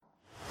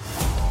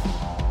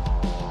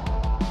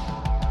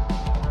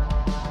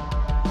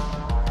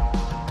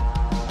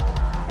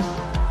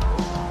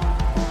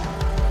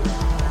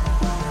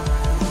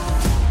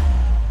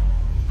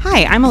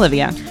Hi, I'm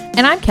Olivia,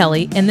 And I'm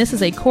Kelly, and this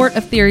is a Court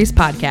of Theories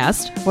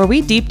podcast. where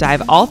we deep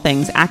dive all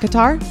things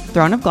ACOTAR,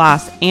 Throne of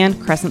Glass, and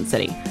Crescent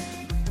City.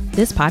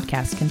 This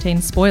podcast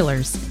contains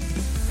spoilers.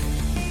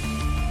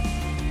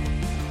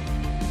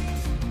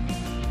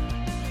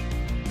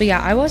 But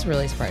yeah, I was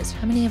really surprised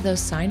how many of those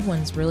signed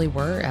ones really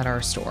were at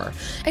our store.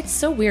 It's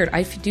so weird.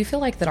 I do feel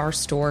like that our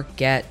store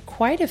get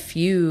quite a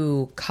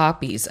few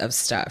copies of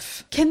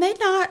stuff. Do they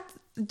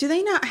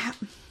not have,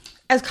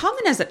 as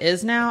common as it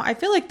is now, I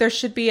feel like there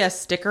should be a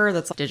sticker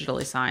that's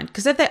digitally signed.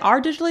 Because if they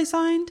are digitally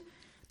signed,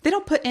 they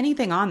don't put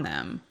anything on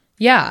them.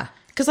 Yeah.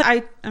 Because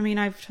I mean,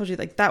 I've told you,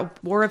 like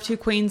that War of Two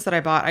Queens that I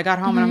bought, I got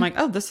home and I'm like,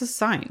 oh, this is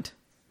signed.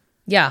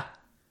 Yeah.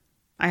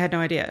 I had no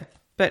idea.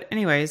 But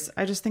anyways,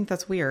 I just think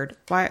that's weird.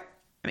 Why?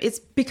 It's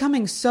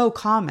becoming so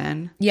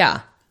common.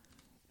 Yeah.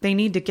 They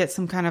need to get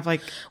some kind of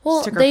like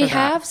sticker they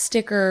have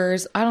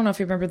stickers. I don't know if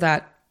you remember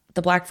that.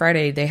 The Black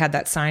Friday, they had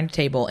that signed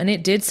table, and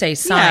it did say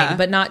signed,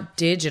 but not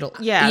digital.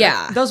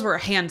 Yeah. Those were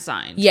hand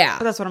signed. Yeah.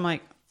 But that's what I'm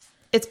like.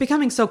 It's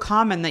becoming so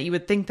common that you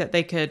would think that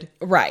they could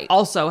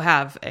also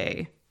have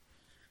a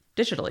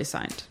digitally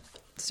signed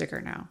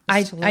sticker now.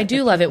 I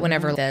do love it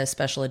whenever the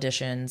special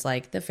editions,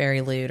 like the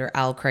Fairy Loot or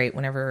Owl Crate,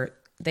 whenever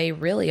they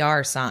really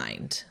are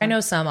signed. I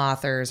know some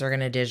authors are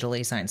going to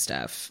digitally sign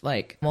stuff.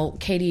 Like,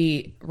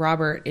 Katie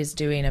Robert is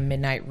doing a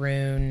Midnight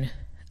Rune.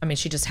 I mean,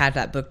 she just had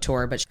that book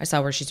tour, but I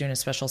saw where she's doing a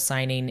special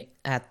signing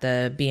at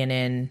the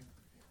B&N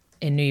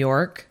in New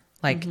York.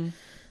 Like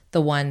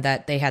the one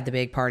that they had the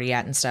big party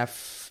at and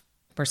stuff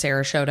where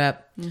Sarah showed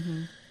up.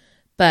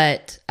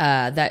 But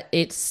that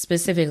it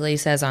specifically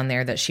says on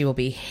there that she will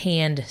be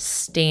hand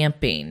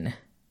stamping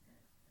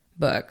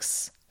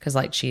books because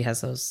like she has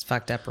those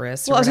fucked up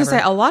wrists. Well, I was going to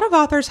say, a lot of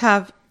authors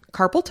have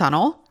carpal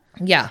tunnel.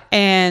 Yeah.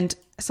 And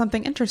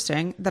something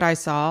interesting that I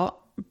saw,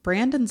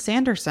 Brandon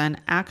Sanderson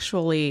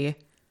actually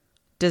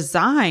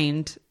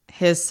designed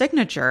his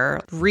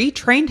signature,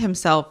 retrained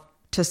himself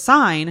to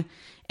sign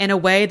in a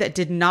way that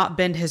did not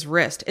bend his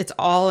wrist. It's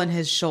all in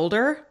his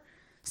shoulder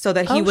so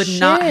that he would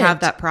not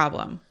have that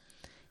problem.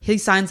 He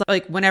signs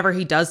like whenever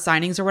he does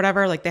signings or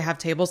whatever, like they have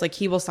tables, like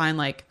he will sign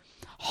like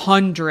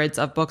hundreds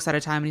of books at a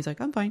time. And he's like,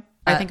 I'm fine.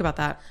 I think about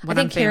that when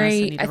I'm famous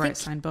and need to write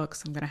signed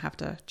books. I'm going to have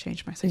to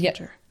change my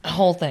signature. Yeah, the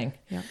whole thing.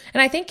 Yeah.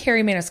 And I think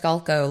Carrie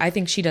Maniscalco, I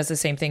think she does the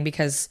same thing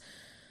because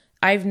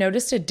I've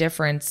noticed a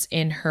difference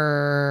in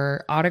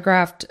her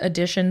autographed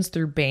editions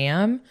through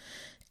BAM.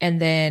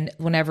 And then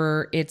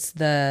whenever it's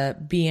the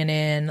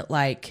B&N,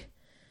 like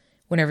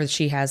whenever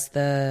she has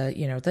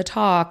the, the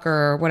talk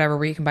or whatever,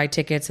 where you can buy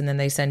tickets and then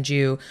they send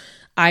you,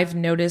 I've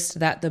noticed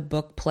that the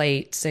book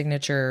plate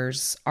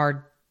signatures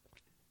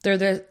they're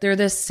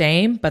the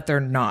same, but they're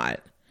not.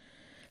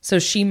 So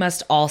she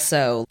must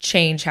also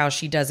change how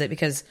she does it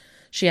because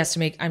she has to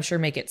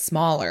make it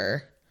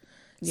smaller.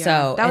 Yeah,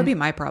 so that would be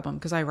my problem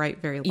because I write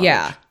very large.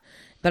 Yeah.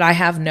 But I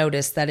have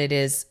noticed that it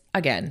is,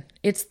 again,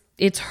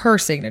 it's her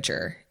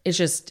signature. It's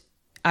just,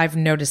 I've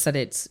noticed that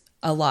it's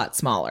a lot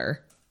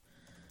smaller.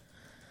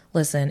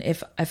 Listen,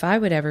 if I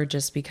would ever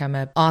just become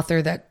an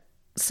author that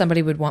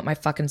somebody would want my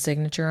fucking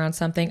signature on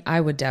something, I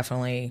would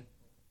definitely,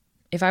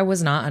 if I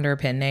was not under a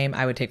pen name,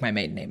 I would take my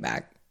maiden name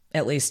back.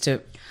 At least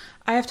to...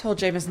 I have told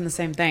Jameson the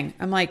same thing.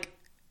 I'm like,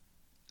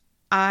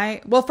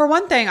 well, for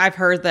one thing, I've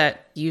heard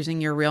that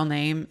using your real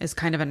name is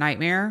kind of a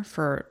nightmare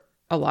for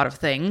a lot of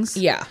things.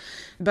 Yeah.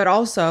 But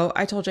also,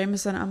 I told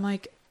Jameson, I'm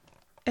like,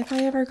 if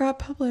I ever got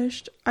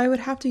published, I would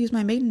have to use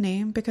my maiden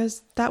name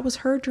because that was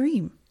her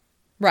dream.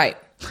 Right.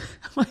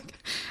 I'm like,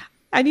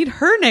 I need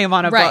her name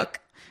on a book.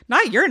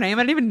 Not your name.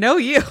 I didn't even know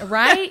you.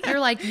 Right?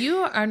 You're like, you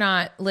are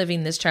not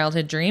living this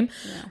childhood dream.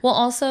 Yeah. Well,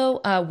 also,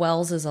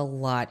 Wells is a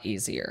lot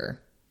easier.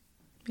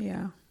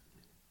 Yeah.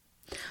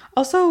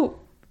 Also,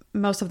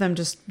 most of them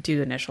just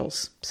do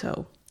initials.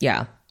 So,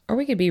 yeah. Or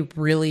we could be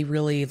really,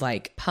 really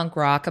like punk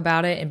rock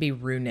about it and be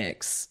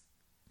Runix.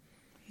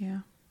 Yeah.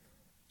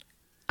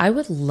 I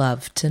would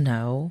love to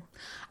know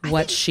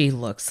what she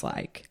looks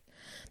like.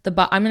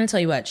 I'm going to tell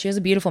you what. She has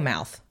a beautiful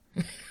mouth.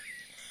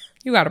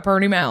 You got a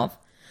pretty mouth.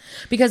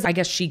 Because I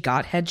guess she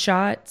got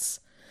headshots,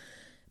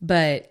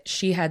 but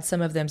she had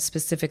some of them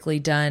specifically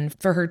done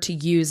for her to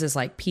use as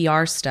like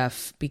PR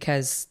stuff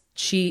because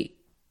she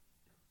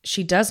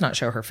does not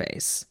show her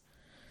face.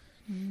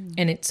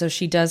 And so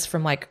she does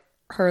from like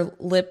her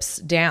lips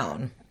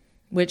down,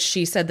 which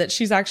she said that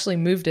she's actually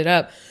moved it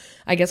up.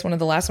 I guess one of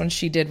the last ones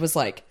she did was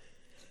like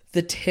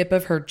the tip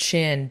of her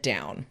chin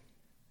down.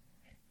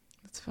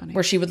 That's funny.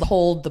 Where she would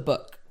hold the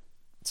book.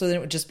 So then it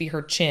would just be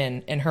her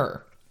chin and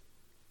her.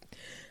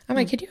 I'm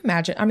like, could you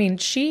imagine? I mean,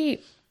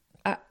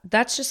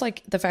 that's just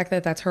like the fact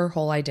that that's her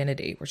whole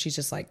identity, where she's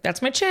just like,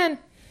 that's my chin.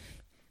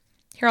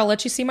 Here, I'll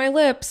let you see my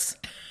lips.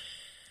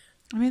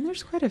 I mean,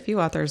 there's quite a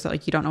few authors that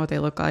like you don't know what they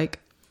look like.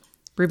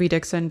 Ruby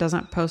Dixon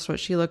doesn't post what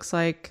she looks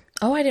like.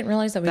 Oh, I didn't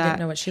realize that we didn't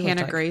know what she looked like.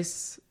 Hannah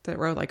Grace that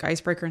wrote like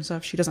Icebreaker and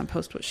stuff, she doesn't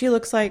post what she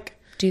looks like.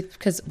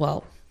 Because,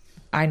 well,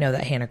 I know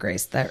that Hannah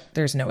Grace,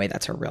 there's no way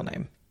that's her real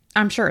name.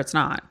 I'm sure it's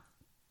not.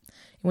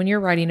 When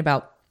you're writing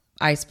about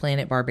Ice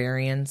Planet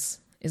Barbarians,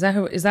 is that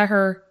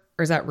her,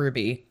 Or is that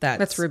Ruby?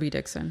 That's Ruby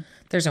Dixon.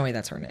 There's no way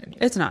that's her name.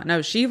 It's not.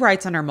 No, she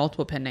writes under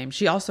multiple pen names.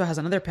 She also has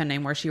another pen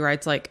name where she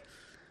writes like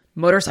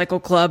motorcycle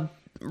club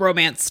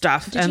romance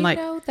stuff. Did you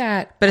know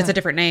that? But it's a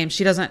different name.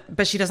 She doesn't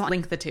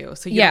link the two.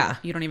 So you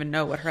don't even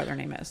know what her other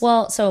name is.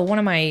 Well, so one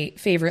of my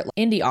favorite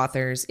indie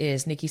authors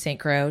is Nikki St.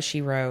 Croix.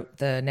 She wrote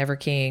The Never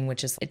King,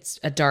 it's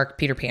a dark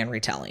Peter Pan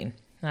retelling.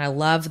 And I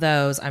love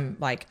those. I'm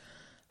like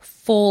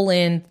full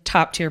in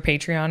top tier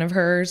Patreon of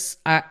hers.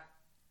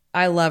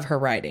 I love her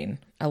writing.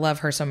 I love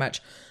her so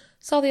much.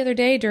 Saw the other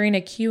day during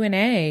a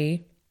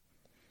Q&A,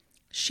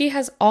 she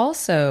has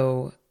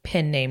also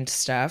pen named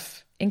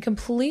stuff in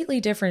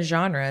completely different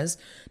genres.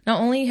 Not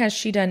only has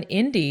she done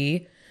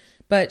indie,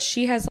 but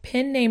she has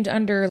pen named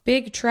under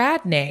big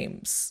trad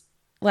names,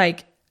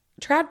 like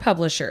trad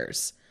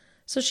publishers.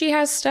 So she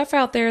has stuff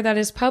out there that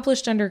is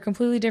published under a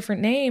completely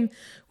different name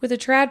with a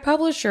trad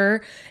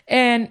publisher,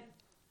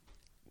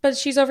 but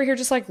she's over here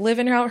just like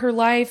living out her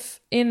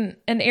life in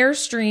an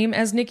Airstream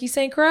as Nikki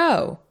St.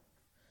 Croix.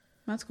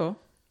 That's cool.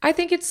 I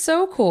think it's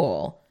so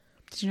cool.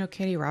 Did you know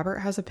Katie Robert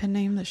has a pen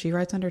name that she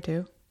writes under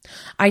too?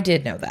 I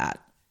did know that.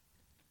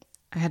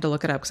 I had to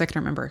look it up because I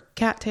couldn't remember.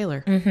 Kat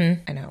Taylor.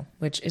 Mm-hmm. I know,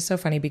 which is so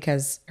funny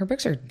because her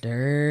books are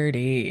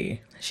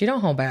dirty. She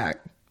don't hold back.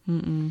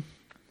 Mm-mm.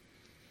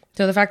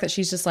 So the fact that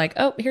she's just like,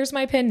 oh, here's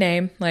my pen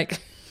name. Like,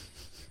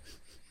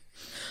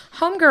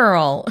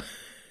 homegirl.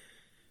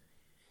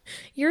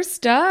 Your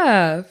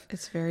stuff.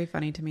 It's very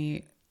funny to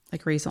me.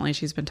 Like recently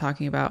she's been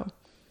talking about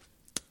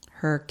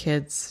her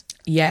kids.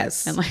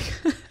 Yes. And like,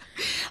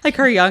 like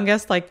her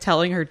youngest, like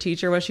telling her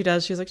teacher what she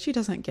does. She's like, she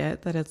doesn't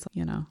get that it's,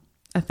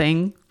 a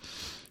thing.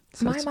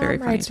 So my mom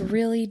writes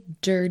really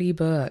dirty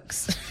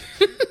books.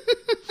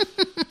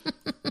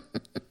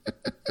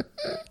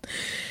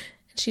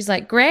 She's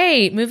like,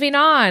 great, moving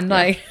on. Yeah.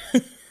 Like,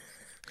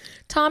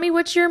 Tommy,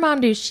 what's your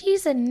mom do?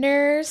 She's a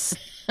nurse.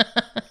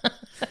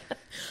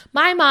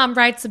 My mom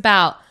writes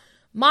about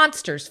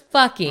monsters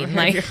fucking.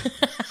 Like,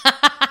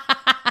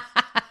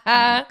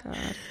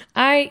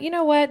 you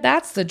know what?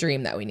 That's the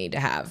dream that we need to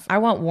have. I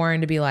want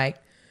Warren to be like,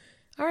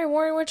 all right,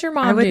 Warren, what's your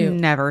mom do? I would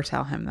never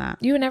tell him that.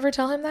 You would never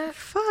tell him that?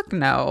 Fuck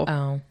no.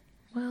 Oh,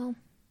 well,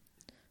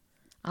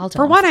 I'll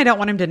tell him. For one, I don't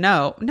want him to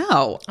know.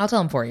 No. I'll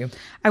tell him for you.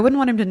 I wouldn't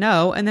want him to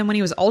know. And then when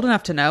he was old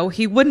enough to know,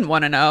 he wouldn't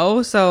want to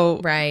know. So.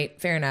 Right.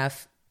 Fair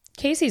enough.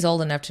 Casey's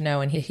old enough to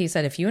know. And he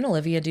said, if you and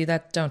Olivia do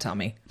that, don't tell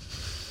me.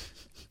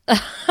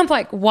 I'm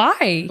like,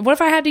 why? What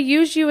if I had to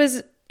use you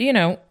as,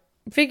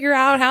 figure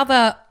out how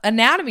the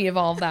anatomy of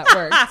all of that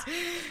works?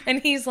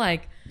 And he's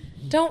like,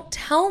 don't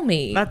tell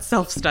me. That's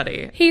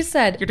self-study. He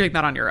said, you're doing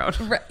that on your own.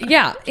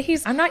 Yeah. He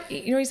said,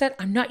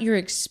 I'm not your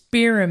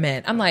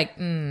experiment. I'm like,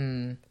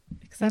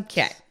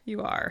 okay.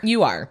 You are.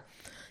 You are.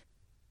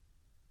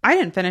 I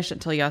didn't finish it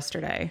until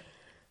yesterday,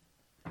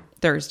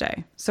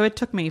 Thursday. So it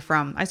took me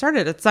I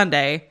started it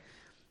Sunday.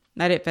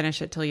 I didn't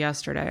finish it till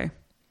yesterday.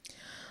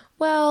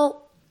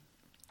 Well,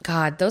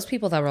 God, those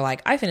people that were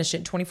like, I finished it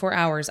in 24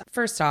 hours.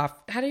 First off,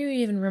 how do you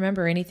even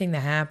remember anything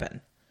that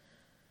happened?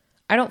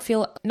 I don't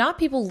feel, not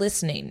people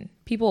listening,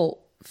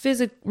 people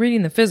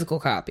reading the physical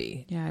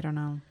copy. Yeah, I don't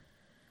know.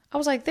 I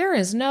was like, there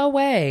is no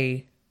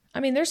way.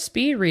 I mean, there's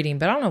speed reading,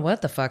 but I don't know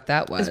what the fuck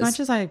that was. As much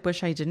as I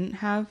wish I didn't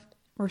have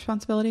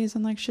responsibilities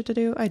and like shit to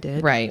do, I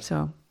did. Right.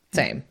 So,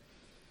 same.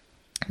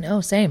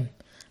 No, same.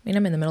 I mean,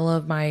 I'm in the middle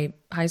of my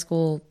high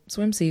school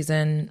swim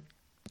season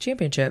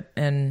championship,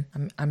 and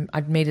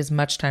I've made as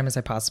much time as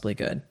I possibly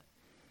could.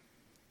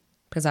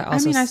 Because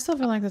I still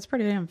feel like that's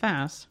pretty damn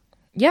fast.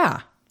 Yeah.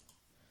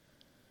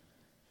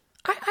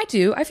 I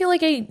do. I feel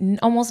like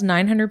almost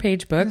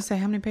 900-page book. I was gonna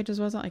say, how many pages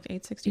was it? Like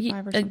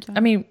 865 or something? I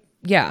mean,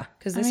 yeah.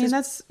 Because this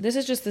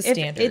is just the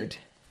standard.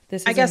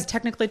 I guess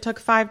technically took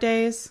 5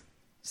 days.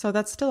 So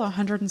that's still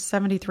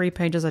 173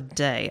 pages a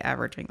day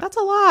averaging. That's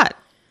a lot.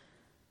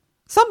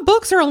 Some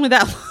books are only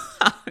that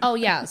long. Oh,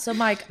 yeah. So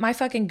my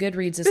fucking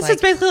Goodreads is this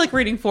is basically like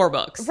reading 4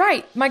 books.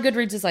 Right. My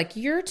Goodreads is like,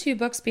 you're 2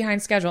 books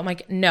behind schedule. I'm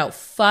like, no,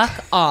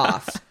 fuck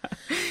off.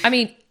 I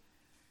mean,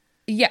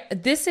 yeah,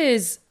 this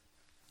is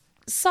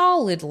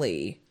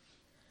solidly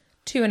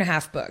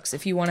 2.5 books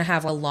if you want to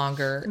have a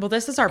longer. Well,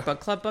 this is our book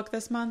club book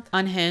this month.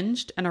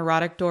 Unhinged, an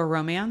erotic door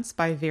romance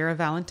by Vera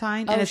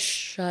Valentine. And it's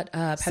shut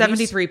up.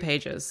 73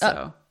 pages.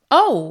 So.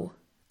 Oh,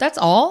 that's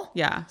all?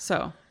 Yeah.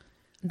 So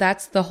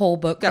that's the whole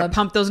book club. Gotta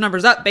pump those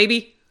numbers up,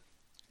 baby.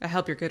 I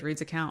help your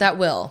Goodreads account. That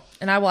will.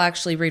 And I will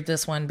actually read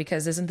this one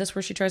because isn't this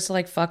where she tries to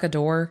like fuck a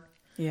door?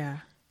 Yeah.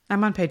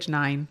 I'm on page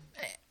 9.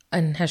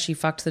 And has she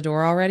fucked the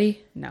door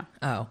already? No.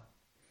 Oh.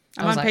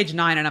 I'm on page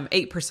 9 and I'm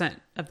 8%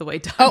 of the way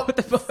done with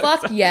the book.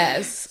 Fuck so.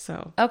 Yes.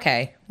 So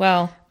okay.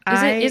 Well,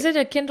 is it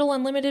a Kindle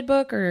Unlimited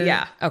book or?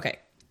 Yeah. Okay.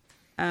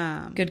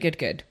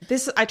 Good.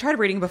 I tried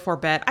reading before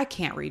bed. I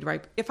can't read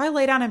right. If I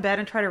lay down in bed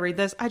and try to read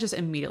this, I just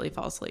immediately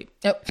fall asleep.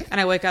 Yep.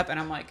 And I wake up and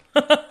I'm like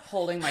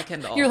holding my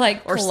Kindle. You're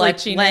like or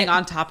laying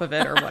on top of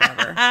it or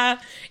whatever.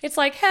 It's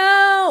like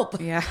help.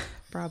 Yeah,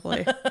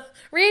 probably.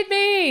 Read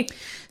me.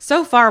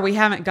 So far, we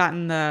haven't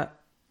gotten the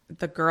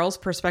the girl's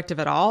perspective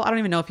at all. I don't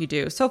even know if you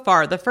do. So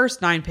far, the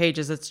first 9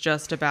 pages, it's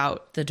just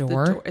about the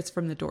door. It's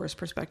from the door's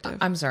perspective.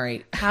 I'm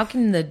sorry. How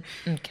can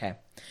okay.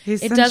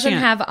 He's it sentient. doesn't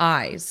have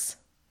eyes.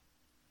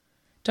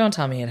 Don't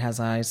tell me it has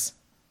eyes.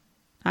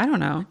 I don't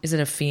know. Is it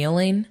a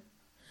feeling?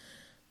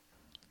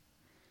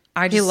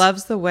 He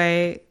loves the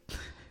way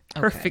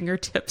her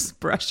fingertips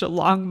brush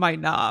along my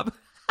knob.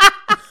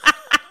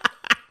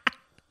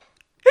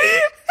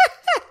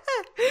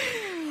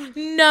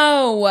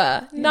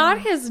 No, not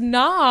his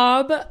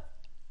knob.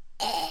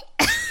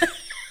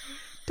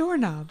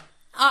 Doorknob.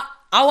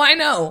 I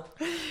know.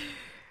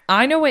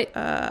 I know it,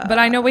 but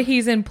I know what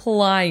he's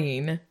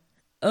implying.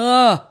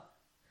 Ugh.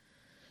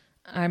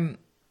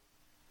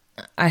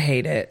 I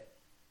hate it.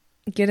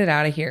 Get it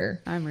out of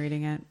here. I'm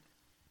reading it.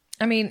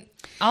 I mean,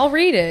 I'll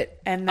read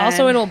it. And then,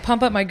 also, it'll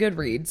pump up my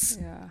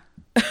Goodreads. Yeah.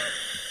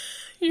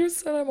 You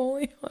said I'm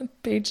only on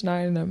page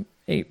 9 and I'm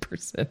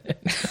 8% in.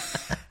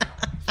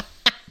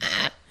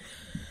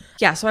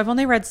 Yeah, so I've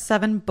only read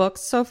 7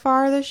 books so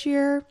far this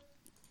year,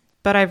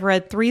 but I've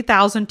read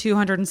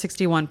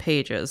 3,261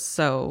 pages.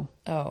 So,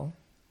 Oh.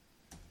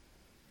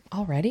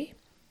 Already?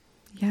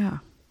 Yeah.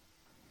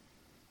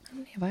 How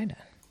many have I done?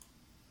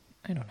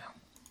 I don't know.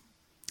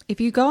 If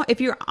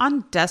you're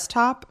on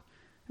desktop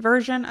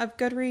version of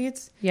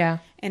Goodreads, Yeah.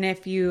 and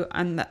if you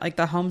on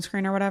the home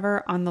screen or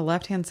whatever, on the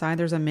left hand side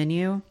there's a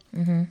menu.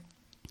 Mm-hmm.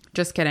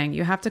 Just kidding.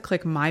 You have to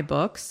click My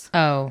Books.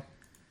 Oh,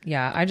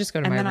 yeah. I just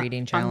go to And my then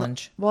reading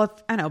challenge. I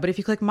know, but if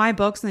you click My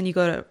Books and then you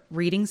go to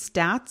Reading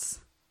Stats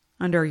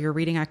under your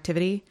reading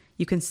activity,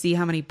 you can see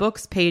how many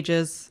books,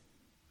 pages,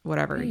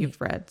 whatever you've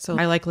read. So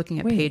I like looking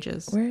at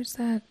pages. Where's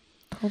that?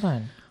 Hold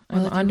on.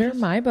 I'm under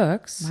My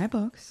Books. My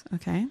Books.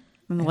 Okay.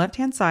 On the left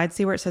hand side,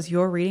 see where it says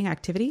Your Reading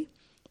Activity?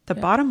 The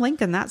bottom link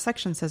in that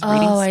section says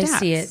Reading Stats. Oh, I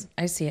see it.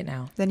 I see it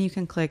now. Then you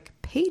can click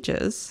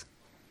Pages.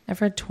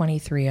 I've read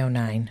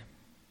 2309.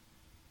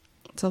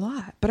 It's a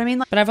lot. But I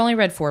mean, But I've only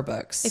read 4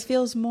 books. it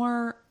feels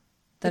more...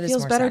 That it is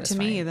feels more better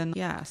satisfying. to me than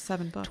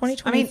 7 books.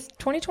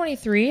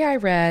 2023, I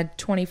read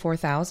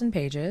 24,000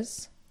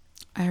 pages.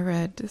 I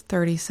read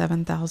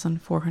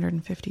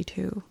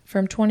 37,452.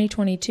 From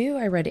 2022,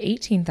 I read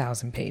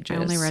 18,000 pages. I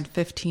only read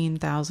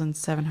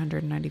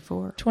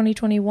 15,794.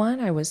 2021,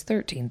 I was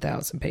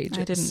 13,000 pages.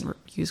 I didn't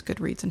use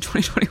Goodreads in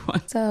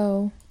 2021.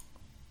 So,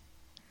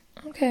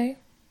 okay.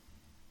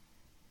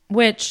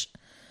 Which,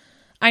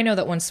 I know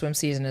that once swim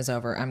season is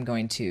over, I'm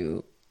going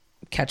to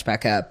catch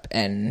back up,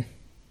 and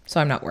so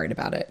I'm not worried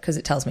about it because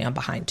it tells me I'm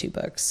behind 2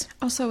 books.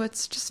 Also,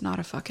 it's just not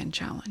a fucking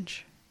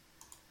challenge.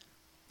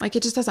 Like,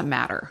 it just doesn't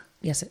matter.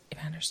 Yes, it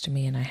matters to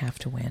me, and I have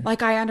to win.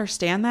 Like, I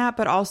understand that,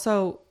 but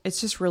also,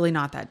 it's just really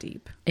not that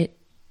deep. It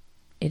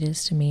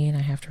is to me, and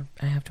I have to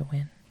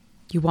win.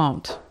 You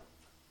won't.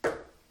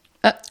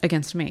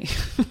 Against me.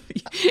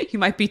 You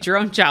might beat your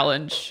own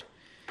challenge.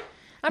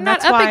 I'm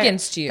not up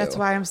against you. That's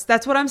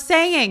what I'm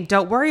saying.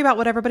 Don't worry about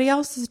what everybody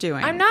else is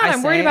doing. I'm not.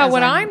 I'm worried about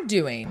what I'm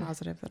doing.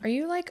 Positive. Are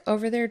you like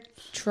over there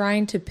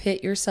trying to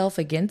pit yourself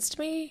against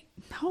me?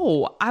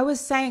 No, I was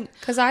saying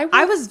because I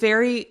was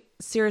very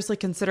seriously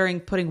considering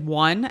putting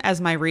 1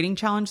 as my reading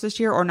challenge this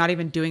year, or not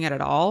even doing it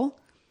at all.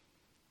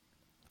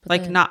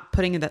 Like not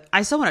putting in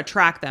I still want to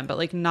track them, but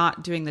like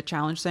not doing the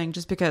challenge thing,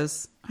 just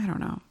because I don't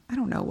know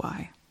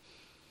why.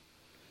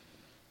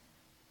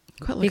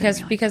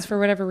 Because for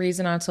whatever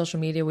reason on social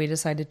media we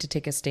decided to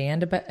take a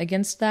stand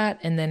against that,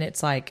 and then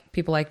it's like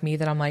people like me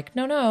that I'm like,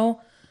 no,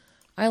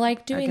 I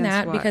like doing Against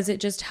that what? because it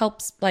just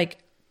helps, like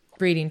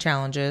reading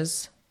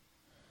challenges.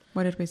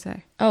 What did we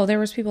say? Oh, there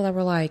was people that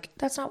were like,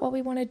 that's not what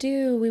we want to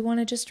do. We want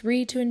to just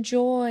read to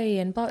enjoy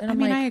and blah. And I'm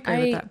like, I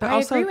agree with that, but I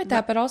also agree with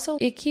that, but also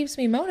it keeps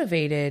me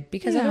motivated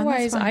because Yeah,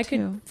 otherwise that's fine I too.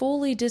 could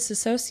fully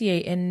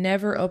disassociate and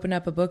never open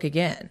up a book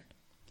again.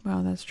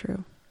 Well, that's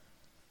true.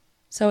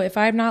 So if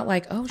I'm not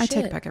like, oh I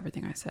shit. take back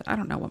everything I said. I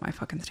don't know what my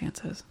fucking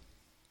stance is.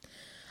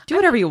 Do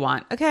whatever you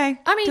want, okay?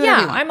 I mean, Do whatever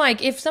yeah, you want. I'm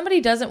like, if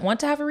somebody doesn't want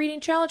to have a reading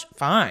challenge,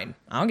 fine.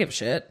 I don't give a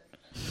shit.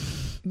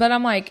 But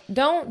I'm like,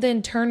 don't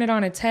then turn it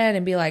on its head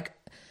and be like,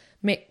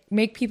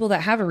 make people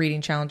that have a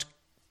reading challenge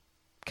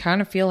kind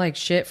of feel like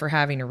shit for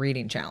having a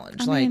reading challenge.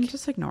 I mean,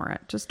 just ignore it.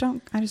 I just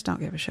don't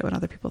give a shit what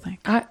other people think.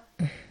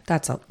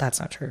 That's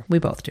not true. We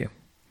both do.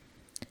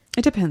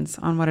 It depends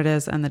on what it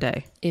is and the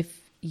day.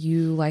 If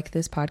you like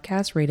this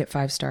podcast, rate it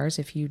 5 stars.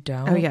 If you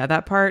don't, Oh yeah,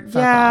 that part.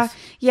 Fuck off.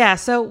 Yeah.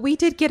 So we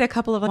did get a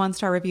couple of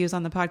 1-star reviews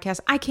on the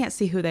podcast. I can't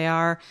see who they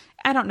are.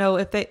 I don't know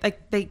if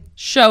they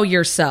show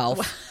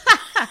yourself.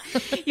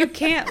 You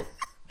can't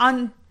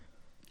on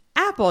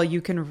Apple. You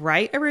can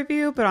write a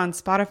review, but on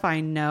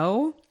Spotify,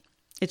 no.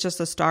 It's just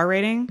a star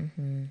rating.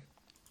 Mm-hmm.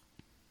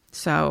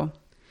 So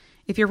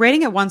if you're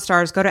rating it 1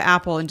 stars, go to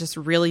Apple and just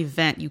really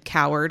vent, you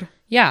coward.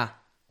 Yeah,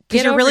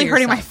 Because you're really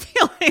hurting my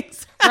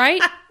feelings.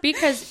 Right?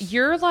 Because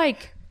you're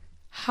like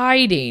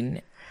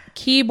hiding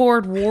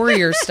keyboard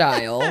warrior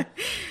style.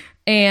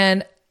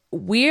 And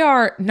we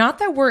are not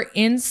that we're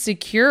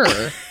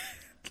insecure.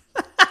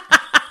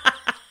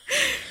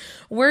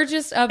 We're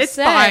just upset. It's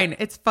fine.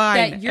 It's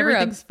fine. That you're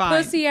Everything's a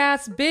fine. pussy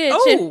ass bitch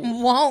Oh,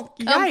 and won't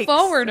come Yikes.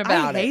 forward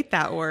about I it. hate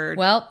that word.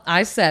 Well,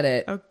 I said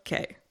it.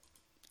 Okay.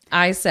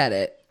 I said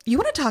it. You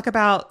want to talk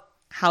about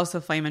House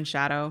of Flame and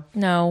Shadow?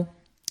 No.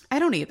 I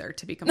don't either,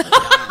 to be completely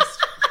honest.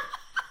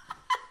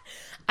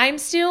 I'm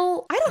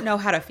still... I don't know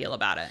how to feel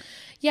about it.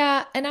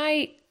 Yeah, and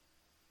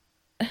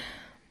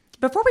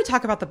Before we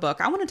talk about the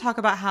book, I want to talk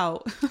about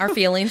how... our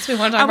feelings. We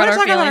want to I talk want about to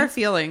our talk about our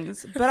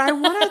feelings. feelings, but I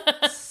want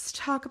to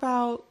talk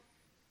about...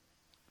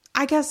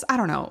 I guess, I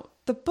don't know.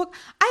 The book...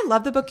 I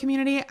love the book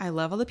community. I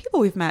love all the people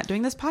we've met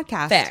doing this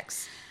podcast.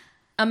 Facts.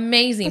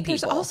 Amazing But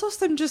there's people. also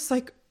some just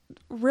like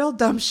real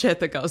dumb shit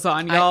that goes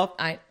on, y'all.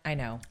 I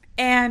know.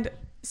 And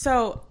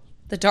so...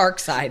 The dark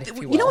side, if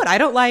you will. You know what I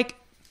don't like?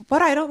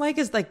 What I don't like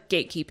is like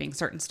gatekeeping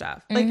certain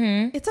stuff. Like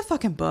it's a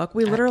fucking book.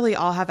 We literally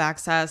all have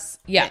access.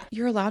 Yeah.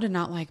 You're allowed to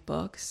not like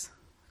books.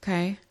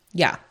 Okay.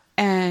 Yeah.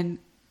 And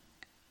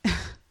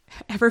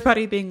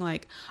everybody being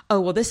like,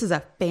 oh, well, this is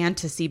a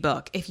fantasy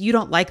book. If you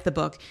don't like the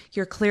book,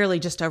 you're clearly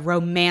just a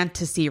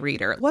romantasy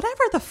reader.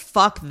 Whatever the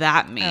fuck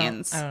that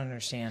means. I don't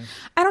understand.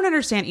 I don't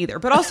understand either.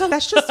 But also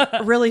that's just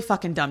really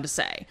fucking dumb to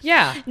say.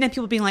 Yeah. And then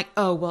people being like,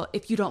 oh, well,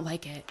 if you don't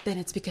like it, then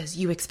it's because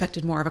you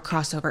expected more of a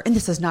crossover. And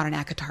this is not an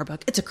ACOTAR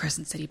book. It's a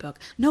Crescent City book.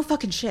 No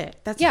fucking shit.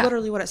 That's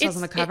literally what it says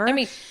on the cover.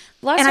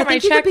 Last And time I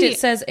think you could checked, be- it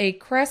says a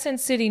Crescent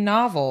City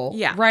novel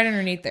right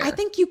underneath there. I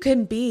think you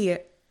can be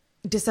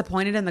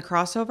disappointed in the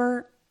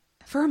crossover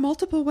for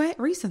multiple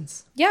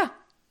reasons. Yeah.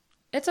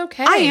 It's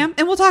okay. I am.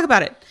 And we'll talk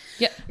about it.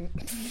 Yeah.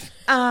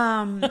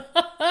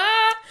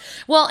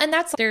 Well, and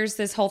there's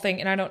this whole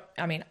thing, and our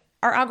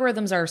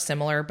algorithms are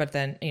similar, but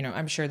then,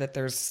 I'm sure that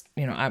there's,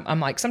 I'm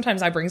like,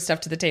 sometimes I bring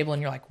stuff to the table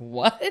and you're like,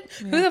 what?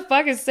 Yeah. Who the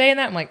fuck is saying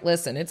that? I'm like,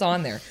 listen, it's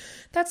on there.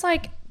 That's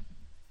like,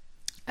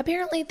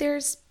 apparently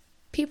there's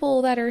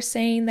people that are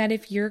saying that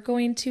if you're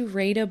going to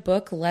rate a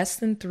book less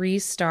than 3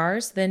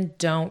 stars, then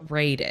don't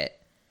rate it.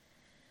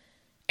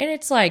 And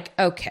it's like,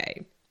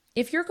 okay,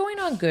 if you're going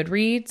on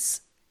Goodreads,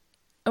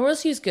 and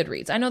let's use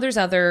Goodreads. I know there's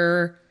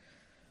other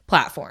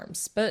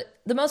platforms, but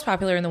the most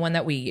popular and the one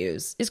that we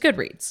use is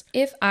Goodreads.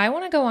 If I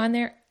want to go on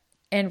there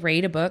and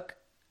rate a book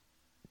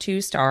 2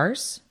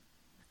 stars,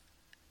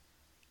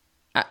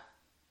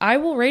 I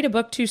will rate a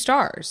book 2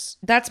 stars.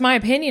 That's my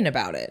opinion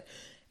about it.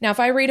 Now, if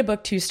I rate a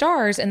book 2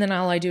 stars and then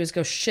all I do is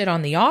go shit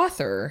on the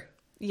author.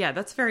 Yeah,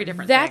 that's very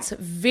different. That's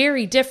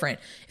very different.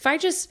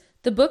 If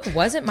the book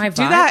wasn't my vibe.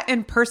 Do that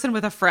in person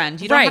with a friend.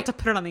 You don't have to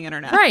put it on the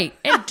internet. Right.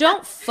 And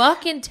don't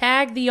fucking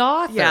tag the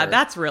author. Yeah,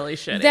 that's really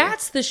shitty.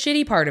 That's the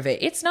shitty part of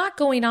it. It's not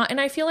going on.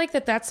 And I feel like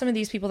that's some of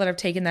these people that have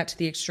taken that to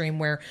the extreme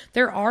where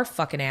there are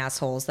fucking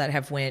assholes that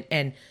have went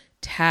and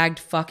tagged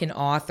fucking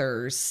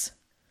authors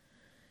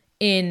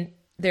in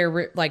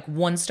their like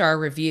 1-star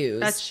reviews.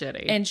 That's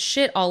shitty. And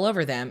shit all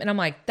over them. And I'm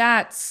like,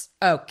 that's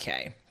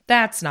okay.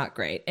 That's not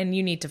great. And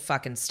you need to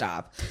fucking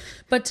stop.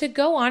 But to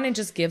go on and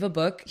just give a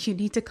book. You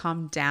need to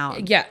calm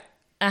down. Yeah.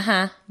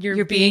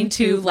 You're being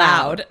too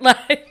loud.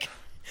 Like,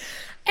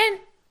 and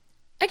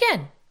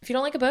again, if you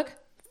don't like a book,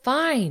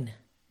 fine.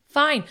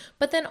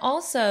 But then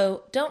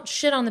also don't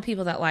shit on the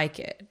people that like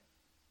it.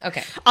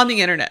 Okay. On the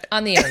internet.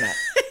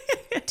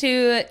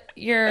 To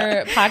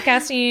your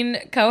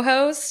podcasting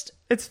co-host.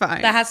 It's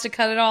fine. That has to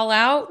cut it all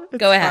out.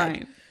 Go ahead.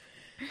 Fine.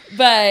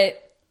 But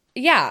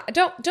yeah,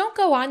 don't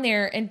go on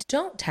there and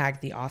don't tag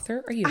the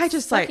author. Are you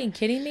fucking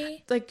kidding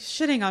me? Like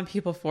shitting on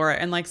people for it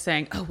and like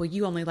saying, oh, well,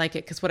 you only like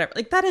it because whatever.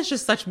 Like that is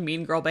just such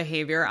mean girl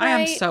behavior. Right? I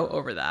am so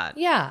over that.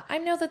 Yeah. I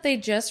know that they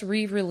just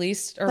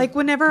re-released or like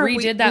whenever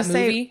redid that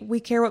movie. Say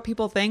we care what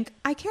people think.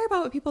 I care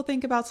about what people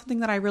think about something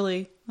that I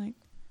really like.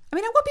 I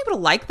mean, I want people to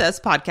like this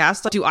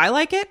podcast. Do I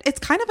like it? It's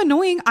kind of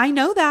annoying. I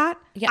know that.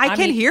 Yeah, I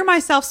can hear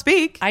myself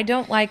speak. I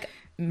don't like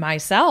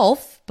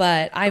myself,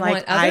 but I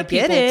want other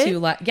people to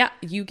like. Yeah,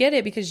 you get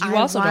it because you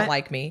also don't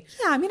like me.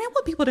 Yeah, I mean, I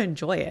want people to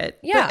enjoy it.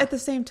 Yeah, but at the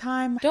same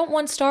time, don't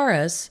 1-star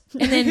us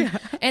and then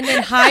and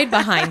then hide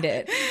behind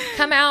it.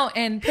 Come out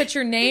and put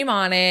your name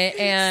on it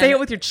and say it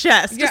with your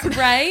chest. Yeah,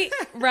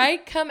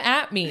 right. Come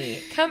at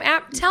me.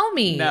 Tell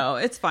me. No,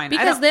 it's fine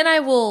because then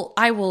I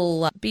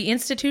will be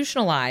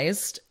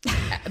institutionalized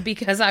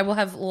because I will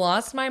have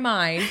lost my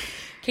mind.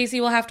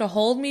 Casey will have to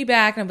hold me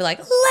back and be like,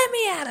 let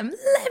me at him.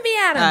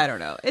 I don't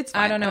know. It's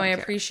fine. I don't know. I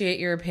appreciate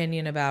your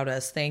opinion about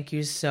us. Thank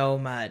you so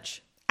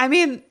much. I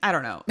mean, I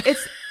don't know.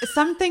 It's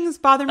some things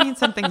bother me and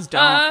some things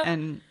don't.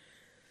 And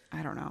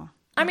I don't know.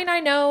 I mean, I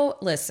know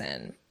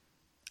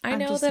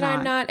that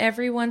I'm not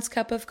everyone's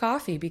cup of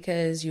coffee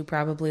because you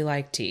probably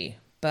like tea.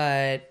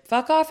 But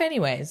fuck off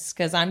anyways,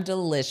 because I'm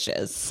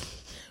delicious.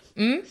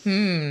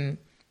 I'm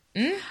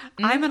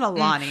an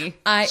Alani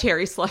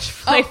cherry slush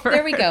flavor. Oh,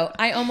 there we go.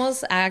 I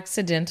almost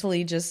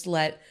accidentally just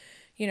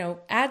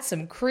add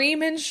some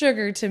cream and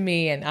sugar to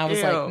me. And I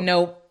was like,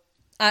 nope.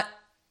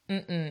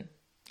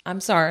 I'm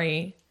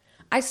sorry.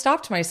 I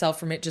stopped myself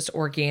from it just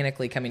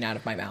organically coming out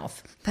of my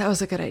mouth. That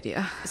was a good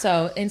idea.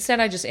 So instead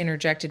I just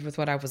interjected with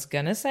what I was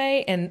going to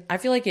say. And I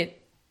feel like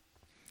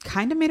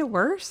kind of made it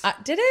worse.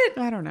 Did it?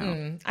 I don't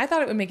know. I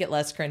thought it would make it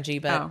less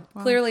cringy, but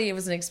clearly it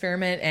was an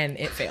experiment and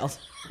it failed.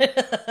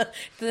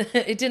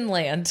 It didn't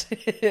land.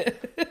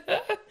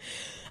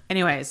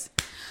 Anyways,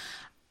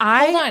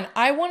 hold on.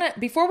 I want to,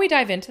 before we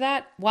dive into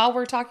that, while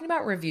we're talking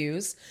about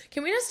reviews,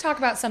 can we just talk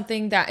about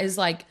something that is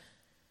like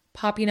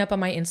popping up on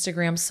my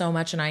Instagram so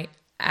much and I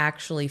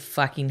actually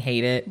fucking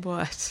hate it?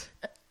 What?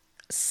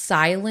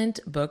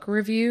 Silent book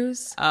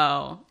reviews.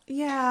 Oh,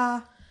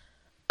 yeah.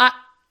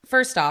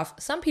 First off,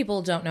 some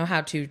people don't know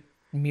how to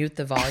mute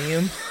the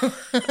volume.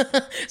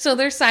 So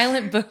their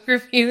silent book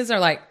reviews are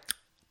like,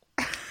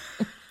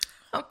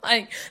 I'm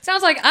like,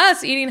 sounds like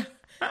us eating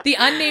the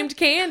unnamed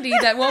candy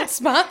that won't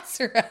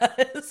sponsor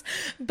us.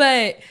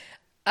 But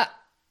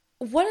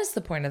what is the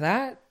point of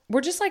that?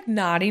 We're just like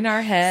nodding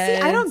our heads.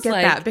 See, I don't get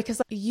like, that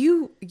because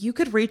you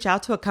could reach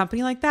out to a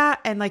company like that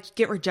and like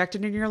get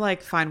rejected and you're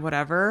like, fine,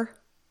 whatever.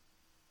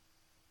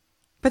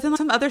 But then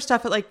some other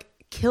stuff, it like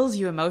kills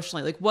you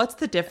emotionally. Like, what's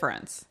the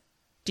difference?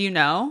 Do you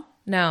know?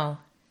 No.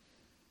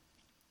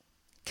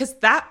 Because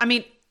that, I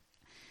mean,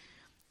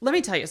 let me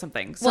tell you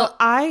something. So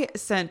I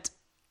sent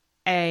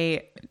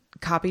a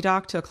copy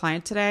doc to a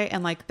client today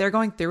and like they're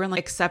going through and like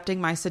accepting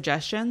my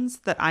suggestions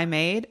that I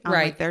made.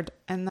 Right.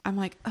 And I'm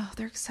like, oh,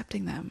 they're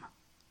accepting them.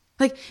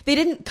 Like they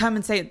didn't come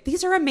and say,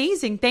 these are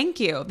amazing. Thank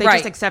you. They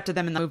just accepted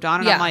them and moved on.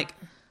 And I'm like,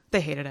 they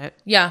hated it.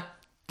 Yeah.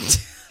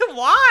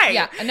 Why?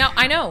 Yeah. No,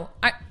 I know.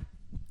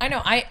 I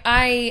know.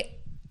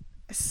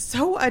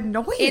 So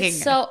annoying.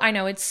 I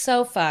know it's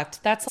so fucked.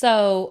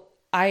 So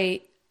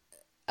I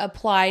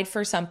applied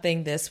for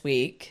something this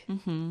week.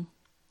 Mm-hmm.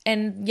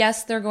 And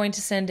yes, they're going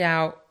to send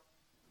out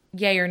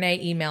yay or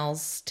nay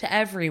emails to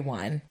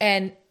everyone.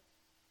 And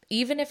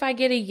even if I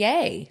get a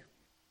yay,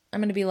 I'm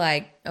going to be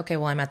like, okay,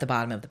 well, I'm at the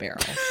bottom of the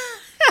barrel.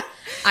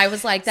 I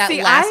was like that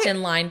last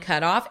in line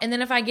cutoff. And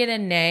then if I get a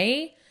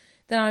nay,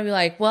 then I'll be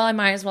like, well, I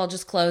might as well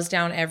just close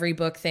down every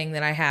book thing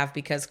that I have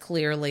because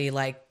clearly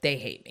like they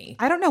hate me.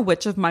 I don't know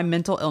which of my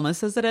mental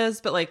illnesses it is,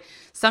 but like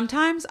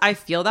sometimes I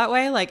feel that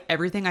way. Like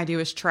everything I do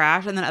is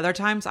trash. And then other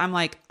times I'm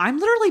like, I'm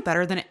literally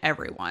better than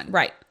everyone.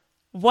 Right.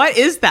 What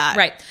is that?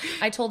 Right.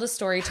 I told a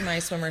story to my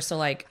swimmer. So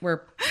like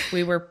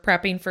we were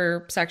prepping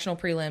for sectional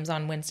prelims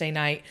on Wednesday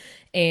night.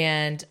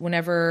 And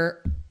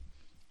whenever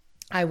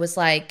I was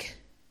like,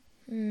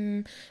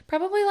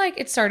 probably like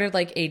it started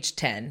like age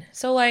 10.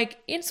 So like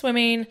in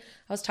swimming,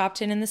 I was top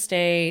 10 in the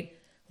state.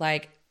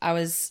 Like I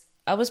was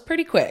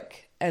pretty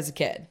quick as a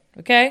kid.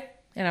 Okay.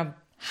 And I'm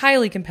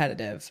highly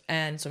competitive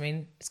and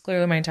swimming is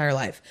clearly my entire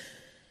life.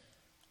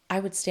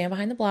 I would stand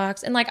behind the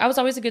blocks and like, I was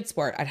always a good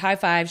sport. I'd high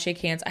five, shake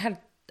hands. I have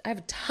a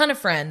ton of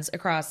friends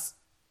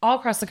all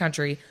across the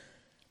country.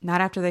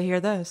 Not after they hear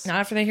this. Not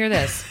after they hear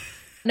this.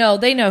 No,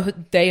 they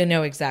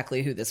know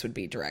exactly who this would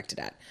be directed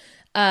at.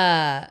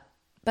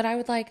 But I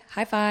would like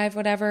high five,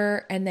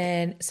 whatever. And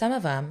then some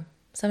of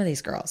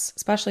these girls,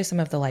 especially some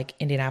of the like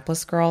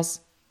Indianapolis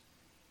girls,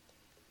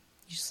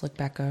 you just look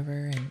back over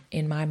and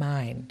in my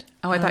mind.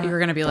 Oh, I thought you were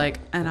going to be like,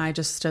 and I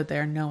just stood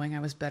there knowing I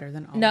was better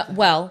than all of them.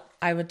 Well,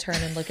 I would turn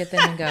and look at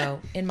them and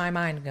go, in my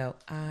mind, go,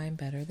 I'm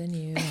better than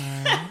you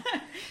are.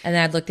 And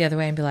then I'd look the other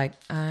way and be like,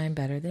 I'm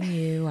better than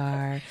you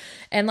are.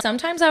 And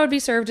sometimes I would be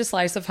served a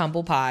slice of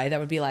humble pie that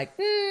would be like,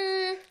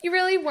 you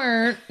really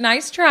weren't.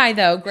 Nice try,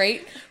 though.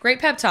 Great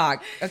pep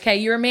talk. Okay,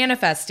 you were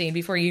manifesting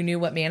before you knew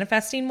what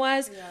manifesting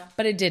was,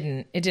 but it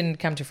didn't. It didn't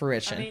come to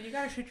fruition. I mean, you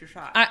got to shoot your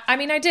shot. I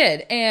mean, I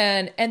did.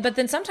 But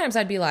then sometimes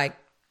I'd be like,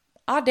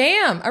 oh,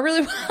 damn, I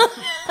really was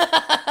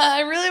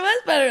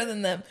better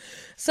than them.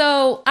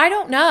 So I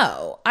don't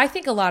know. I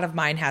think a lot of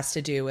mine has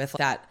to do with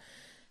that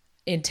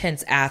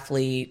intense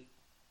athlete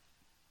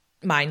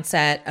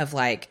mindset of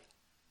like,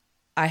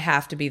 I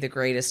have to be the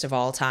greatest of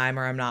all time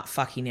or I'm not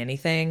fucking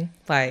anything.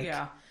 Like,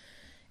 yeah.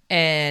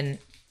 And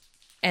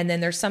then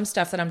there's some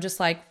stuff that I'm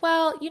just like,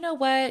 well, you know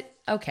what?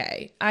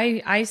 Okay.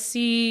 I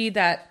see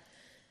that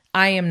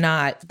I am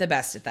not the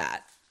best at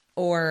that.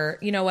 Or,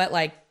 you know what?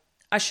 Like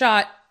I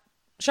shot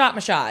my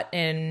shot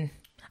and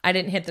I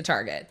didn't hit the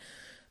target.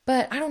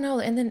 But I don't know.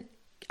 And then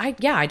I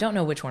don't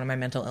know which one of my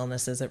mental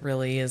illnesses it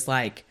really is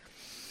like.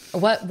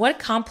 What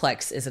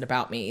complex is it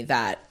about me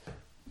that,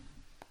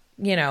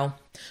 you know, well,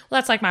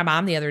 that's like my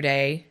mom the other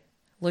day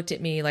looked at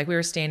me like we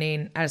were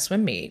standing at a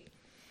swim meet.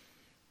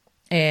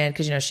 And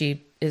because, you know,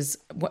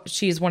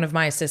 she's one of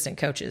my assistant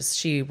coaches.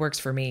 She works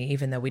for me,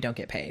 even though we don't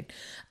get paid.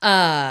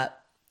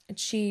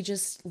 She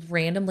just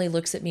randomly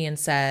looks at me and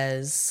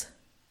says,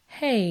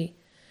 hey,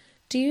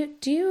 do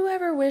you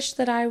ever wish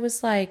that I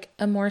was like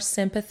a more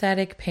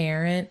sympathetic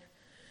parent?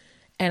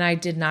 And I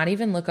did not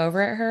even look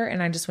over at her.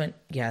 And I just went,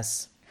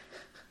 yes.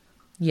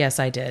 Yes,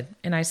 I did.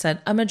 And I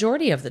said, a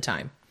majority of the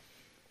time.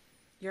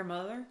 Your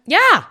mother?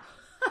 Yeah.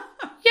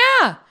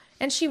 Yeah.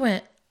 And she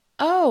went,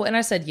 oh. And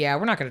I said, yeah,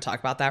 we're not going to talk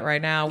about that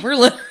right now. We're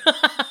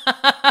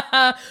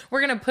going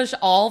to push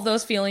all of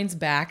those feelings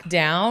back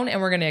down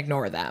and we're going to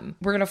ignore them.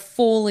 We're going to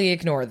fully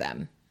ignore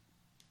them.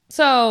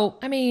 So,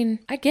 I mean,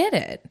 I get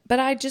it, but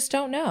I just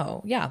don't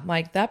know. Yeah.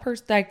 Like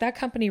that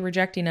company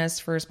rejecting us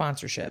for a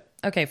sponsorship.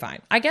 Okay,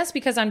 fine. I guess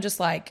because I'm just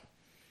like,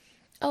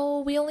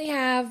 oh, we only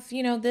have,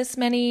 this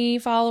many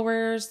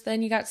followers.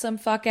 Then you got some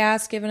fuck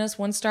ass giving us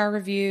 1-star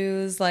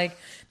reviews. Like,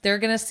 they're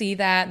going to see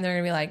that and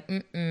they're going to be like,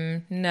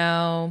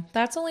 no,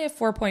 that's only a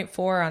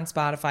 4.4 on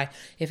Spotify.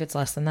 If it's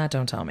less than that,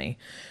 don't tell me.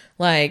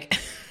 Like,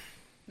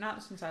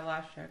 not since I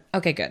last checked.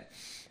 Okay, good.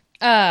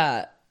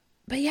 But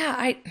yeah,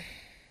 I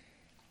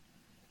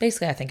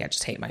think I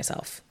just hate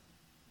myself.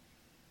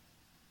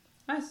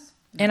 Nice.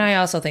 And I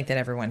also think that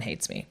everyone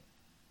hates me.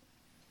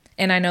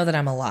 And I know that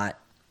I'm a lot.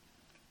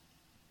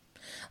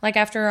 Like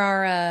after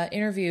our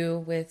interview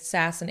with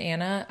Sass and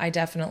Anna, I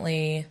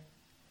definitely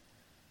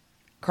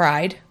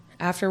cried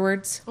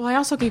afterwards. Well, I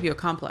also gave you a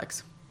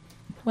complex.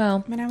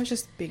 Well, I mean, I was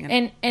just being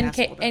an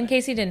asshole and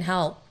Casey didn't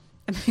help.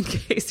 And then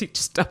Casey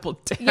just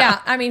doubled down.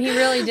 Yeah, I mean, he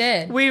really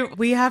did.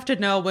 We have to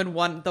know when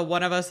one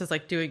of us is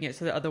like doing it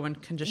so the other one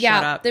can just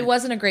shut up. It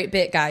wasn't a great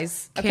bit,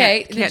 guys.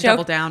 Okay, can't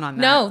double down on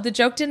that. No, the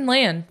joke didn't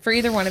land for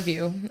either one of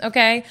you.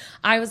 Okay,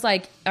 I was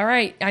like, all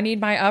right, I need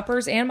my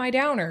uppers and my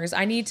downers.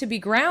 I need to be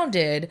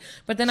grounded,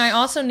 but then I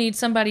also need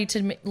somebody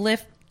to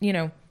lift.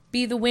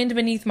 Be the wind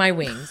beneath my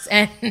wings.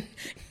 And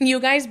you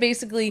guys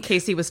basically,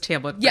 Casey was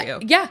Tamlin for you.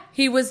 Yeah,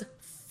 he was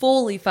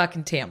fully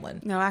fucking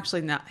Tamlin. No, actually,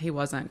 not. He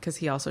wasn't, because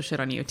he also shit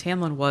on you.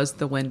 Tamlin was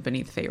the wind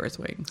beneath Feyre's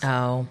wings.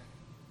 Oh.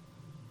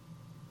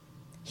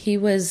 He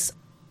was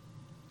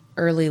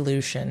early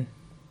Lucian.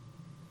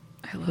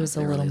 I love Who was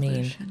a little mean.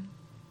 Lucian.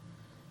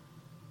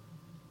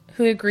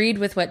 Who agreed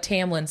with what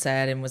Tamlin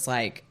said and was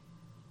like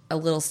a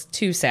little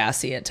too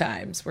sassy at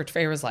times. Where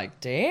Feyre was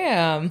like,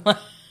 damn. I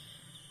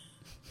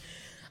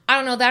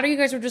don't know. That or you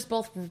guys were just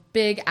both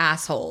big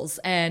assholes.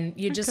 And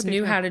you just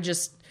knew how to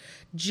just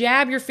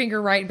jab your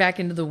finger right back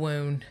into the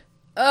wound.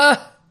 Ugh.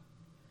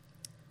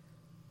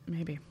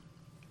 Maybe.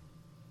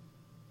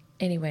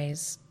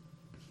 Anyways,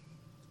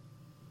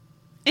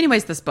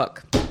 this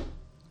book.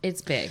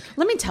 It's big.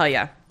 Let me tell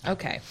you.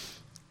 Okay.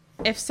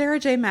 If Sarah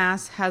J.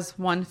 Maas has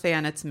one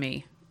fan, it's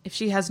me. If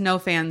she has no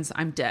fans,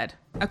 I'm dead.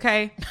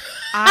 Okay?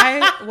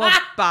 I will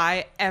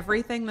buy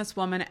everything this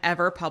woman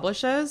ever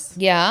publishes.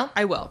 Yeah.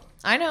 I will.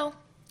 I know.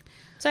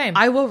 Same.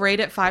 I will rate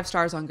it 5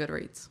 stars on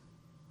Goodreads.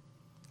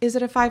 Is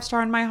it a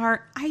 5-star in my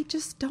heart? I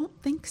just don't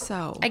think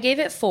so. I gave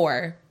it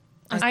 4.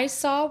 I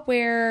saw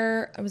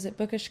where, was it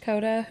Bookish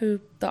Coda, who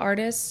the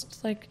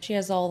artist, like she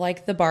has all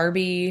like the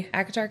Barbie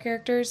Avatar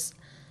characters.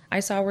 I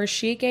saw where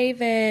she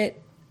gave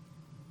it,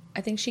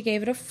 I think she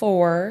gave it a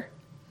 4.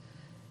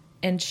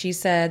 And she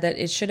said that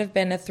it should have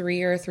been a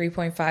 3 or a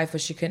 3.5, but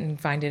she couldn't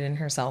find it in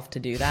herself to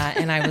do that.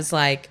 And I was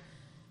like,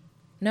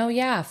 no,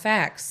 yeah,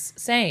 facts.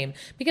 Same.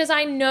 Because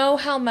I know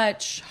how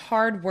much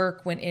hard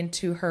work went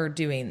into her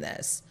doing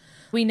this.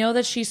 We know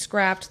that she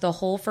scrapped the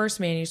whole first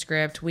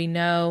manuscript. We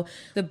know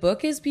the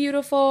book is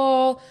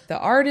beautiful. The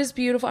art is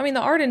beautiful. I mean,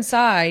 the art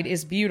inside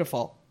is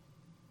beautiful.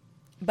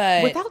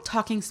 But without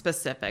talking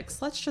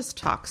specifics, let's just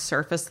talk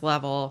surface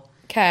level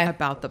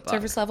about the book.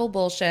 Surface level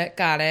bullshit.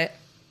 Got it.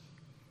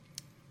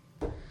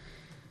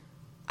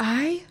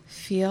 I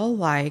feel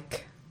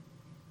like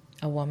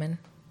a woman.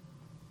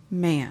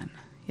 Man.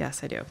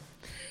 Yes, I do.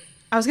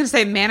 I was going to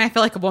say, man, I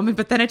feel like a woman,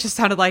 but then it just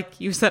sounded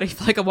like you said I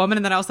feel like a woman,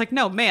 and then I was like,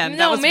 no, man.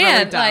 That was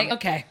really dumb. Like,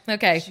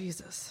 okay.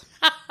 Jesus.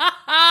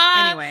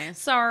 Anyway.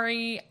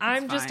 Sorry.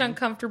 I'm just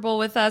uncomfortable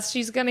with us.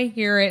 She's going to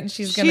hear it, and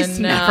she's going to know. She's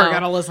never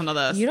going to listen to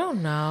this. You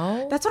don't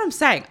know. That's what I'm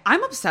saying.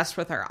 I'm obsessed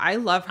with her. I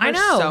love her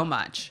so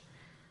much.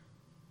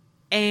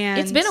 And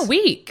it's been a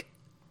week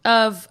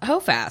of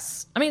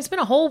Hofast. I mean, it's been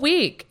a whole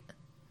week.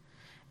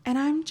 And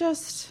I'm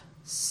just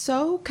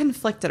so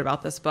conflicted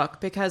about this book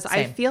because Same.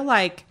 I feel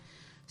like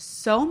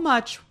so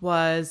much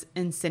was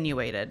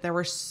insinuated. There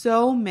were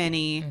so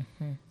many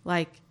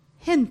like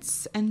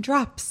hints and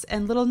drops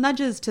and little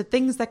nudges to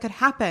things that could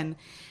happen.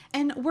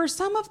 And were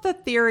some of the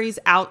theories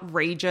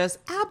outrageous?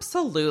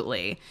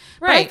 Absolutely.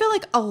 Right. But I feel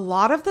like a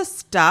lot of the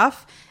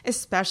stuff,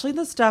 especially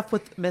the stuff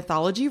with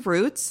mythology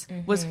roots,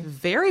 was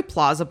very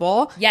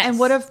plausible and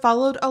would have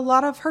followed a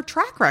lot of her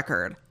track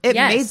record. It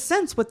made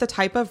sense with the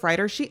type of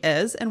writer she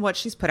is and what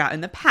she's put out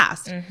in the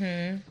past.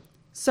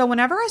 So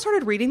whenever I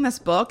started reading this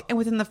book, and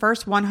within the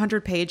first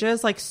 100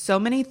 pages, like so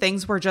many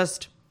things were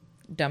just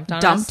dumped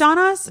on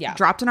us,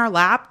 dropped in our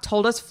lap,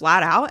 told us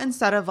flat out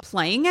instead of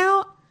playing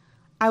out.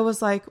 I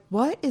was like,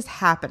 what is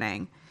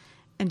happening?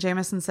 And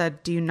Jameson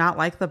said, do you not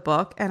like the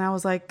book? And I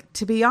was like,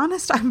 to be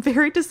honest, I'm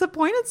very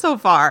disappointed so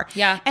far.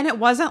 Yeah. And it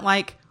wasn't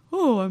like,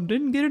 oh, I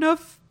didn't get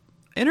enough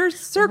inner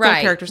circle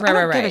characters. I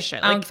don't give a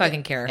shit. I don't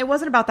fucking care. It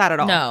wasn't about that at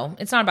all. No,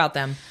 it's not about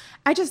them.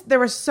 There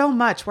was so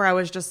much where I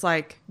was just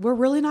like, we're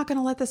really not going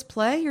to let this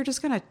play? You're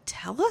just going to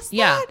tell us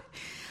that?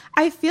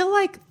 I feel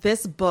like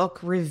this book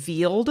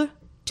revealed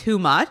too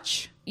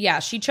much. Yeah,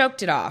 she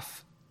choked it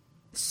off.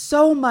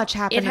 So much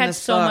happened in this book. It had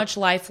so much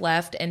life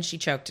left, and she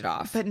choked it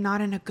off. But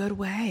not in a good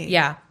way.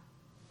 Yeah.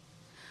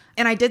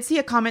 And I did see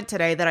a comment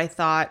today that I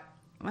thought,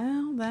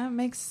 well, that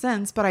makes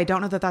sense, but I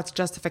don't know that that's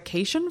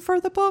justification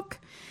for the book.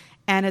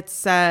 And it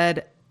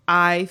said,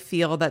 I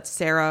feel that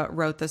Sarah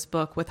wrote this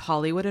book with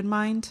Hollywood in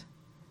mind.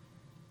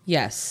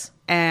 Yes.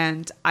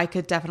 And I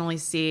could definitely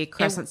see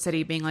Crescent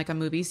City being like a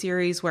movie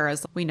series,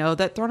 whereas we know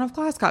that Throne of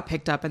Glass got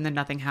picked up and then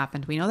nothing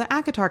happened. We know that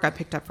ACOTAR got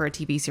picked up for a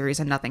TV series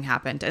and nothing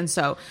happened. And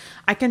so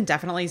I can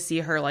definitely see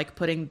her like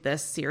putting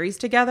this series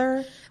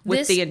together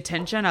with the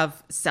intention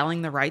of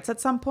selling the rights at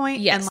some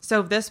point. Yes. And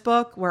so this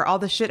book where all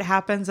the shit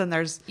happens and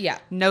there's Yeah.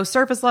 no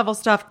surface level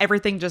stuff,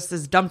 everything just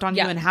is dumped on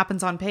you and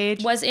happens on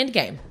page. Was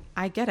Endgame.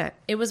 I get it.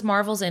 It was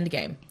Marvel's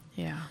Endgame.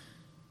 Yeah.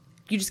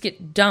 You just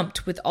get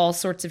dumped with all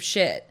sorts of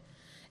shit.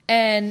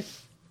 And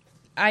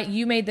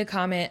you made the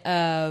comment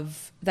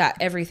of that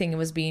everything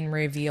was being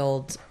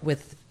revealed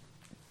with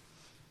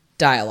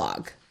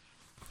dialogue.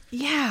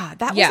 Yeah,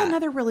 that was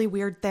another really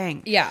weird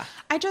thing. Yeah.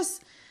 I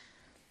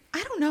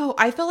don't know.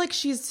 I feel like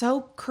she's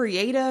so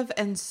creative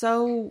and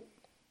so,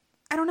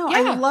 I don't know.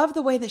 Yeah. I love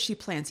the way that she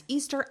plants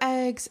Easter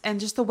eggs and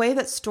just the way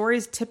that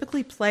stories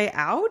typically play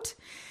out.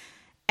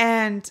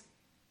 And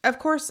of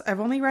course, I've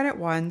only read it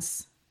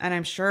once, and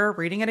I'm sure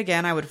reading it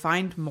again, I would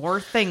find more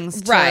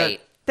things to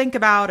think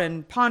about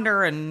and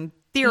ponder and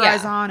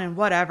theorize on and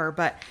whatever.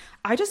 But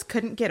I just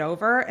couldn't get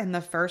over in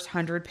the first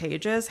 100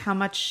 pages how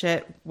much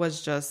shit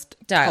was just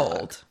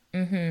told.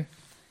 Mm-hmm.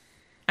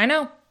 I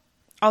know.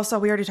 Also,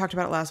 we already talked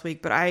about it last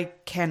week, but I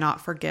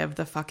cannot forgive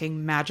the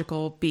fucking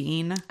magical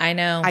bean. I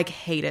know. I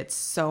hate it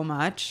so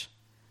much.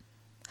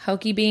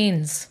 Hokey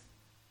beans.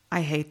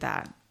 I hate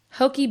that.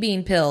 Hokey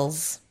bean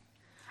pills.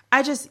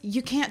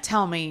 You can't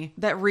tell me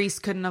that Reese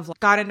couldn't have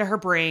got into her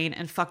brain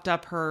and fucked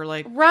up her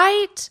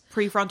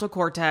prefrontal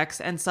cortex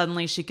and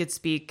suddenly she could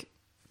speak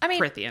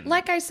Prithian.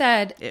 Like I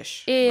said,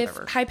 if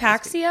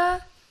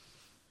Hypaxia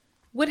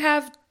would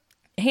have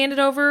handed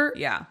over,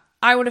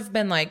 I would have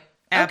been like,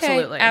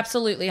 absolutely. Okay,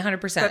 absolutely,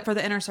 100%. But for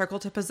the inner circle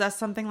to possess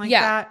something like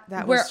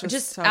that was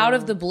just so, out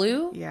of the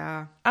blue.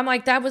 Yeah. I'm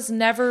like, that was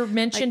never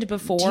mentioned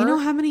before. Do you know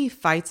how many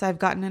fights I've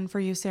gotten in for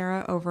you,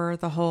 Sarah, over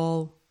the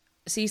whole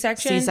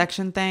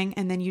C-section thing?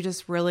 And then you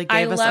just really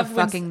gave us a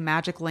fucking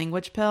magic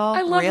language pill.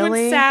 I love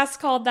when Sass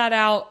called that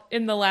out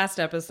in the last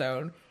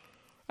episode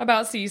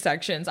about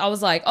C-sections. I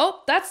was like,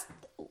 oh,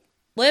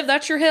 Liv,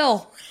 that's your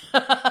hill.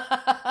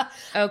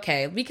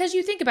 Okay, because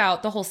you think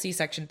about the whole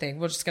C-section thing.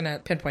 We're just going to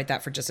pinpoint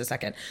that for just a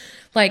second.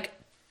 Like,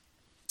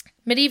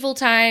 medieval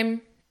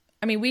time,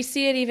 we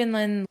see it even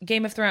in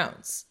Game of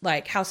Thrones.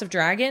 Like, House of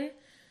Dragon,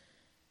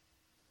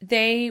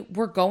 they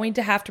were going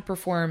to have to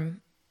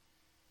perform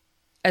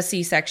a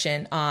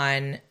C-section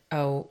on,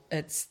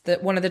 it's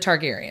one of the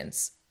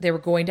Targaryens. They were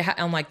going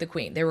to, unlike the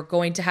queen, they were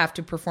going to have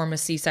to perform a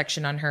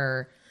C-section on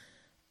her.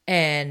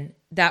 And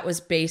that was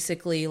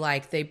basically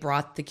like they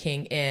brought the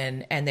king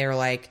in and they were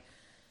like,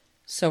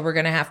 so we're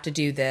going to have to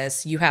do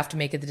this. You have to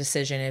make a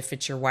decision if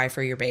it's your wife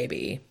or your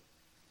baby.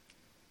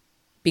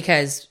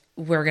 Because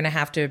we're going to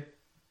have to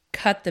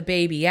cut the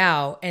baby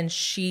out and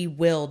she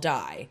will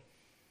die.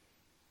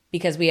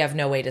 Because we have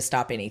no way to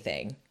stop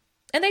anything.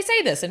 And they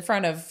say this in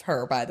front of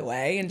her, by the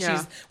way. And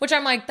which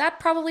I'm like, that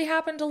probably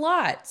happened a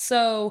lot.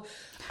 So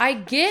I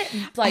get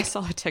I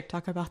saw a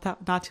TikTok about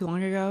that not too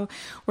long ago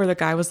where the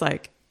guy was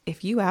like,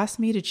 if you ask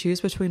me to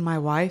choose between my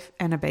wife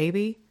and a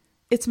baby,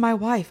 it's my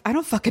wife. I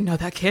don't fucking know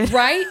that kid.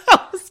 Right?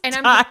 And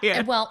I'm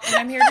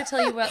here to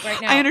tell you what right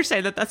now. I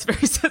understand that that's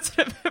very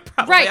sensitive.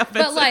 Probably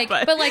offensive,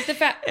 but the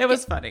fact it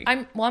was funny.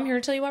 I'm here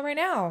to tell you what right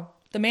now.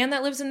 The man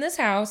that lives in this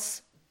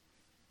house,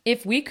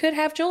 if we could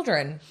have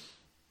children,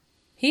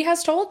 he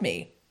has told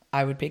me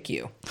I would pick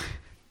you.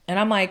 And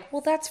I'm like,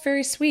 well, that's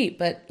very sweet,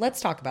 but let's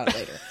talk about it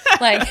later.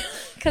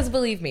 Because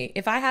believe me,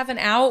 if I have an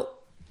out,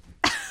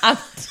 I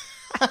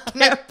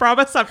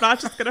promise I'm not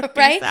just going to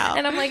peace out.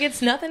 And I'm like,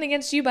 it's nothing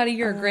against you, buddy.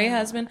 You're a great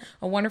husband,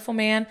 a wonderful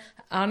man.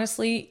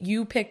 Honestly,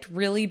 you picked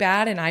really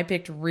bad and I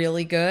picked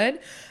really good.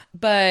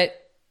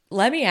 But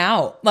let me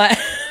out.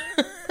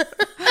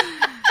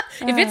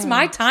 If it's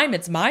my time,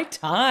 it's my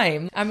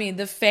time.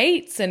 The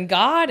fates and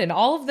God and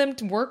all of them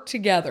to work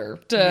together.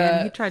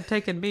 Man, he tried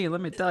taking me, let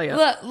me tell you.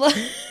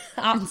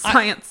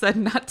 Science said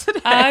not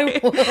today. I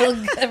will,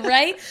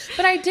 right?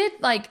 But I did,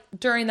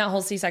 during that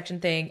whole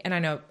C-section thing, and I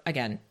know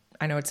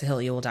it's a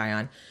hill you will die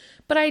on,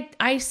 but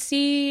I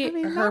see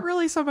her... not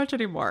really so much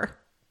anymore.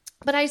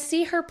 But I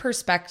see her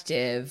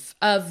perspective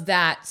of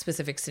that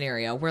specific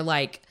scenario where,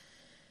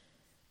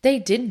 they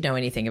didn't know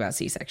anything about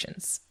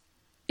C-sections.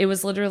 It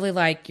was literally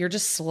like, you're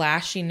just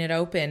slashing it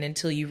open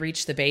until you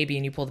reach the baby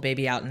and you pull the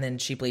baby out and then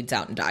she bleeds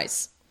out and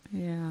dies.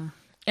 Yeah.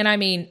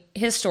 And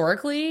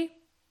historically,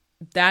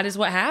 that is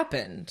what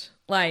happened.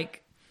 Until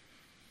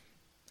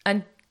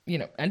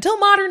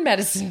modern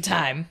medicine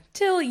time.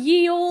 Till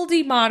ye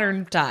olde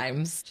modern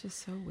times. It's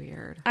just so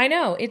weird. I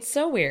know. It's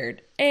so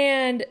weird.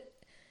 And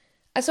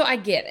so I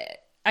get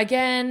it.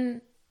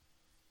 Again,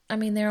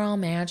 they're all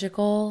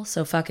magical.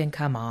 So fucking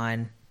come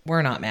on.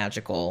 We're not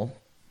magical.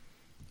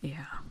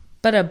 Yeah.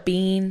 But a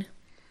bean.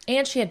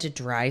 And she had to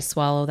dry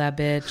swallow that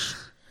bitch.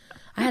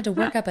 I had to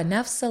work up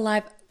enough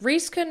saliva.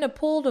 Reese couldn't have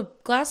pulled a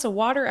glass of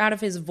water out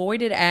of his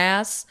voided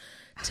ass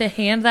to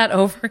hand that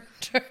over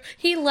to her.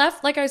 He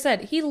left, like I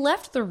said, he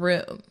left the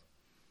room.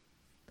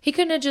 He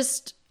couldn't have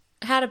just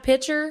had a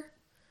pitcher,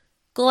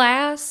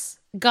 glass,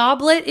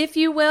 goblet, if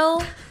you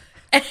will.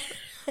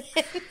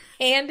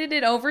 handed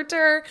it over to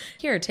her.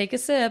 Here, take a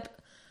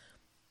sip.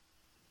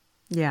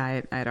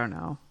 Yeah, I don't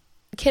know.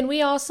 Can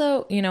we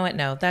also, you know what?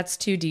 No, that's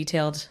too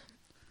detailed.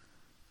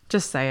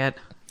 Just say it.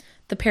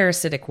 The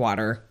parasitic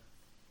water.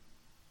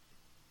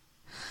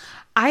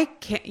 I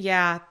can't.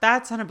 Yeah,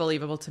 that's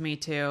unbelievable to me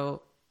too.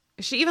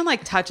 She even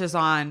like touches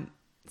on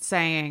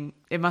saying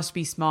it must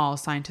be small.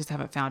 Scientists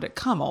haven't found it.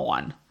 Come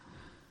on.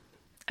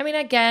 I mean,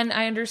 again,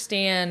 I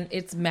understand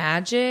it's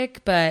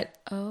magic, but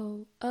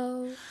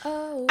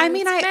I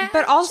mean,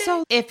 but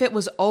also if it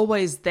was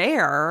always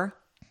there,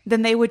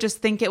 then they would just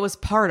think it was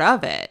part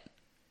of it,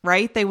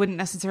 right? They wouldn't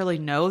necessarily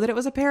know that it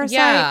was a parasite.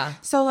 Yeah.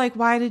 So like,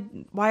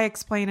 why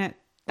explain it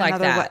like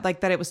another that? way, like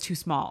that it was too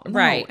small? No,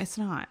 Right. It's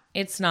not.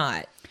 It's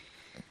not.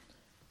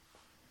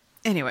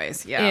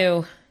 Anyways, yeah.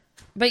 Ew.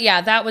 But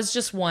yeah, that was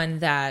just one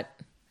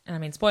that, and I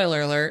mean, spoiler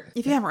alert.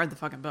 If you haven't read the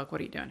fucking book,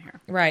 what are you doing here?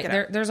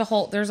 Right. There's a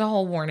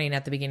whole warning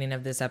at the beginning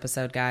of this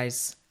episode,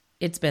 guys.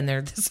 It's been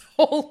there this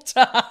whole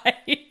time.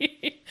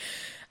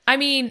 I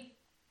mean,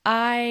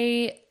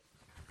 I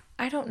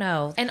don't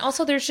know. And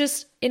also there's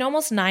just, in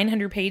almost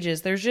 900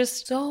 pages, there's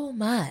just so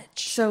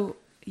much. So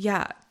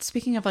yeah,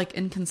 speaking of like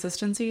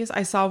inconsistencies,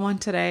 I saw one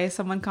today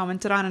someone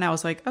commented on and I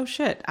was like, oh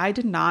shit, I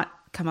did not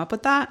come up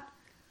with that.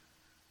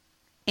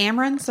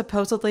 Amryn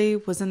supposedly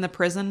was in the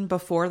prison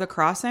before the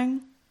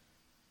crossing,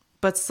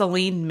 but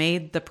Celine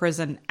made the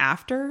prison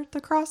after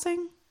the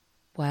crossing.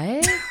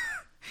 What?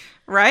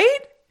 Right?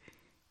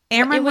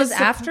 Amryn it was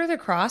after the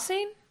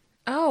crossing?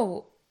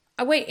 Oh,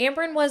 wait,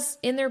 Amryn was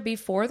in there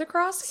before the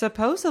crossing?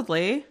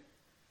 Supposedly.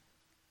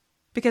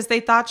 Because they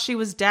thought she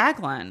was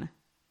Daglin.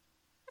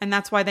 And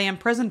that's why they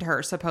imprisoned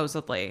her,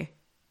 supposedly.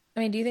 I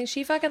mean, do you think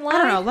she fucking lied? I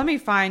don't know. Let me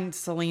find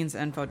Celine's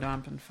info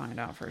dump and find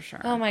out for sure.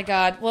 Oh my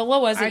God. Well,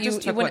 what was it? I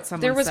just took what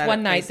someone there was said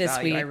one at night face this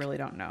value. week. I really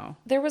don't know.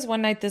 There was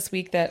one night this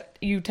week that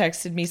you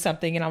texted me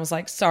something and I was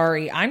like,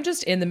 sorry, I'm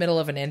just in the middle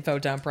of an info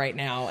dump right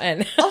now.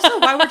 And Also,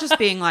 why we're just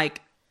being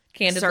like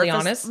candidly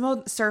honest.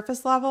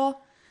 Surface level.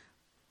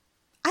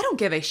 I don't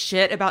give a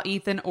shit about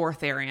Ethan or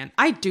Therian.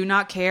 I do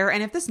not care.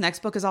 And if this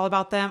next book is all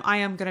about them, I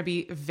am going to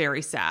be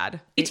very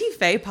sad. E.T.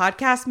 Faye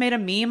podcast made a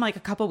meme like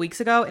a couple weeks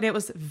ago and it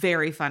was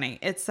very funny.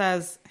 It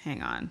says,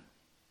 hang on.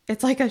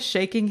 It's like a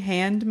shaking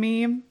hand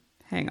meme.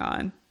 Hang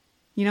on.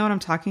 You know what I'm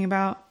talking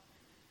about?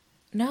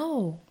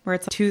 No. Where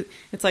it's two,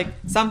 it's like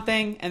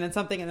something and then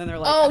something and then they're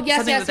like, oh, yes,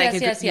 something yes, that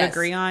yes, you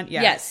agree on.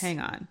 Yeah, yes. Hang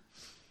on.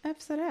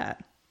 F's it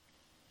at.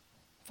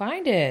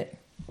 Find it.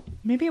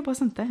 Maybe it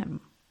wasn't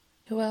them.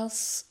 Who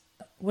else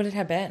would it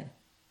have been?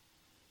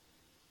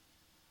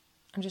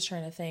 I'm just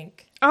trying to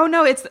think. Oh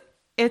no, it's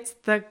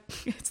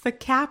the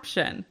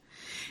caption.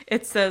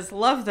 It says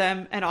love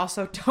them and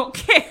also don't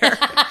care.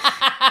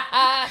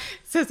 It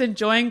says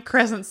enjoying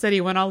Crescent City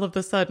when all of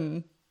a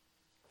sudden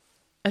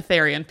a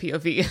Therian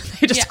POV.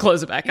 They just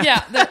close it back up.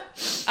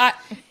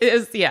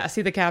 Yeah.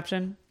 See the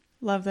caption?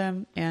 Love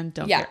them and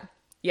don't care.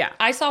 Yeah.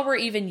 I saw where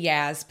even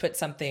Yaz put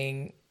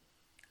something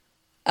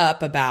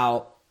up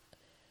about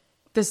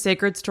the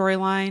Sigrid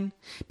storyline.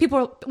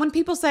 When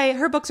people say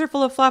her books are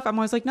full of fluff, I'm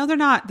always like, no, they're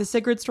not. The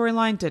Sigrid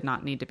storyline did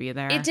not need to be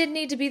there. It didn't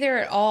need to be there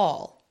at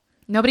all.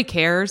 Nobody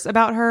cares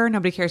about her.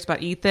 Nobody cares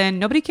about Ethan.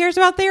 Nobody cares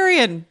about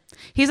Therian.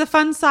 He's a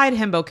fun side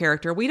himbo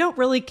character. We don't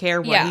really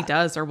care what he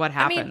does or what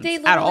happens. I mean, they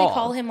literally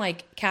call him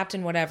like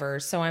Captain Whatever.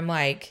 So I'm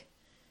like,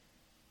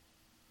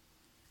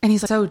 and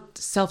he's so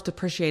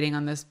self-depreciating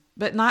on this,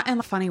 but not in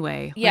a funny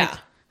way. Yeah. Like,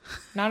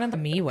 not in the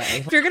me way.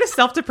 If you're going to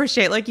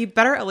self-depreciate, like you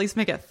better at least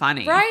make it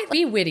funny. Right?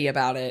 Be witty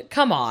about it.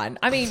 Come on.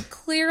 I mean,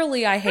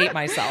 clearly I hate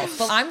myself,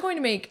 but I'm going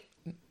to make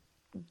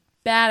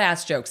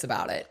badass jokes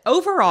about it.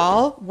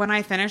 Overall, when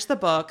I finished the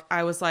book,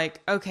 I was like,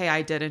 okay,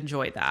 I did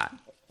enjoy that.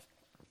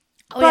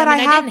 Oh, but yeah,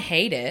 I didn't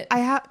hate it.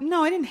 I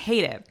didn't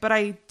hate it, but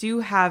I do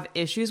have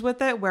issues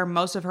with it where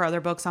most of her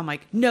other books, I'm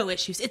like, no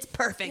issues. It's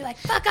perfect. You're like,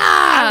 fuck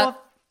I up.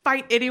 will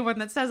fight anyone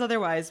that says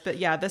otherwise. But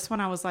yeah, this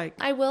one I was like,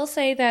 I will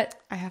say that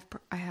I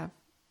have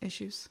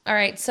issues. All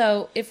right.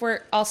 So if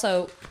we're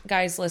also,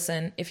 guys,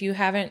 listen, if you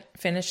haven't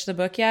finished the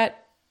book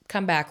yet,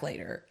 come back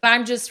later.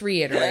 I'm just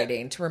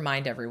reiterating to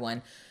remind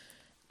everyone,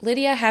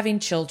 Lydia having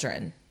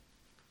children.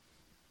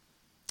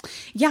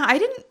 Yeah, I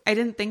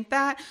didn't think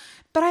that,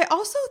 but I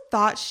also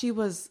thought she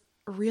was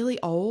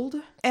really old.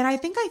 And I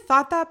think I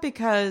thought that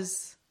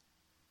because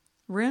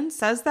Rune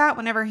says that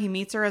whenever he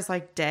meets her as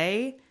like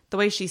Day, the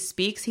way she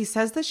speaks, he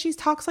says that she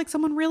talks like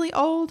someone really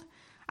old.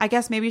 I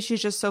guess maybe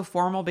she's just so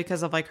formal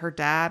because of like her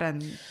dad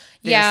and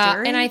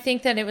yeah, and I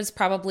think that it was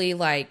probably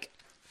like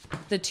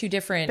the two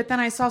different. But then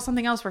I saw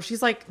something else where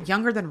she's like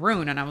younger than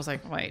Rune, and I was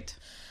like, wait.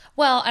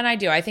 Well, and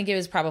I think it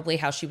was probably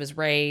how she was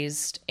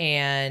raised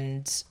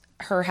and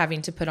her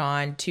having to put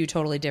on two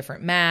totally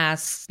different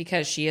masks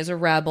because she is a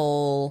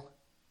rebel.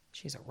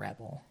 She's a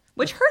rebel.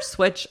 Which her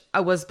switch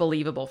was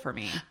believable for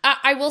me.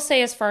 I will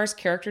say, as far as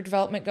character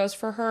development goes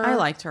for her, I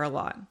liked her a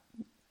lot.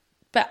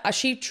 But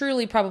she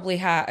truly probably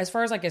had, as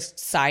far as like a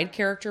side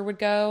character would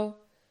go.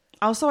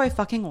 Also, I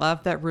fucking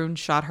love that Rune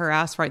shot her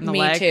ass right in the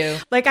leg. Me too.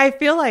 Like, I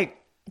feel like...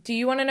 Do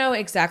you want to know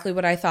exactly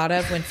what I thought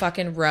of when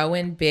fucking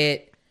Rowan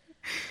bit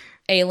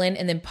Aelin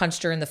and then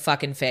punched her in the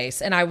fucking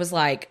face. And I was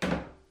like,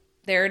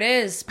 there it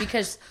is.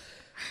 Because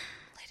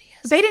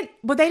they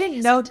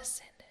didn't know.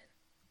 Descendant.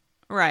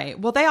 Right.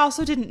 Well, they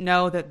also didn't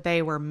know that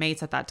they were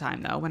mates at that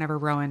time, though, whenever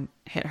Rowan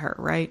hit her,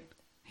 right?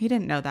 He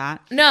didn't know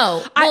that.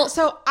 No.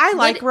 Well, I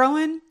like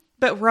Rowan,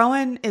 but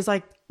Rowan is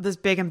like this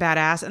big and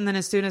badass. And then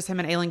as soon as him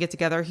and Aelin get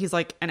together, he's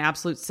like an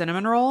absolute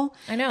cinnamon roll.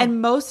 I know.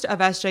 And most of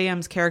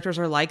SJM's characters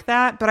are like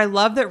that. But I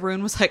love that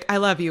Rune was like, I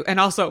love you. And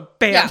also,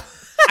 bam. Yeah.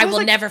 I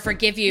will never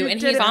forgive you.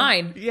 And he's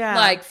fine. Yeah.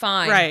 Like,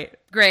 fine. Right.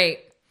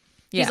 Great.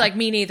 Yeah. He's like,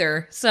 me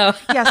neither. So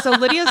yeah. So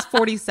Lydia's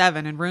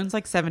 47 and Rune's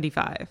like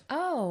 75.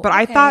 Oh.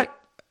 But okay.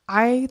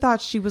 I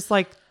thought she was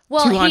like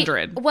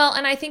 200.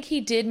 And I think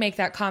he did make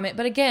that comment.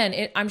 But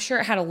again, I'm sure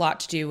it had a lot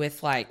to do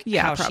with like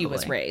how she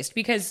was raised.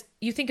 Because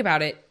you think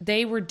about it,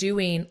 they were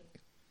doing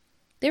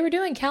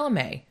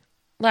Calumet.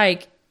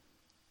 Like,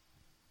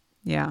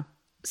 yeah.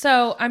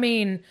 So, I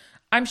mean,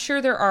 I'm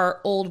sure there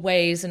are old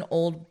ways and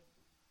old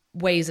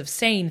ways of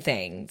saying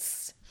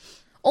things,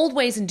 old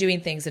ways in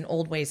doing things and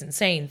old ways in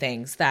saying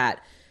things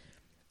that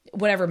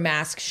whatever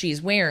mask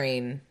she's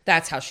wearing,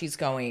 that's how she's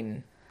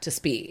going to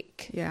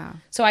speak. Yeah.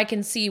 So I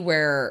can see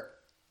where,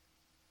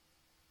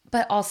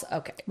 but also,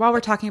 okay. While we're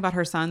talking about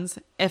her sons,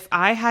 if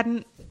I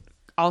hadn't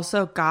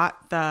also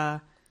got the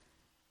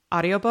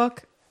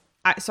audiobook,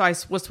 I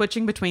was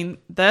switching between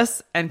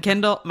this and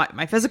Kindle,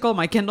 my physical,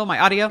 my Kindle, my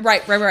audio.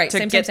 Right.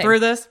 To get through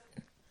this.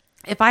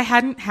 If I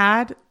hadn't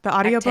had the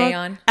audiobook.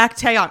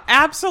 Actaeon.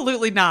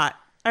 Absolutely not.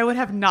 I would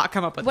have not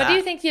come up with that. What do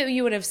you think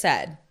you would have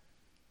said?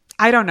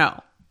 I don't know.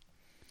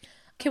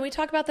 Can we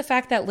talk about the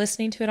fact that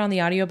listening to it on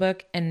the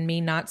audiobook and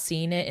me not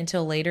seeing it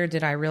until later,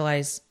 did I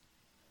realize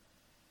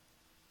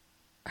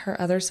her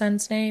other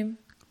son's name?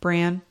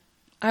 Bran.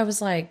 I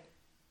was like,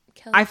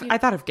 Kelly. I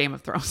thought of Game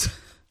of Thrones.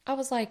 I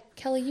was like,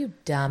 Kelly, you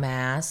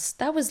dumbass.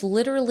 That was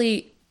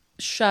literally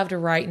shoved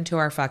right into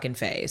our fucking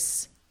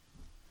face.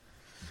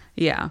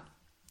 Yeah.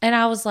 And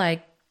I was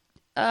like,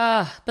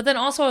 ugh. But then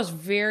also I was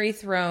very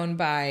thrown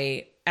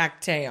by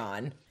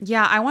Actaeon.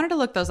 Yeah, I wanted to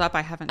look those up.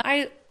 I haven't.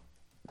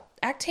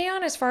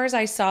 Actaeon, as far as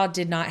I saw,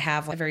 did not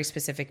have a very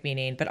specific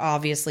meaning, but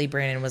obviously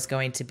Brandon was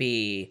going to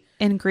be...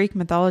 In Greek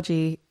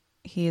mythology,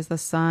 he is the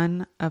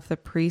son of the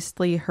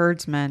priestly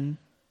herdsman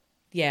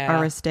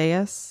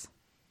Aristeus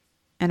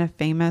and a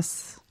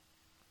famous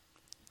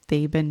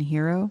Theban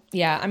hero.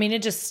 Yeah, I mean,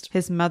 it just...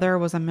 His mother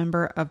was a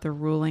member of the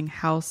ruling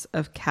house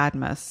of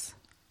Cadmus.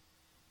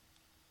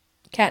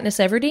 Katniss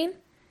Everdeen?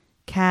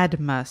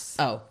 Cadmus.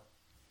 Oh.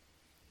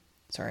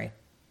 Sorry.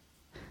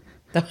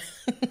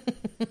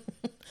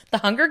 The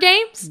Hunger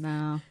Games?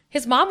 No.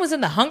 His mom was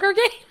in the Hunger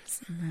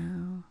Games?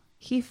 No.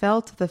 He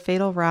fell to the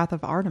fatal wrath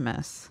of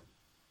Artemis.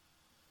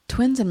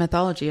 Twins in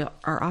mythology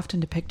are often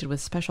depicted with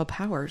special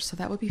powers, so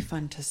that would be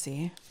fun to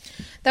see.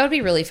 That would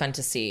be really fun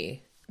to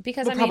see.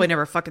 Because we'll probably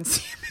never fucking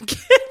see him again.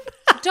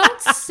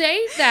 Don't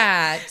say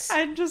that.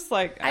 I'm just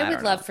like... I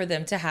would love for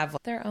them to have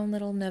their own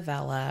little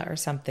novella or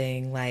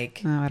something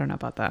like... No, I don't know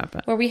about that,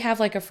 but... Where we have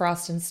like a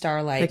Frost and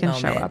Starlight They can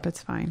moment. show up,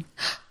 it's fine.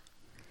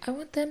 I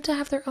want them to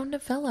have their own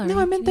novella. No,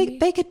 I mean,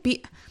 they could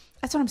be...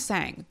 That's what I'm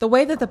saying. The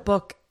way that the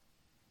book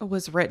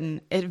was written,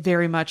 it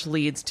very much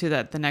leads to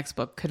that the next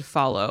book could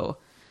follow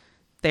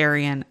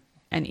Tharian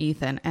and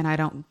Ethan, and I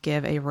don't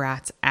give a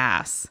rat's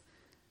ass.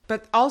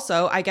 But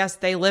also, I guess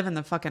they live in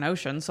the fucking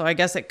ocean, so I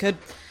guess they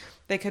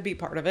could be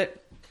part of it.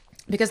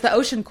 Because the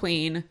Ocean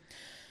Queen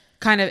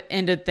kind of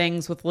ended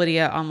things with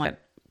Lydia on like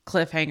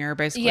cliffhanger,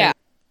 basically. Yeah.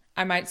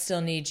 I might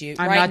still need you.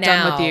 I'm right not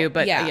now, done with you,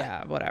 but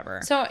yeah,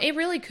 whatever. So it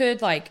really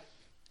could like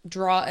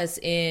draw us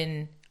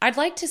in. I'd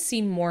like to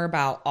see more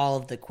about all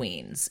of the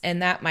queens,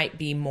 and that might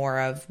be more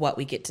of what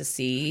we get to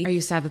see. Are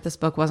you sad that this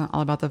book wasn't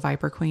all about the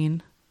Viper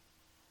Queen?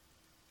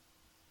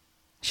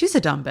 She's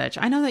a dumb bitch.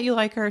 I know that you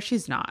like her.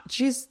 She's not.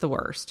 She's the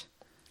worst.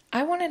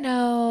 I want to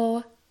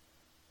know.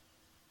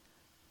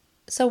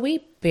 So we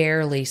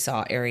barely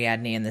saw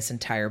Ariadne in this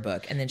entire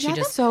book, and then she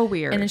that's so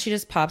weird. And then she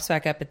just pops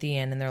back up at the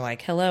end, and they're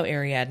like, "Hello,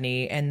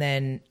 Ariadne." And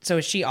then, so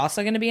is she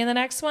also going to be in the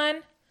next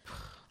one?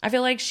 I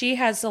feel like she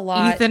has a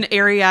lot. Ethan,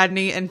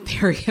 Ariadne, and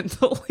Tharian,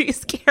 the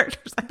least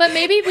characters. But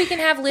maybe we can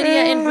have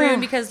Lydia and Rune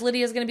because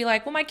Lydia's going to be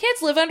like, "Well, my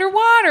kids live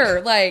underwater."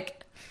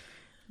 Like,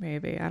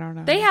 maybe I don't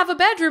know. They have a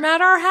bedroom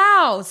at our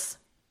house.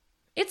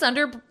 It's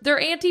under their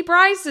Auntie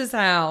Bryce's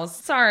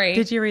house. Sorry.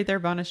 Did you read their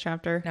bonus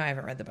chapter? No, I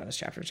haven't read the bonus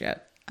chapters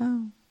yet.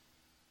 Oh.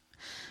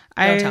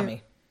 Don't tell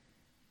me.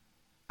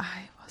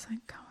 I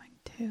wasn't going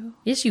to.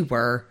 Yes, you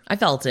were. I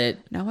felt it.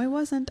 No, I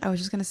wasn't. I was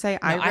just going to say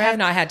I have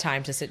not had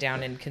time to sit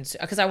down and consume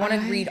because I want to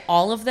read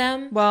all of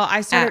them. Well, I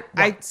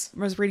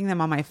was reading them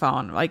on my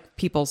phone, like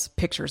people's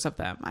pictures of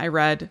them. I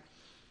read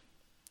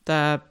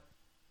the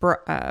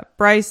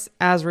Bryce,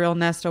 Azriel,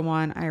 Nesta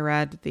one. I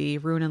read the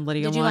Rune and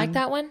Lydia one. Did you like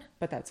that one?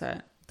 But that's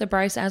it. The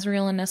Bryce,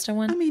 Azriel, and Nesta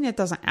one? I mean, it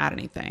doesn't add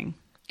anything.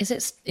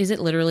 Is it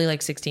literally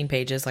like 16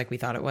 pages like we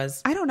thought it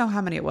was? I don't know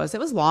how many it was. It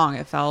was long,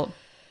 it felt.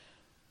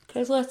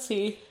 Because let's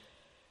see.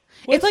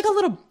 It's like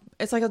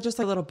just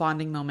a little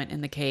bonding moment in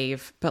the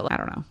cave, but I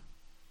don't know.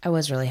 I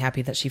was really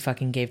happy that she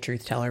fucking gave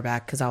Truth Teller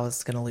back because I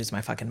was going to lose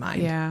my fucking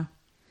mind. Yeah.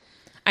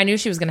 I knew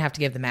she was going to have to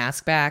give the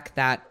mask back.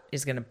 That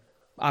is going to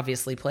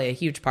obviously play a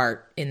huge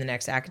part in the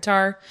next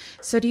ACOTAR.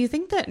 So do you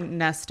think that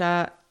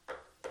Nesta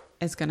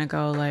is going to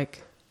go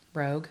like...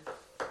 Rogue?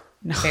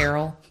 No.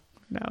 Feral?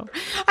 No.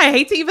 I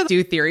hate to even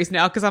do theories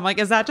now because I'm like,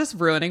 is that just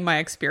ruining my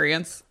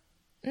experience?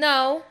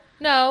 No.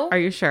 Are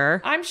you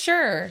sure? I'm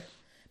sure.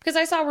 Because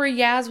I saw where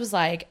Yaz was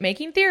like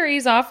making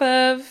theories off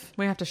of...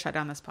 We have to shut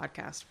down this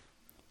podcast.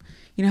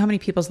 You know how many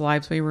people's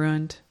lives we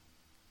ruined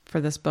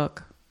for this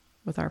book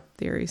with our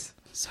theories?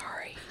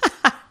 Sorry.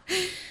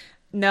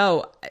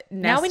 No.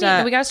 Nesta,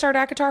 Now we got to start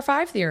ACOTAR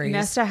 5 theories.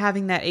 Nesta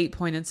having that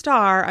 8-pointed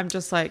star, I'm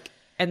just like...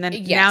 And then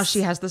Yes. now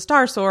she has the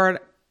Star Sword.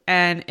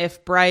 And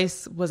if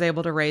Bryce was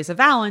able to raise a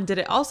Valen, did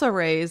it also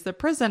raise the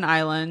prison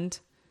island?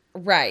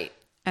 Right.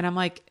 And I'm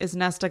like, is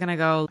Nesta going to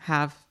go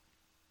have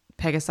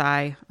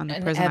Pegasi on the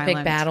prison epic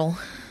island? battle.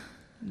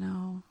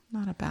 No,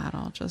 not a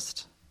battle.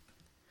 Just...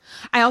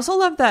 I also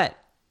love that...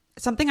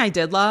 Something I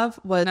did love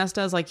was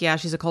Nesta's like, yeah,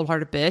 she's a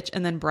cold-hearted bitch.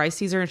 And then Bryce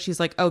sees her and she's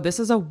like, oh, this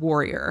is a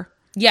warrior.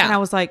 Yeah. And I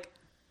was like,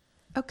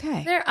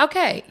 okay.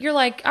 Okay. You're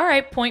like, all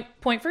right, point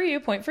for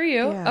you.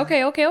 Yeah.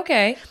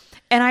 Okay.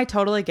 And I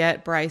totally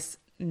get Bryce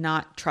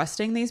not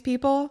trusting these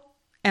people.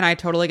 And I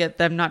totally get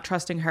them not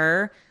trusting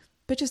her.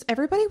 But just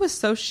everybody was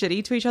so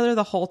shitty to each other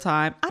the whole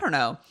time. I don't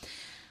know.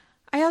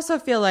 I also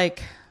feel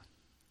like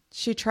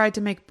she tried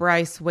to make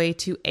Bryce way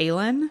too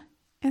Aelin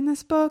in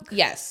this book.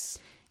 Yes.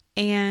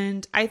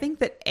 And I think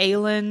that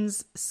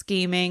Aelin's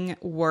scheming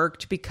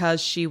worked because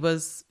she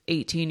was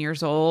 18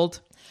 years old.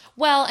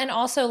 Well, and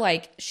also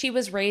like she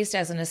was raised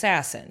as an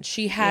assassin.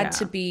 She had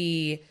to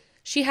be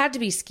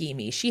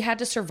schemy. She had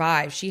to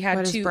survive. She had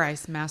What to... is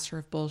Bryce, master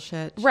of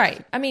bullshit?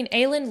 Right. I mean,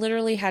 Aelin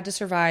literally had to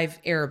survive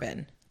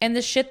Erebin. And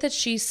the shit that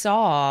she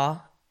saw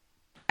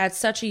at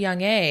such a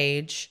young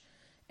age,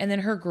 and then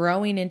her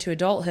growing into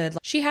adulthood,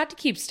 she had to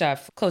keep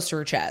stuff close to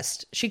her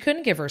chest. She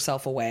couldn't give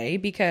herself away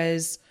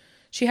because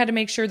she had to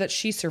make sure that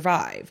she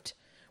survived.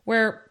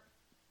 Where,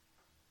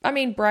 I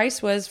mean,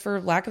 Bryce was, for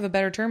lack of a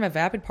better term, a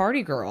vapid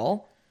party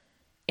girl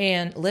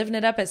and living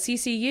it up at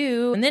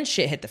CCU, and then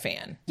shit hit the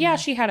fan. Yeah,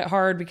 she had it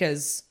hard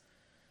because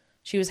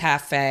she was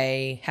half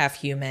fae, half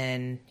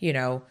human, you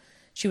know,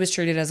 she was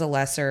treated as a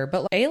lesser.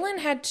 But Aelin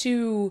had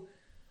to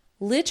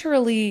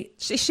literally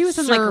She was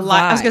in survive.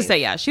 like, I was going to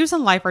say, yeah, she was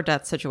in life or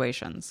death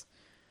situations.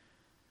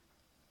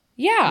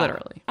 Yeah.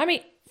 Literally. I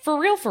mean, for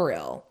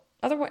real.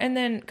 Otherwise, and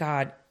then,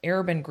 God,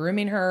 Erebin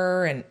grooming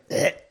her, and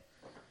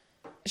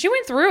she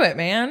went through it,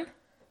 man.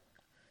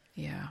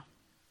 Yeah.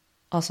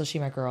 Also, she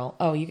my girl.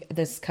 Oh,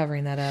 this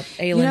covering that up.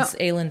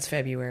 Aelin's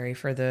February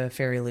for the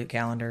Fairy Loot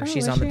calendar.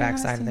 She's on the back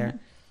side of there.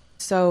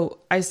 So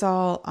I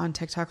saw on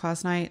TikTok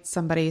last night,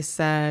 somebody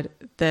said,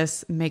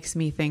 this makes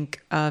me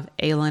think of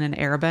Aelin and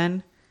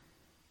Erebin.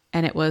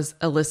 And it was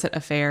illicit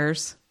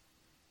affairs.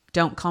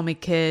 Don't call me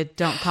kid.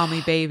 Don't call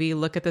me baby.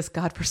 Look at this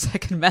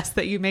godforsaken mess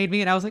that you made me.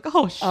 And I was like,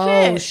 oh, shit.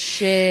 Oh,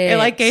 shit. It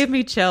like gave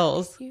me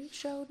chills. You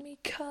showed me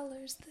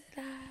colors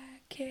that I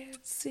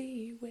can't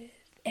see with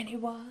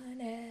anyone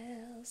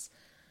else.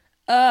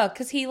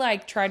 Because he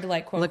like tried to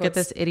like quote Look at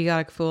this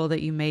idiotic fool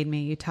that you made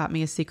me. You taught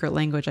me a secret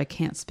language I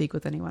can't speak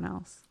with anyone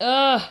else.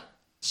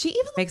 She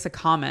even makes a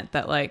comment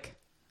that like...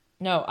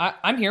 No,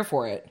 I'm here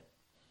for it.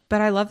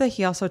 But I love that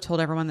he also told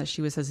everyone that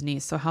she was his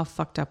niece. So how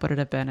fucked up would it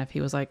have been if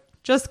he was like,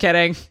 just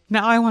kidding.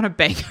 Now I want to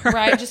bang her.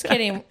 Right, just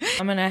kidding.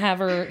 I'm going to have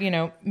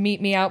her,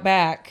 meet me out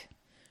back.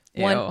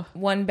 Ew.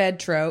 One bed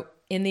trope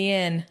in the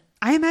inn.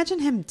 I imagine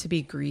him to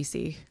be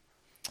greasy.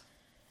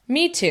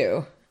 Me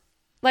too.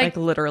 Like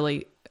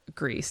literally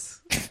grease.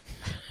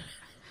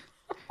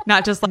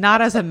 Not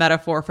as a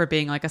metaphor for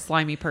being like a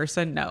slimy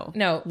person.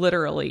 No.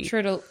 Literally.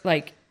 Triddle.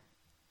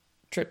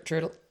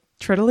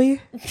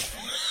 Triddly?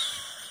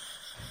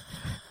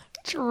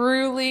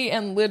 Truly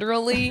and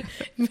literally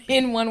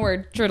in one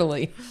word,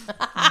 triddly.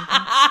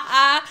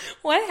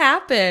 What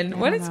happened?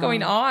 What is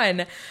going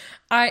on?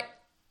 God,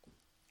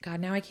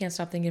 now I can't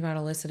stop thinking about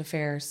illicit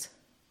affairs.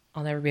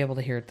 I'll never be able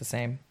to hear it the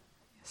same.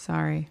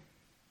 Sorry.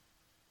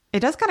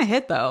 It does kind of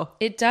hit though.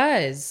 It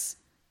does.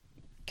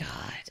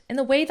 God. And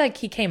the way like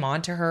he came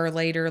on to her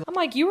later, I'm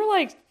like, you were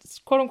like,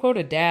 quote unquote,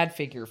 a dad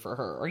figure for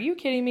her. Are you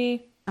kidding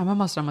me? I'm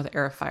almost done with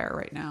Air of Fire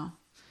right now.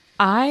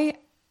 I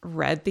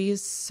read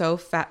these so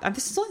fast.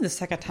 This is only the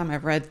second time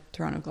I've read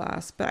Throne of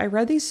Glass, but I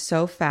read these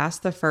so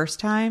fast the first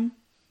time,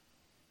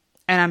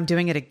 and I'm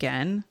doing it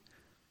again.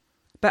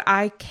 But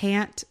I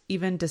can't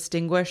even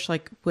distinguish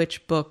like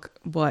which book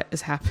what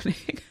is happening.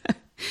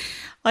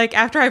 Like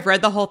after I've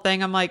read the whole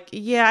thing, I'm like,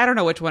 yeah, I don't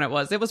know which one it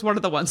was. It was one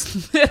of the ones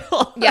in the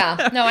middle.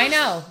 Yeah, no, I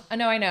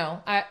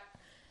know.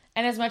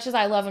 And as much as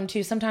I love them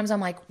too, sometimes I'm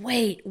like,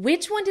 wait,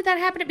 which one did that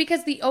happen to?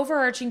 Because the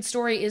overarching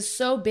story is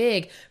so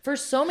big for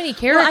so many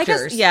characters. Well,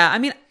 I guess, yeah. I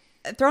mean,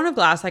 Throne of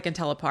Glass I can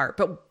tell apart,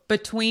 but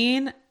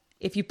between,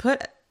 if you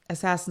put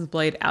Assassin's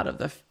Blade out of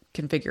the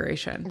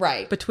configuration,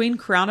 right, between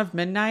Crown of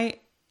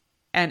Midnight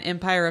and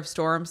Empire of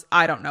Storms,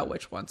 I don't know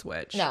which one's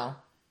which. No.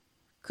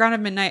 Crown Crown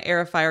of Midnight,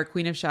 Air of Fire,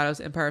 Queen of Shadows,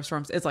 Empire of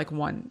Storms is like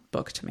one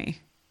book to me.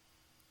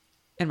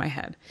 in my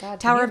head. God, can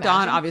Tower you of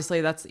Dawn, imagine?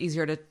 obviously, that's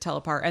easier to tell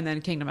apart. And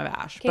then Kingdom of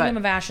Ash. Kingdom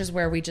of Ash is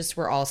where we just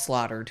were all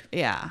slaughtered.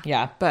 Yeah.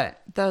 Yeah.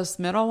 But those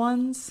middle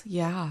ones,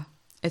 yeah.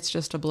 It's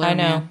just a blur. I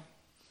know. Man.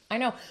 I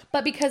know.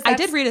 But because I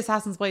did read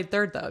Assassin's Blade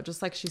 3rd, though,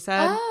 just like she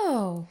said.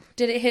 Oh.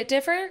 Did it hit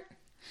different?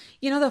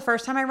 You know, the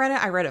first time I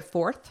read it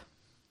 4th.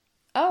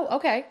 Oh,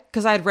 okay.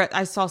 Because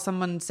I saw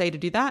someone say to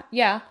do that.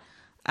 Yeah.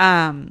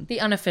 The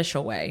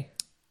unofficial way.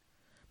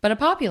 But a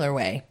popular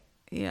way.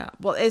 Yeah.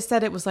 Well, it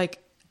said it was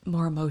like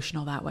more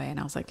emotional that way. And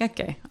I was like,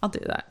 okay, I'll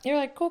do that. You're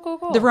like, cool, cool,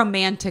 cool. The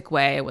romantic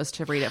way was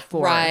to read it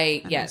 4th.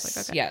 Right. And Yes. I was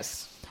like, okay.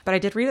 Yes. But I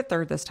did read it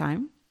 3rd this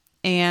time.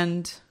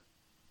 And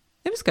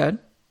it was good.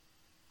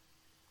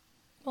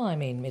 Well, I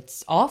mean,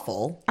 it's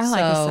awful. I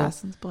like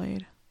Assassin's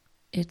Blade.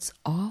 It's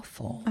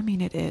awful. I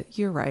mean, it is.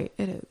 You're right.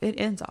 It is. It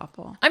ends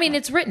awful. I mean,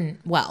 it's written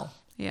well.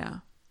 Yeah.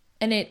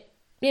 And it,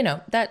 you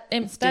know, that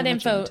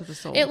info. To the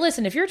soul.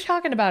 Listen, if you're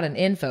talking about an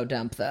info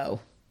dump, though.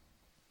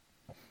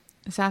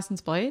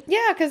 Assassin's Blade?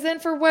 Yeah, because then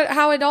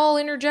how it all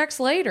interjects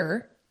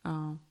later.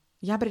 Oh.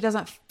 Yeah, but it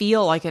doesn't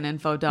feel like an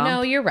info dump.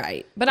 No, you're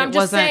right. But I'm It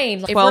just wasn't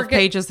saying. 12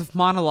 pages of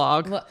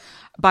monologue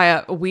by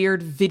a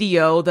weird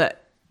video that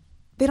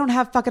they don't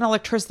have fucking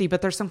electricity,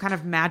 but there's some kind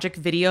of magic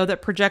video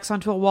that projects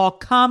onto a wall.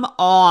 Come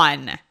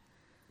on.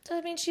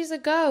 I mean, she's a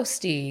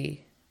ghosty.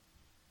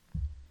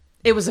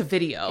 It was a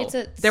video.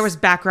 There was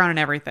background and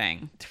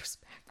everything. There was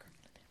background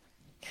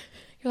and everything.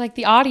 You're like,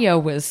 the audio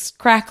was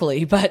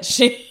crackly, but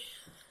she...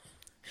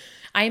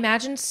 I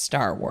imagine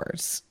Star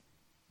Wars.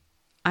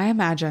 I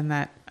imagine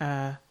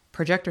that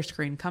projector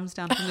screen comes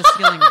down from the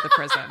ceiling of the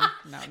prison.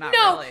 No, not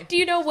really. Do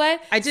you know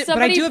what? But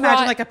I do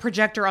imagine like a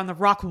projector on the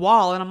rock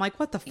wall, and I'm like,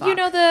 what the fuck? You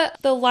know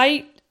the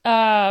light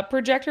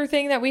projector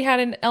thing that we had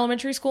in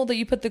elementary school that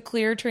you put the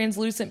clear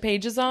translucent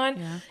pages on?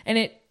 Yeah.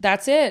 And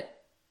that's it.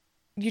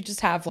 You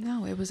just have...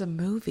 No, it was a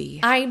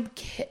movie. I'm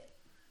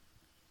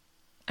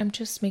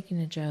just making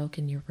a joke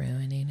and you're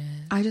ruining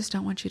it. I just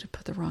don't want you to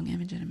put the wrong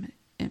image in it.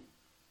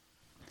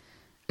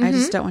 I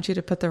just don't want you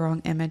to put the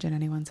wrong image in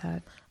anyone's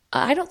head.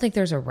 I don't think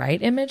there's a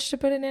right image to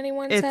put in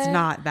anyone's head. It's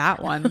not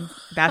that one.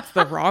 That's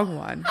the wrong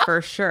one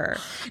for sure.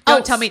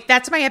 Don't tell me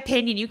that's my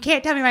opinion. You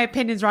can't tell me my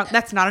opinion's wrong.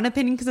 That's not an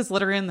opinion because it's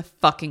literally in the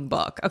fucking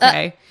book.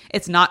 Okay,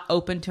 it's not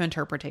open to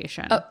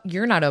interpretation.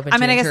 You're not open to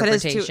interpretation. I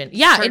guess it is to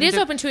yeah, it is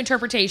open to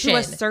interpretation to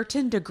a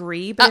certain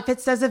degree. But if it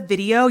says a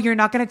video, you're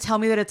not going to tell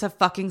me that it's a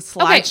fucking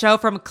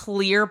slideshow from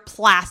clear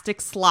plastic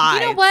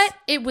slides. You know what?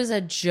 It was a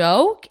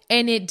joke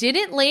and it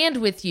didn't land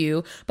with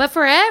you. But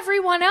for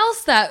everyone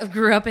else that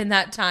grew up in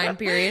that time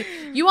period,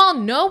 you all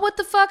know what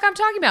the fuck I'm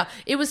talking about.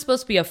 It was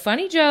supposed to be a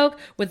funny joke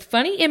with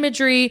funny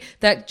imagery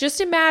that just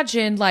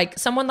imagine like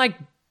someone like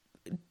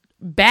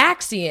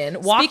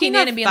Baxian walking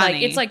in and being like,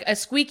 it's like a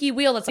squeaky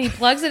wheel. He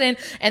plugs it in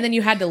and then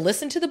you had to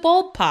listen to the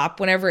bulb pop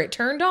whenever it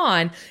turned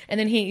on. And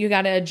then you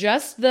got to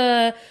adjust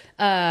the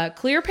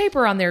clear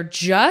paper on there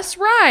just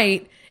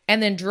right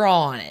and then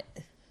draw on it.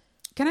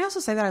 Can I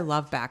also say that I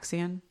love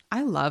Baxian?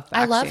 I love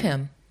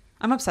him.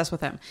 I'm obsessed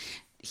with him.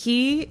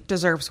 He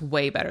deserves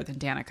way better than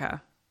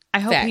Danika. I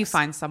hope he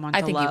finds someone to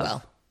love. I think he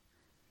will.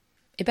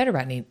 It better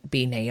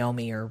be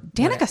Naomi or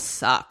Danika whatever.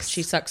 sucks.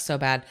 She sucks so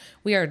bad.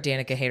 We are a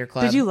Danika hater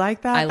club. Did you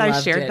like that? I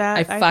shared that.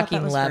 I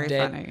fucking loved it.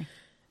 Funny.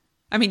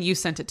 I mean, you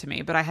sent it to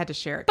me, but I had to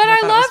share it. But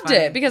I loved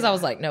it because I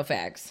was like, no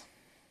facts.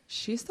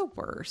 She's the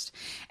worst.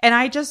 And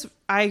I just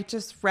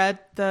read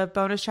the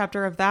bonus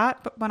chapter of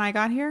that, but when I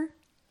got here,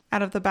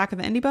 out of the back of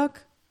the indie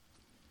book.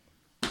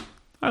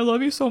 I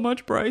love you so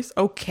much, Bryce.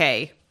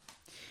 Okay.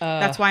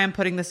 That's why I'm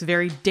putting this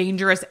very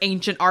dangerous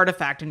ancient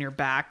artifact in your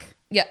back.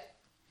 Yeah.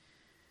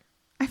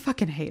 I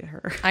fucking hate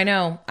her. I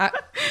know.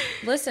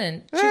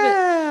 Listen,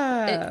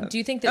 do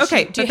you think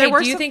that do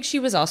you think she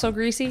was also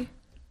greasy?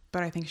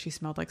 But I think she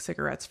smelled like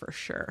cigarettes for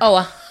sure.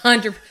 Oh,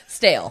 100%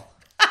 stale.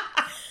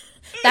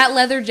 That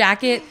leather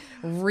jacket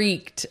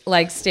reeked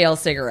like stale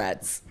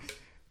cigarettes.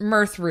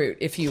 Mirth root,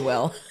 if you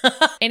will.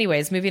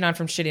 Anyways, moving on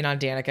from shitting on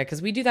Danika,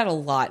 because we do that a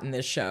lot in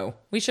this show.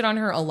 We shit on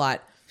her a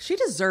lot. She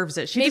deserves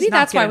it. Maybe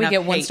that's why we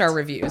get 1-star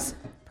reviews.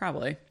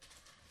 Probably.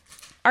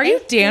 Are you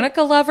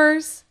Danika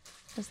lovers?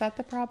 Is that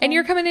the problem? And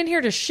you're coming in here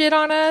to shit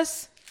on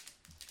us?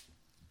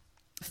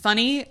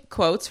 Funny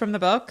quotes from the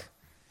book.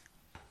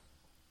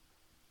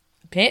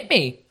 Hit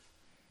me.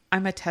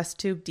 I'm a test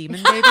tube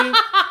demon baby.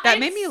 That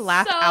made me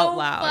laugh out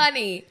loud.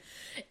 Funny.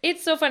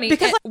 It's so funny.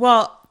 Because,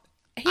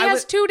 he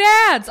has two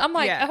dads. I'm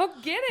like, oh,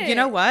 get it. You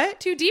know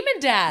what? Two demon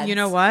dads. You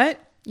know what?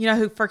 You know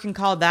who freaking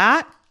called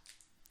that?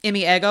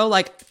 Emmy Ego,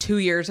 like 2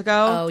 years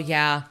ago. Oh,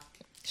 yeah.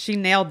 She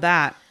nailed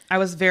that. I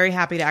was very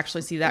happy to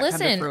actually see that come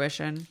to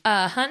fruition.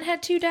 Hunt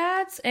had two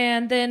dads,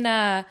 and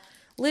then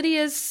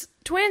Lydia's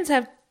twins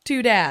have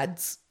two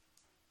dads.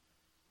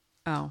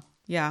 Oh,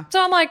 yeah.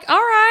 So I'm like, all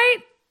right.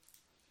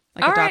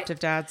 Like all adoptive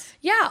dads.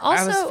 Yeah.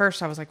 Also,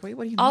 I was like, wait,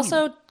 what do you mean?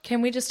 Also,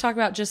 can we just talk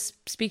about,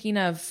 just speaking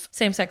of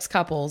same-sex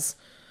couples,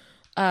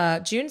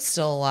 June's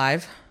still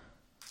alive.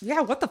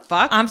 Yeah, what the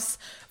fuck?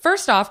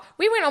 First off,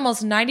 we went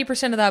almost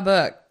 90% of that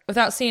book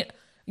without seeing...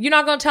 You're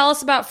not going to tell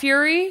us about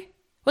Fury?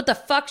 What the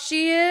fuck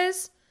she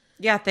is?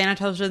 Yeah,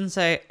 Thanatos didn't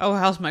say, "Oh,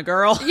 how's my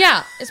girl?"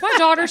 Yeah. Is my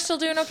daughter still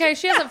doing okay?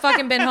 She hasn't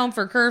fucking been home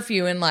for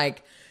curfew in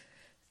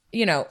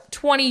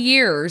 20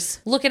 years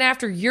looking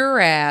after your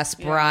ass,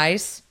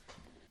 Bryce.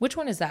 Which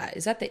one is that?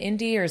 Is that the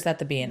indie or is that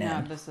the B&M?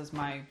 No, this is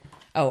my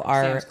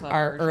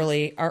our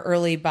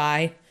early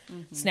buy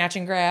snatch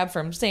and grab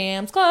from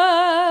Sam's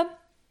Club.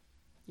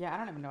 Yeah, I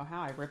don't even know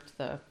how I ripped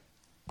the...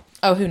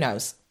 Oh, who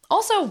knows?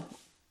 Also,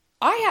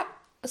 I have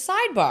a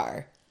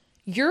sidebar.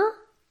 You're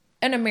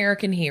an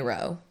American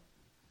hero.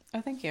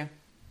 Oh, thank you.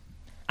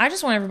 I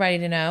just want everybody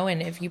to know,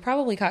 and if you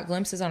probably caught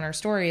glimpses on our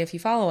story if you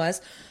follow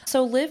us.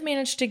 So Liv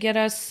managed to get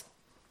us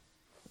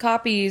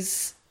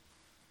copies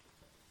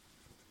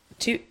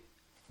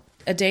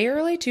a day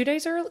early, 2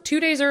 days early, 2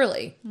 days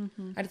early. I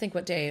had to think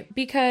what day.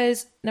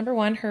 Because number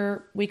one,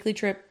 her weekly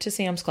trip to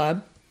Sam's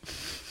Club.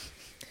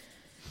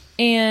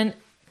 And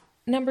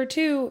number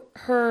two,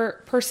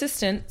 her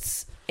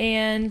persistence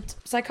and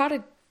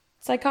psychotic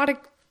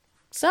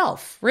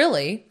self,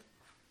 really.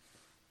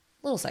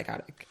 A little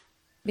psychotic.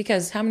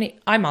 Because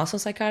I'm also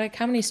psychotic.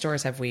 How many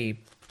stores have we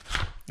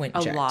went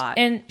and checked? A lot.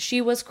 And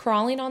she was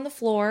crawling on the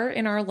floor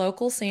in our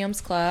local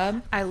Sam's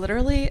Club.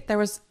 There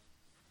was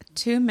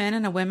 2 men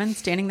and a woman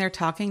standing there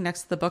talking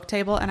next to the book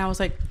table. And I was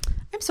like,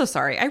 I'm so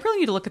sorry. I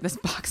really need to look at this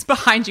box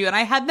behind you. And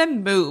I had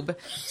them move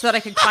so that I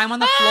could climb on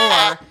the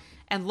floor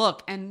and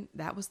look. And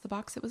that was the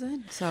box it was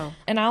in. So,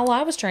 and all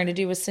I was trying to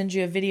do was send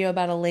you a video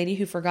about a lady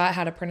who forgot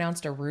how to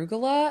pronounce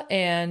arugula.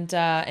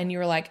 And you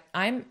were like,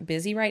 I'm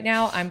busy right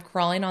now. I'm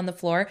crawling on the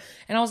floor.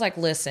 And I was like,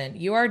 listen,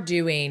 you are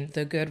doing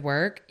the good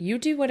work. You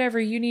do whatever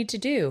you need to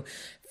do.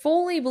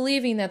 Fully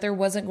believing that there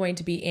wasn't going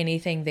to be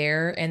anything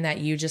there and that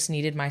you just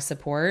needed my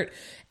support.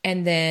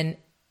 And then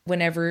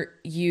whenever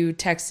you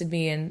texted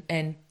me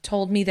and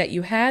told me that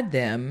you had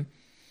them,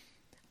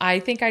 I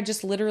think I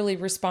just literally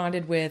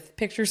responded with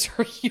pictures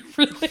where you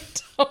really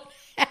don't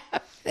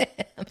have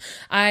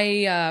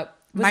them.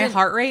 my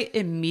heart rate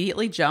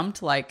immediately jumped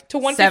to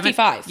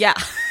 155. Yeah.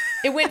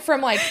 It went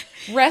from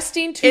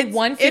resting to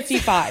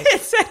 155.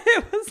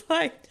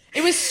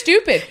 It was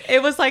stupid.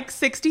 It was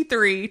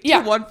 63 to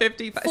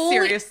 155.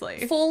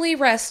 Seriously. Fully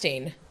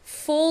resting.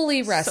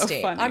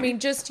 So funny. I mean,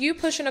 just you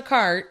pushing a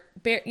cart,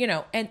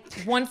 and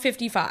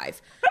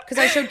 155. Because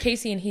I showed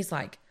Casey and he's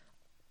like,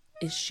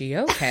 is she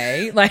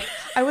okay?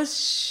 I was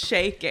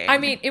shaking. I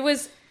mean,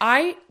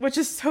 which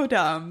is so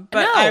dumb,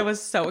 but no, I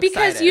was so excited.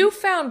 Because you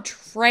found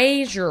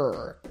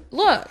treasure.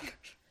 Look,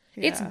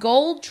 It's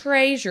gold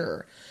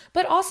treasure.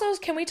 But also,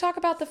 can we talk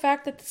about the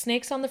fact that the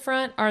snakes on the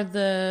front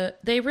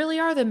they really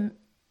are the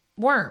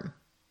worm?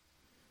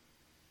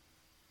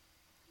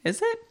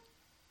 Is it?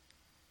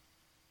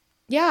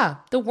 Yeah,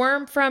 the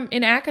worm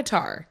in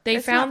Akatar. They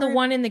found the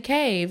one in the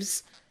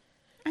caves.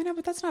 I know,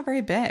 but that's not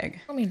very big.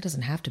 I mean, it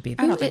doesn't have to be.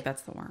 I don't think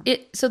that's the worm.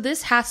 So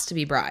this has to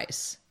be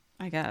Bryce.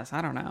 I guess.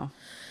 I don't know.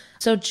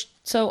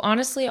 So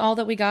honestly, all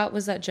that we got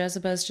was that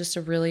Jezebel's just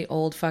a really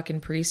old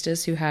fucking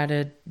priestess who had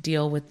to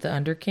deal with the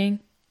Underking.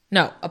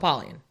 No,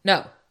 Apollyon.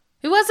 No.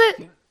 Who was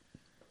it?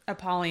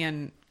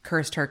 Apollyon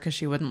cursed her because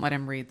she wouldn't let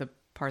him read the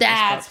parts.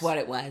 That's what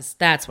it was.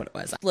 That's what it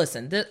was.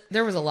 Listen,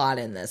 there was a lot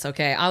in this,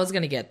 okay? I was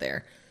going to get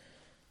there.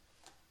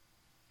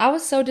 I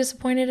was so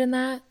disappointed in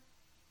that.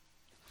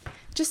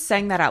 Just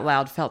saying that out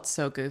loud felt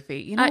so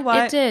goofy. You know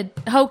what? It did.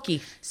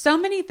 Hokey. So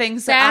many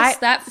things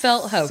that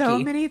felt hokey. So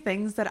many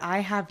things that I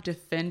have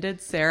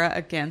defended Sarah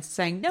against,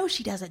 saying, no,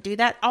 she doesn't do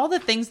that. All the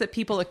things that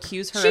people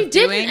accuse her of doing. She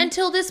didn't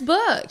until this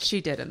book.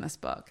 She did in this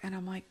book. And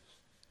I'm like,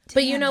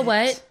 but you know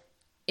what?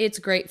 It's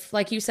great.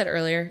 Like you said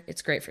earlier,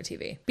 it's great for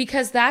TV.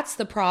 Because that's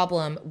the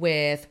problem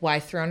with why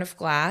Throne of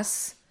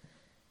Glass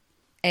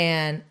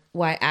and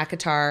why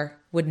ACOTAR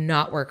would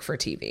not work for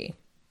TV.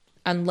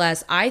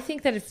 Unless I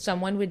think that if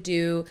someone would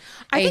do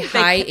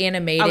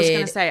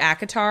animated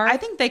ACOTAR. I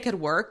think they could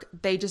work.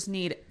 They just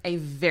need a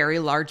very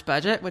large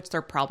budget, which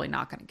they're probably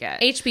not going to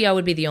get. HBO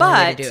would be the only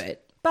way to do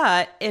it.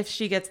 But if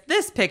she gets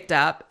this picked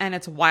up and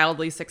it's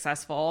wildly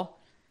successful,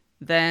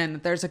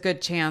 then there's a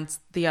good chance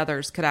the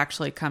others could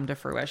actually come to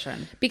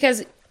fruition.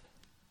 Because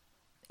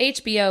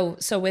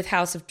HBO, so with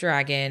House of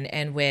Dragon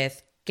and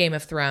with Game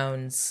of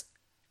Thrones,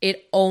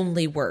 it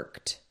only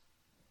worked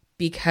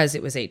because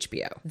it was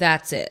HBO.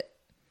 That's it.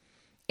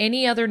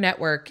 Any other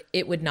network,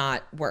 it would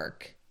not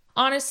work.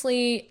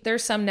 Honestly,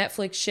 there's some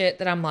Netflix shit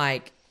that I'm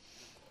like,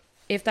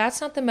 if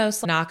that's not the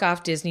most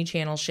knockoff Disney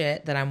Channel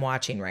shit that I'm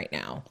watching right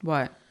now.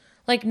 What?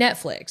 Like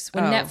Netflix,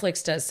 when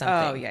Netflix does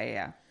something. Oh,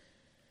 yeah.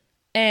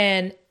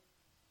 And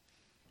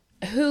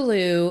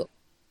Hulu,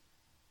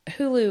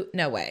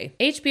 no way.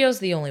 HBO's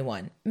the only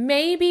one.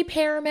 Maybe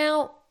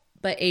Paramount,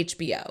 but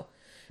HBO.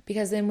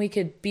 Because then we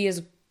could be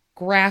as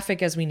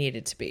graphic as we need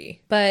it to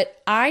be.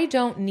 But I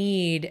don't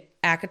need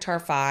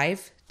ACOTAR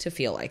 5 to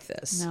feel like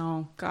this.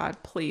 No, God,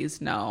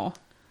 please, no.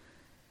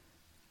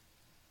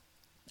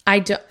 I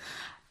don't.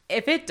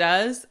 If it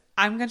does,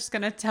 I'm just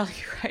going to tell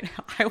you right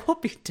now, I will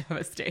be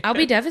devastated. I'll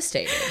be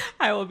devastated.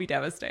 I will be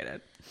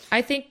devastated.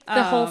 I think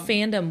the whole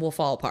fandom will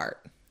fall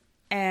apart.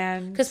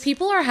 And because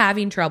people are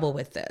having trouble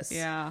with this.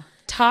 Yeah.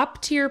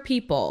 Top tier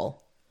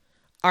people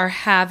are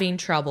having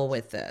trouble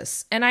with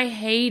this. And I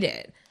hate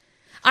it.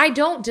 I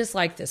don't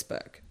dislike this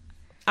book.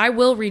 I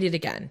will read it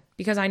again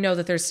because I know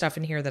that there's stuff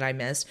in here that I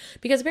missed,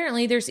 because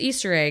apparently there's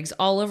Easter eggs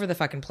all over the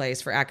fucking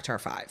place for ACOTAR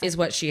 5 is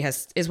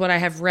what I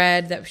have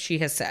read that she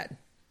has said.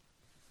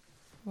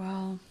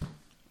 Well,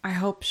 I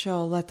hope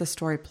she'll let the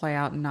story play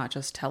out and not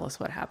just tell us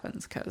what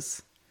happens,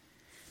 because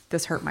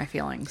this hurt my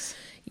feelings.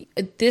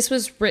 This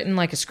was written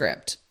like a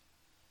script.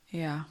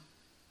 Yeah.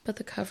 But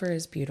the cover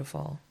is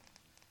beautiful.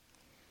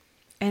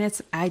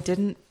 And I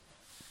didn't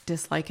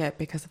dislike it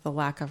because of the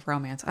lack of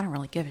romance. I don't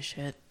really give a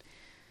shit.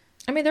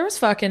 I mean, there was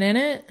fucking in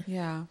it.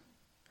 Yeah.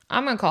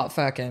 I'm going to call it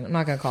fucking. I'm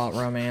not going to call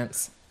it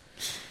romance.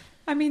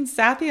 I mean,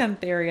 Sathya and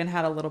Therian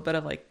had a little bit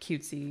of like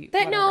cutesy.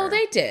 No,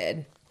 they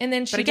did. And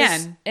then she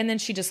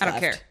just I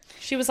left. don't care.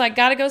 She was like,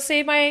 gotta go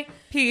save my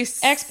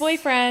peace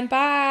ex-boyfriend.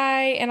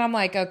 Bye. And I'm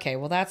like, okay,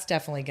 well, that's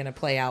definitely going to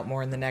play out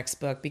more in the next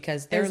book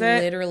because they're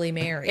literally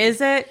married. Is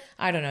it?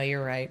 I don't know.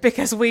 You're right.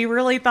 Because we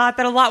really thought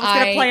that a lot was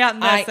going to play out in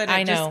this, and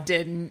it know. just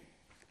didn't.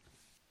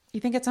 You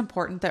think it's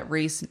important that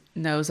Rhys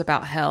knows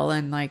about Hel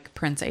and like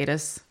Prince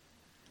Adis?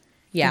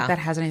 Yeah. Think that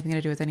has anything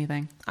to do with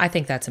anything? I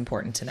think that's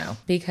important to know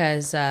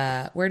because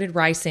where did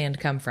Rice Sand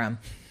come from?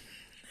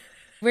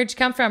 Where'd you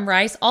come from,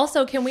 Rice?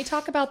 Also, can we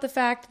talk about the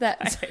fact that...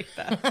 I hate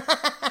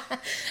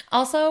that.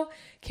 Also,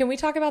 can we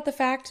talk about the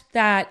fact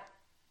that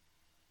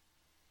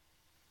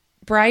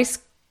Bryce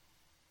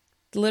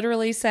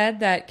literally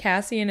said that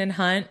Cassian and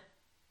Hunt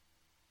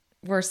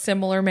were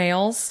similar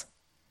males?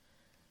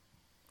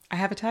 I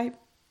have a type.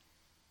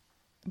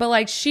 But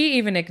like she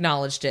even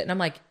acknowledged it. And I'm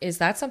like, is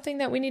that something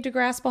that we need to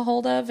grasp a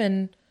hold of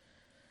and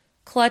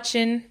clutch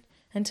in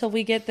until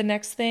we get the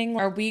next thing?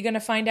 Are we going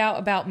to find out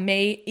about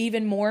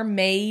even more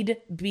made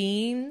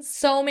beings?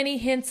 So many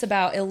hints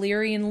about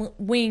Illyrian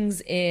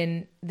wings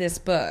in this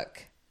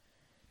book.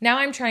 Now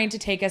I'm trying to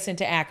take us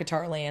into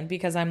ACOTAR land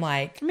because I'm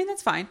like... I mean,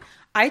 that's fine.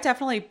 I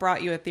definitely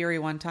brought you a theory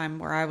one time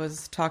where I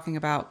was talking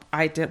about...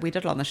 we did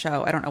it on the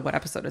show. I don't know what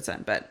episode it's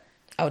in, but...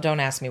 Oh, don't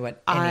ask me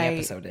what any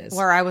episode is.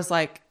 Where I was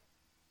like...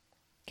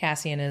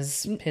 Cassian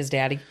is his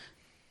daddy?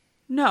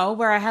 No,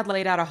 where I had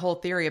laid out a whole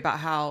theory about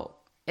how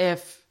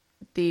if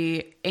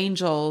the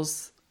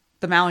angels,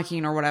 the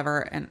Malachine or whatever,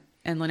 and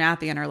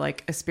Lunathian are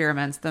like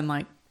experiments, then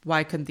like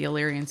why couldn't the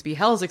Illyrians be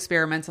Hel's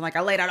experiments? And like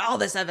I laid out all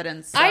this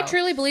evidence. So. I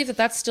truly believe that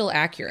that's still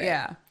accurate.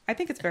 Yeah, I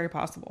think it's very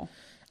possible.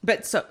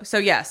 But so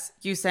yes,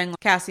 you saying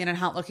Cassian and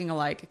Hunt looking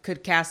alike.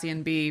 Could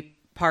Cassian be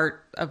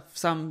part of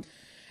some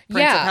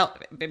Prince of Hel?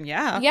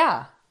 Yeah.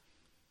 Yeah.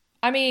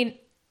 I mean,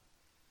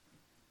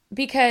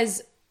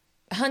 because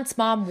Hunt's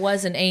mom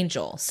was an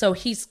angel, so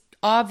he's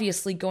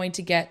obviously going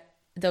to get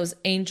those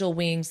angel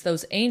wings,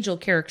 those angel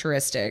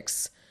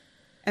characteristics.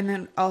 And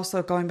then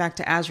also going back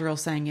to Azrael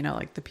saying, you know,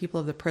 like the people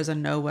of the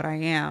prison know what I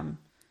am.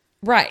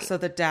 Right. So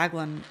that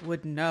Daglin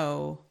would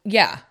know.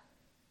 Yeah.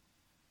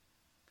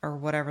 Or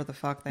whatever the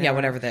fuck they are.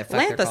 Whatever the fuck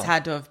they're Lanthus called.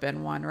 had to have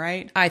been one,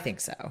 right? I think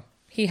so.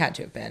 He had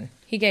to have been.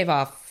 He gave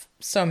off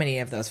so many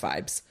of those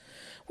vibes.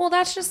 Well,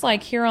 that's just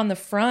like here on the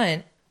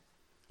front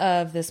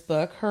of this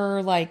book,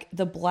 her like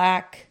the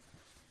black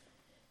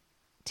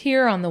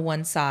tear on the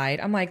one side.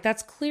 I'm like,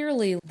 that's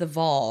clearly the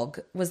Vogue.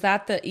 Was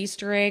that the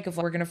Easter egg of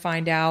what we're going to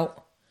find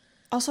out?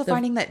 Also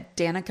finding that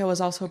Danika was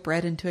also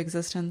bred into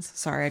existence.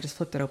 Sorry, I just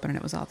flipped it open and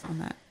it was off on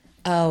that.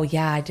 Oh,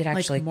 yeah, I did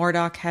actually. Like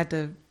Mordok had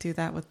to do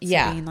that with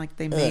Sabine. Like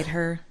they made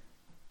her.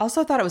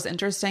 Also thought it was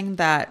interesting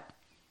that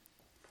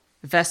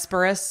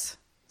Vesperus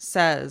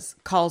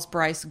calls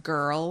Bryce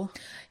girl.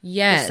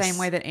 Yes. The same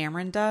way that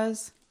Amryn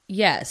does.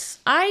 Yes.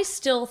 I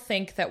still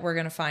think that we're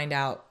going to find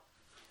out.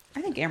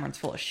 I think Amryn's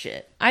full of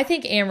shit. I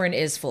think Amryn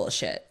is full of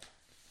shit.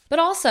 But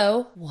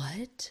also,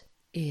 what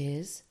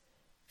is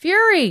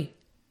Fury?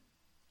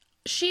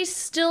 She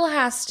still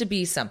has to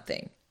be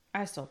something.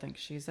 I still think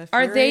she's a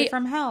Fury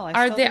from Hel.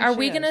 Are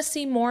we going to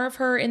see more of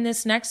her in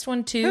this next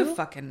one too? Who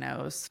fucking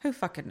knows?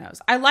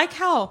 I like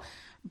how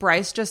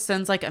Bryce just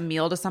sends like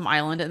Emil to some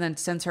island and then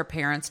sends her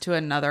parents to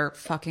another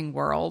fucking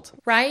world.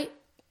 Right?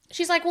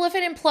 She's like, well, if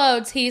it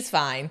implodes, he's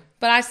fine.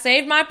 But I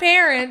saved my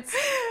parents.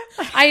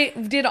 I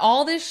did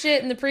all this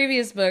shit in the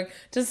previous book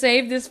to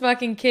save this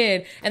fucking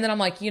kid. And then I'm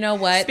like, you know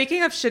what?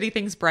 Speaking of shitty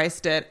things Bryce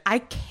did, I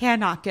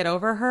cannot get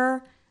over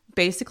her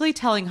basically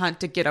telling Hunt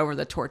to get over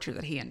the torture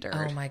that he endured.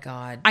 Oh my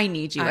God. I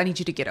need you. I need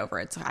you to get over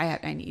it. So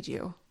I need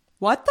you.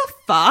 What the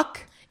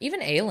fuck?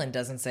 Even Aelin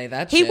doesn't say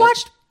that shit. He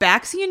watched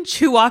Baxian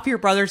chew off your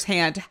brother's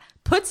hand.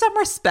 Put some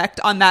respect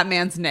on that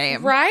man's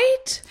name.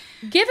 Right?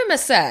 Give him a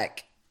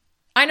sec.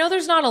 I know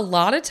there's not a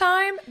lot of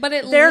time, but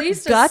at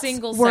least a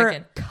single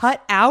second.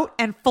 Cut out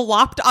and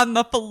flopped on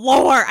the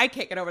floor. I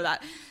can't get over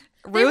that.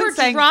 They were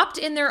dropped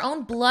in their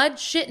own blood,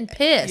 shit, and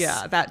piss.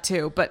 Yeah, that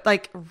too. But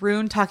like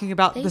Rune talking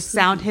about the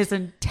sound his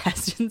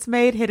intestines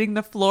made hitting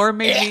the floor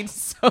made me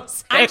so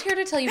sick. I'm here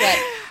to tell you what,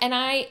 and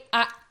I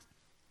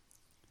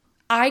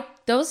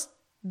those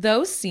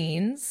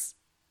scenes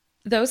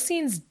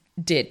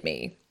did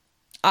me.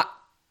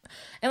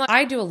 And like,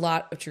 I do a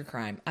lot of true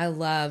crime. I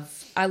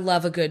love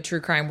a good true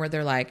crime where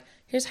they're like,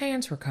 his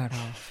hands were cut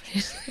off.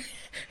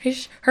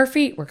 her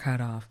feet were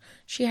cut off.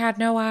 She had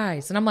no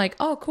eyes. And I'm like,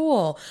 oh,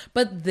 cool.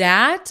 But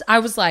that, I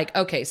was like,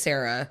 okay,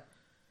 Sarah.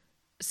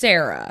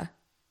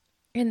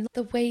 And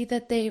the way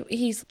that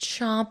he's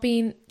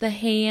chomping the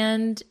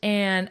hand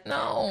and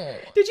no.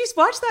 Did you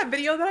watch that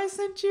video that I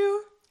sent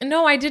you?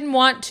 No, I didn't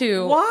want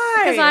to.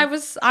 Why?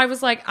 Because I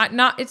was like,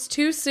 it's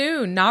too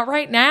soon. Not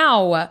right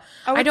now.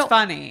 Oh, it's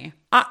funny.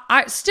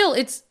 I still,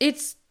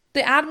 it's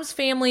the Addams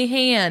Family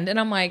hand. And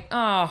I'm like,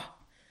 oh.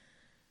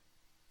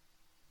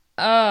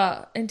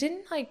 And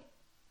didn't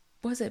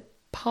was it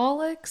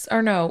Pollux?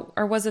 Or no,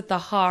 or was it the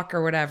hawk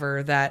or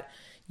whatever that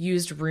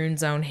used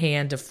Rune's own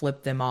hand to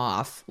flip them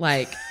off?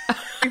 Like,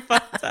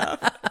 fucked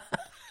up.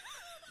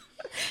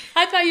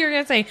 I thought you were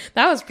going to say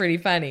that was pretty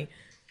funny.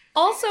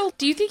 Also,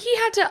 do you think he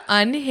had to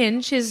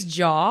unhinge his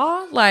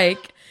jaw?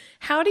 Like,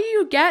 how do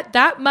you get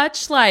that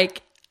much,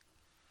 like...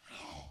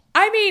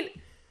 I mean,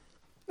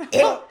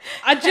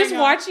 just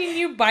watching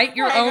you bite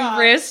your own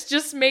wrist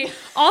just made...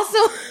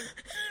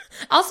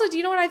 Also, do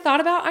you know what I thought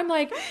about? I'm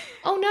like,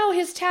 oh no,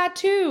 his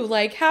tattoo.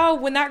 Like, how,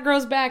 when that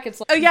grows back, it's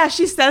like... Oh yeah,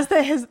 she says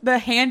that the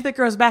hand that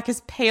grows back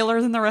is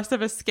paler than the rest of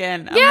his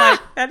skin. I'm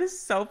like, that is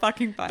so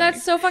fucking funny.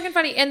 That's so fucking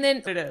funny. And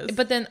then... It is.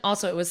 But then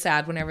also it was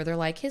sad whenever they're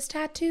like, his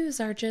tattoos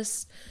are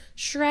just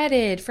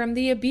shredded from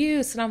the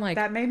abuse. And I'm like...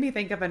 That made me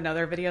think of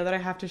another video that I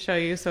have to show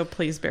you, so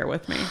please bear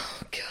with me.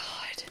 Oh, God.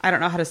 I don't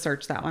know how to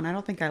search that one. I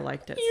don't think I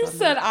liked it. You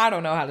said I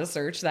don't know how to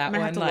search that I'm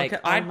one. have to look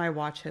at all my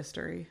watch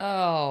history.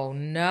 Oh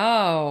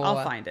no!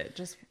 I'll find it.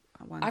 Just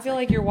one. I feel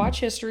like your watch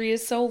history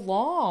is so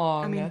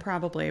long. I mean,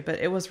 probably, but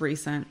it was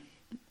recent.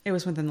 It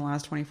was within the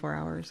last 24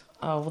 hours.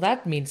 Oh well,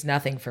 that means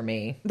nothing for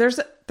me. There's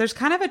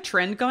kind of a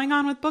trend going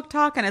on with Book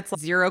Talk, and it's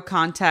like zero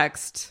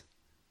context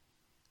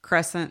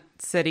Crescent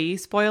City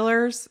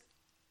spoilers.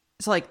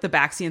 So like the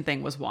Baxian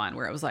thing was one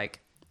where it was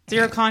like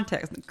zero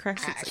context.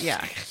 Crescent,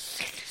 yeah.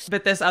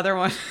 But this other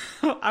one,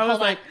 I was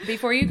like...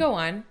 Before you go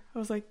on. I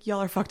was like, y'all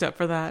are fucked up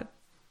for that.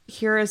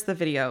 Here is the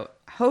video.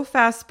 Ho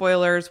fast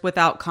spoilers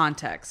without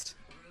context.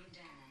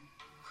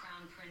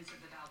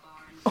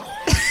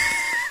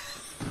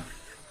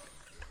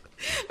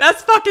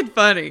 That's fucking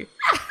funny.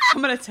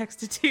 I'm going to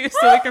text it to you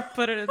so we can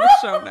put it in the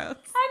show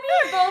notes.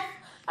 I need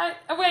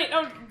both. Wait,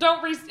 no,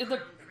 don't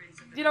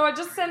you know what?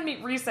 Just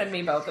resend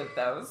me both of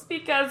those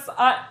because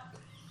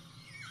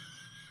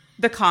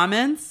The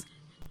comments...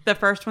 The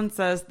first one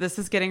says, this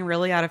is getting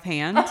really out of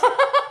hand.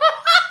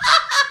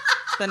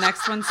 The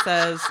next one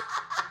says,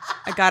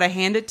 I gotta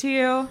hand it to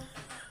you.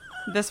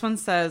 This one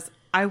says,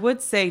 I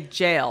would say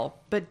jail,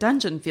 but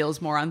dungeon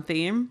feels more on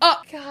theme.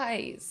 Oh,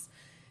 guys.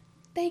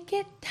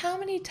 How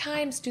many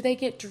times do they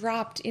get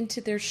dropped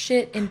into their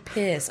shit and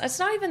piss? It's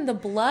not even the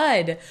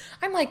blood.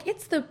 I'm like,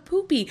 it's the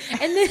poopy.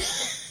 And then,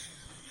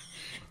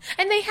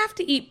 and they have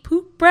to eat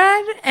poop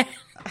bread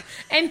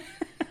and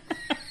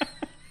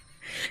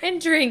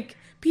drink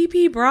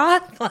pee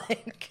broth.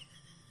 Like,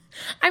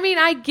 I mean,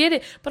 I get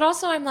it, but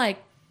also I'm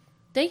like,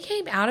 they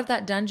came out of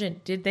that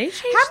dungeon. Did they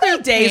change How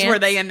many days pants? were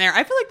they in there?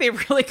 I feel like they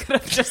really could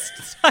have just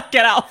stuck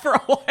it out for a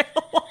while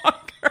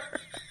longer.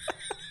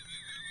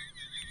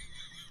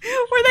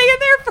 Were they in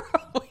there for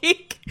a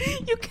week?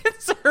 You can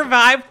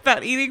survive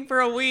without eating for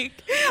a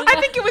week. I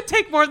think it would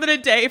take more than a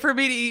day for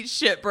me to eat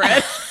shit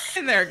bread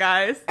in there,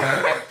 guys. They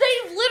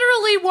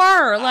literally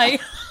were like.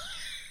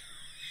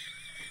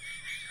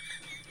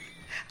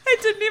 I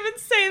didn't even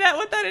say that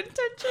with that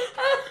intention.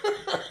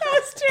 That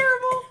was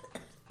terrible.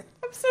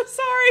 I'm so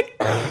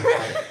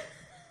sorry.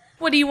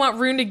 What do you want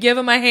Rune to give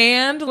him a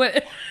hand?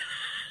 What?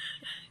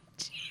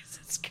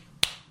 Jesus Christ.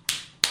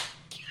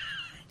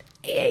 God,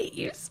 I hate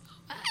you so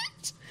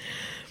much.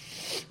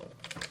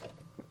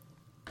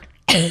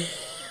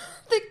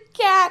 The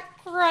cat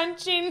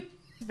crunching.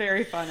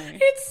 Very funny.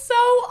 It's so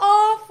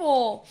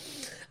awful.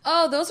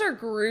 Oh, those are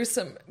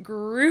gruesome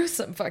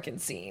fucking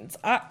scenes.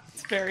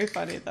 It's very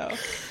funny, though.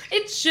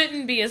 It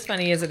shouldn't be as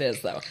funny as it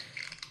is, though.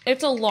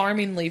 It's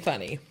alarmingly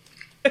funny.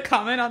 The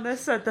comment on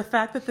this said the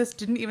fact that this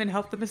didn't even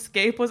help them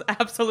escape was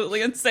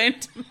absolutely insane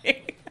to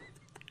me.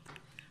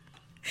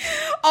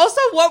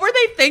 Also, what were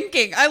they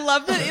thinking? I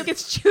love that it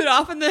gets chewed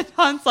off and then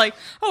Hunt's like,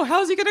 oh,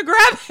 how's he gonna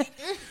grab it?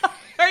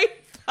 Are you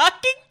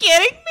fucking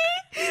kidding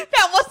me?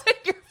 That wasn't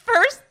your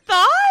first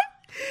thought?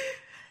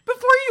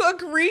 Before you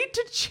agreed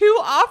to chew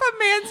off a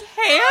man's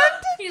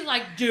hand? He's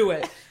like, do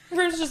it.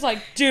 Rune's just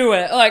like, do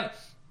it. Like,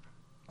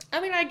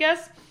 I mean, I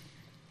guess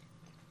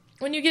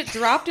when you get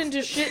dropped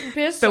into shit and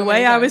piss. The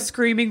way I was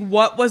screaming,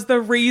 what was the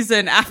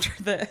reason after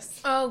this?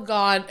 Oh,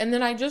 God. And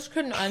then I just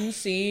couldn't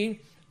unsee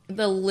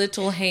the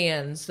little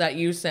hands that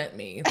you sent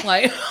me.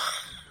 Like,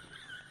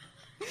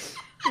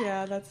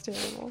 yeah, that's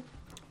terrible.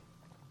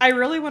 I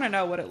really want to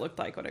know what it looked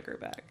like when it grew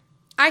back.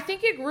 I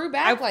think it grew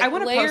back I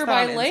want to layer post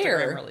by that on layer.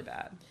 Instagram really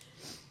bad.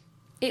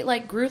 It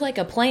like grew like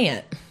a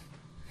plant.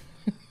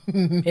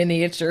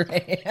 Miniature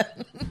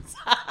hands.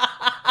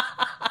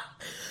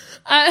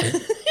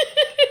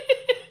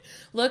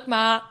 Look,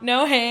 Ma,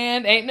 no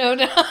hand, ain't no.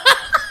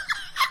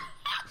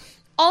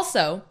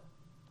 Also,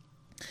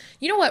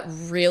 you know what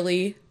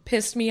really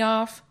pissed me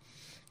off?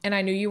 And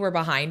I knew you were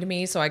behind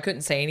me, so I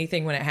couldn't say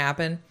anything when it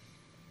happened.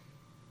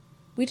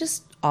 We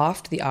just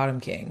offed the Autumn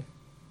King.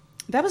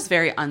 That was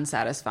very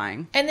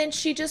unsatisfying. And then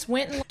she just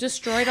went and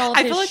destroyed all of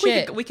his I feel like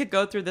shit. we could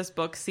go through this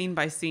book scene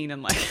by scene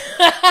and like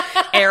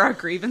air our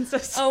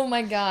grievances. Oh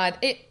my God.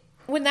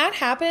 When that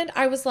happened,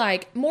 I was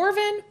like,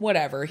 Morven,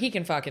 whatever. He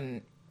can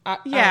fucking... I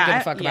don't give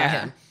a fuck about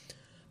him.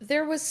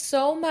 There was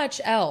so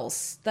much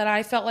else that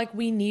I felt like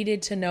we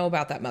needed to know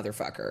about that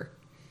motherfucker.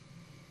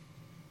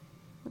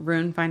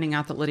 Rune finding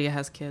out that Lydia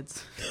has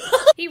kids.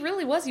 He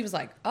really was. He was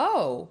like,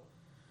 oh.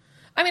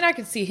 I mean, I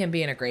could see him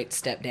being a great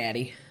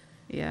stepdaddy.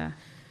 Yeah.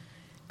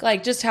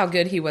 Like, just how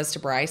good he was to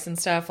Bryce and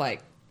stuff.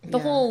 Like, the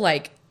whole,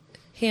 like,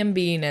 him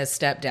being a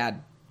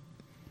stepdad.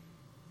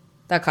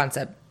 That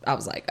concept, I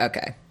was like,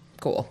 okay,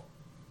 cool.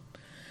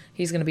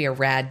 He's going to be a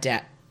rad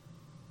dad.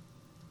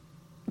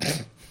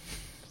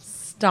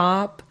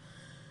 Stop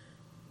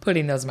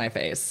putting those in my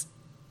face.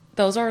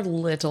 Those are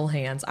little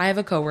hands. I have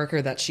a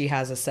coworker that she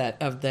has a set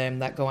of them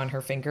that go on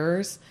her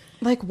fingers.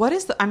 Like, what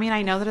is I mean,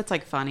 I know that it's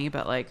like funny,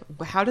 but like,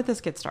 how did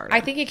this get started?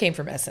 I think it came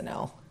from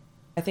SNL.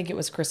 I think it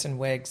was Kristen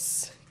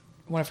Wiig's,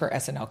 one of her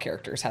SNL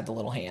characters had the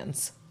little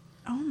hands.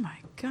 Oh my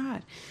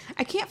God.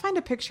 I can't find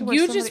a picture where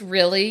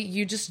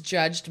You just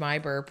judged my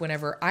burp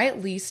whenever I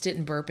at least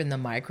didn't burp in the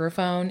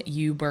microphone.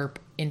 You burp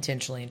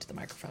intentionally into the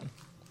microphone.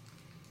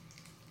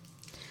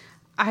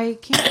 I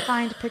can't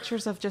find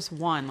pictures of just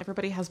one.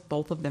 Everybody has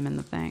both of them in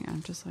the thing.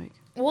 I'm just like...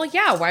 Well,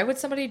 yeah. Why would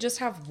somebody just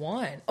have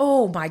one?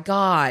 Oh, my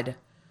God.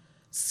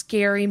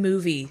 Scary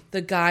movie.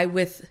 The guy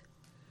with...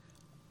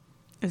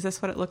 Is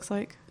this what it looks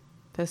like?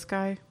 This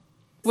guy?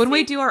 When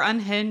we do our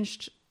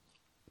unhinged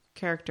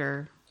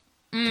character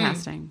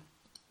casting.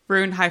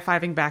 Rune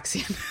high-fiving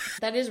Baxian.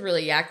 That is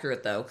really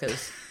accurate, though,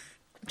 because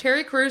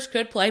Terry Crews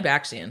could play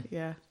Baxian.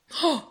 Yeah.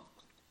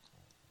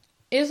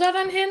 Is that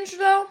unhinged,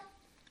 though?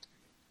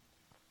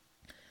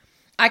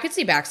 I could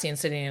see Baxian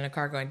sitting in a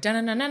car going,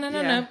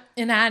 da-na-na-na-na-na,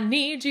 and I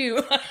need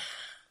you.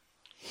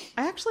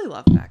 I actually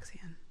love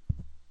Baxian.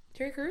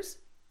 Terry Crews?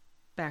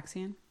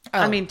 Baxian? Oh.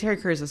 I mean, Terry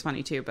Crews is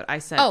funny too, but I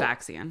said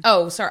Baxian.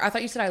 Oh, sorry. I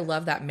thought you said I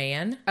love that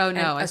man. Oh,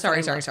 no.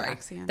 Sorry.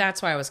 Baxian.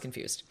 That's why I was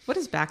confused. What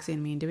does Baxian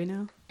mean? Do we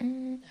know?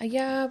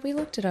 Yeah, we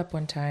looked it up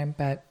one time,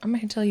 but I'm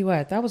going to tell you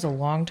what. That was a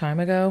long time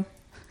ago.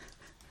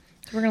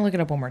 So we're going to look it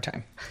up one more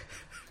time.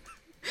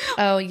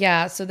 Oh,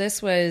 yeah. So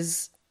this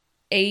was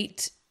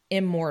 8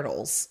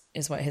 Immortals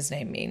is what his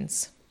name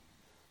means.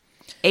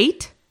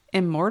 8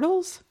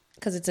 Immortals?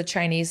 Because it's a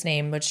Chinese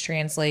name, which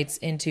translates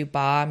into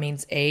Ba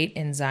means 8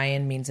 and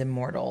Zion means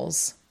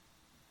immortals.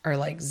 Or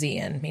like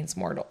Xian means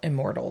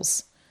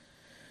immortals.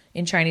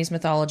 In Chinese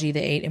mythology,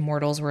 the 8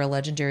 immortals were a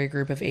legendary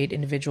group of 8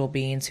 individual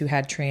beings who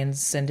had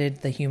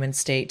transcended the human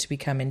state to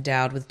become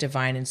endowed with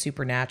divine and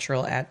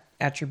supernatural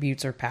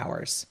attributes or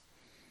powers.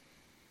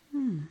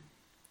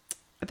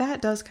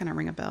 That does kind of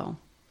ring a bell.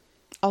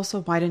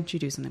 Also, why didn't you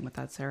do something with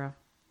that, Sarah?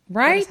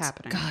 Right? What is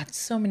happening? God,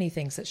 so many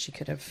things that she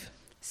could have...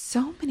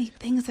 So many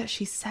things that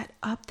she set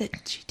up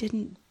that she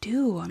didn't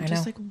do. I'm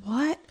just like,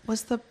 what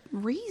was the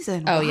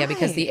reason? Oh, Why? yeah,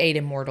 because the 8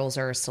 immortals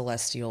are a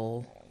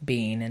celestial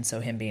being, and so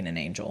him being an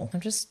angel.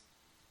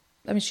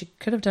 I mean, she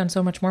could have done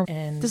so much more.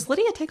 And Does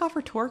Lydia take off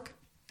her torque?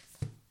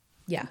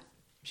 yeah.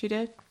 She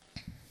did?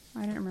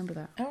 I didn't remember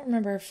that. I don't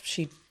remember if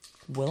she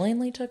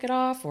willingly took it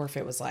off or if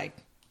it was like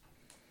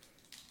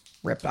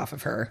ripped off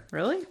of her.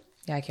 Really?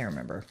 Yeah, I can't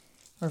remember.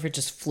 Or if it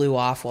just flew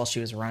off while she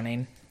was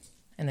running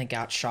and then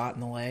got shot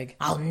in the leg.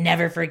 I'll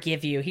never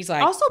forgive you. He's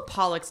like... Also,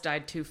 Pollux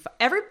died too...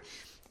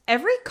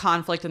 Every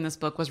conflict in this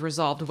book was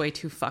resolved way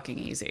too fucking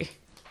easy.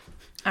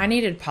 I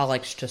needed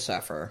Pollux to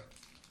suffer.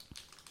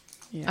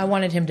 Yeah. I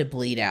wanted him to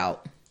bleed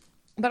out.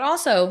 But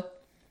also,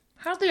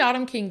 how did the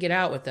Autumn King get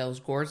out with those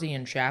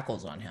Gorzian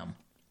shackles on him?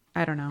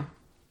 I don't know.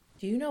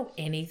 Do you know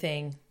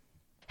anything?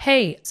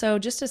 Hey, so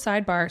just a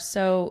sidebar.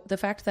 So the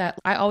fact that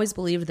I always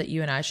believed that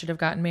you and I should have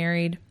gotten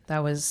married, that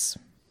was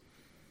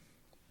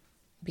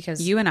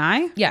because... You and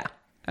I? Yeah.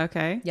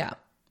 Okay. Yeah.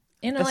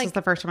 In This is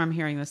the first time I'm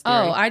hearing this theory.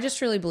 Oh, I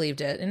just really believed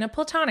it in a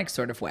platonic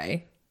sort of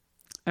way.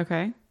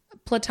 Okay.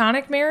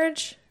 Platonic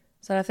marriage?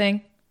 Is that a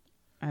thing?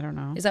 I don't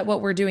know. Is that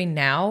what we're doing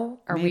now?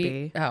 Are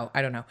Maybe. we? Oh,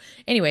 I don't know.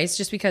 Anyways,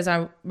 just because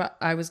I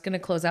was going to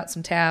close out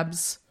some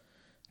tabs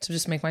to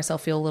just make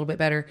myself feel a little bit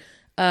better.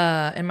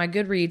 And my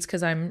Goodreads,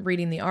 because I'm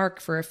reading the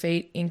arc for A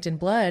Fate Inked in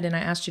Blood, and I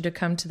asked you to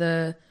come to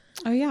the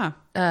Oh, yeah.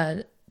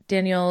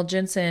 Daniel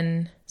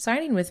Jensen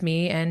signing with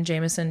me, and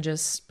Jameson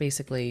just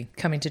basically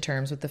coming to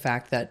terms with the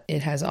fact that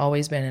it has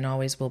always been and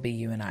always will be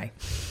you and I.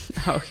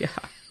 Oh, yeah.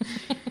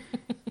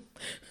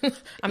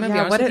 I'm going to be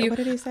honest with you. What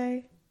did he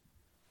say?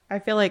 I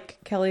feel like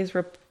Kelly's...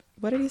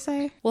 What did he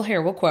say? Well,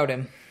 here, we'll quote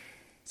him.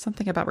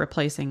 Something about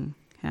replacing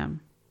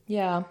him.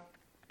 Yeah.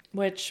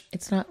 Which,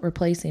 it's not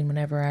replacing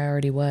whenever I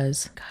already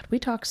was. God, we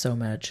talk so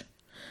much.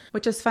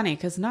 Which is funny,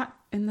 because not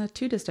in the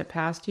too distant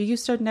past, you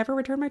used to never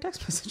return my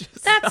text messages.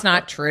 That's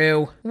not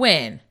true.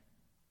 When?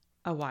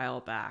 A while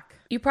back.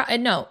 You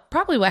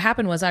probably what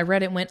happened was I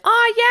read it and went,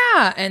 oh,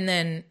 yeah. And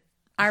then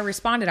I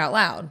responded out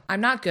loud.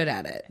 I'm not good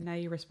at it. And now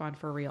you respond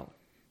for real.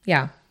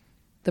 Yeah.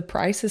 The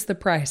price is the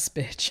price,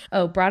 bitch.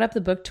 Oh, brought up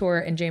the book tour,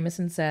 and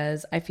Jameson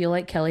says, I feel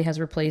like Kelly has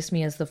replaced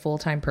me as the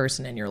full-time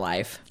person in your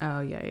life. Oh,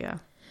 yeah.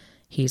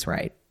 He's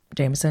right.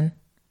 Jameson,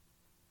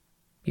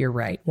 you're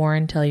right.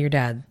 Warren, tell your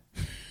dad.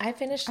 I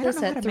finished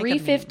this at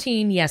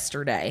 3:15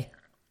 yesterday.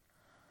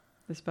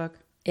 This book?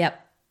 Yep.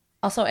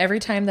 Also, every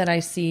time that I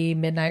see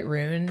Midnight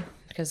Rune,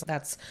 because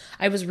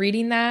I was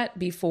reading that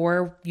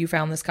before you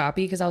found this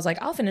copy, because I was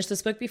like, I'll finish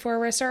this book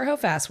before I start Ho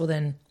Fast. Well,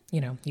 then,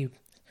 you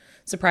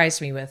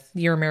surprised me with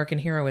your American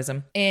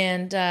heroism.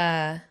 And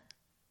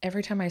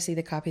every time I see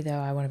the copy, though,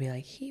 I want to be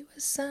like, he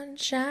was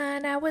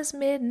sunshine, I was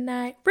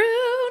midnight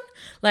rune.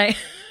 Like,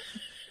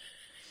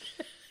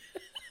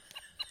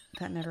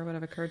 that never would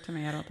have occurred to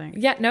me, I don't think.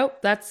 Yeah, nope.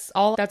 That's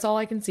all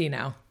I can see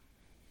now.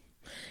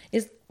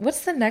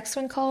 What's the next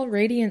one called?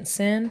 Radiant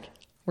Sin?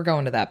 We're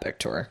going to that book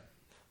tour.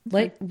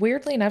 Like,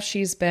 weirdly enough,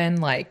 she's been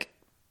like,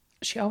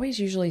 she always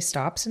usually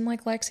stops in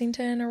like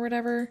Lexington or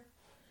whatever.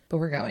 But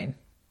we're going.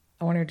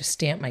 I want her to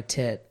stamp my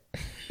tit.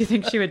 You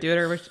think she would do it,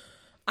 or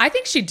I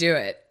think she'd do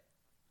it.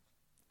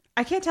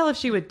 I can't tell if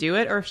she would do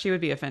it or if she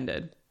would be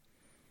offended.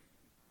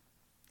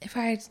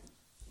 I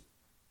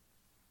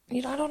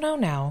don't know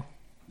now.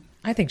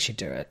 I think she'd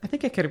do it. I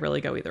think it could really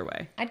go either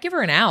way. I'd give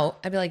her an out.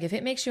 I'd be like, if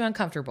it makes you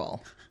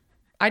uncomfortable,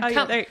 I'd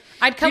come You're with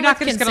not consent.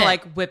 just gonna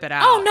like whip it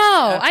out. Oh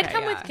no, Okay, I'd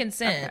come with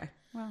consent. Okay.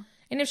 Well,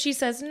 and if she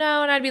says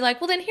no, and I'd be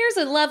like, well, then here's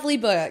a lovely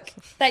book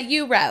that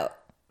you wrote.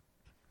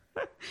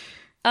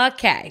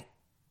 Okay.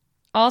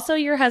 Also,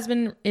 your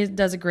husband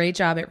does a great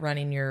job at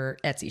running your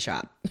Etsy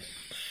shop.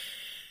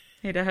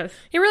 he does.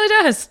 He really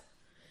does.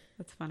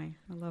 That's funny.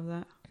 I love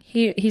that.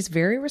 He's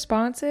very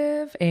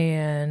responsive,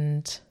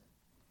 and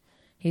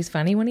he's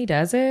funny when he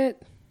does it.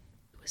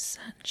 It was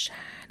sunshine.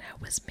 I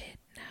was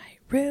midnight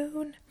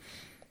rune.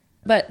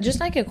 But just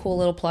like a cool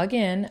little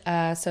plug-in,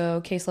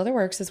 so Case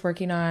Leatherworks is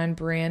working on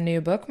brand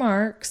new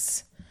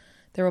bookmarks.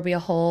 There will be a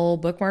whole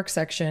bookmark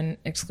section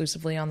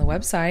exclusively on the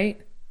website.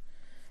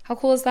 How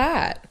cool is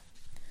that?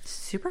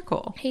 Super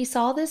cool. He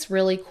saw this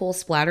really cool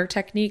splatter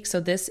technique. So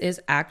this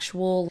is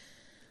actual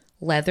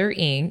leather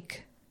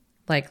ink,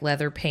 like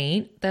leather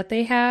paint that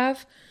they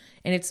have.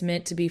 And it's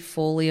meant to be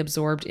fully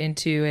absorbed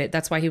into it.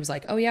 That's why he was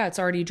like, oh yeah, it's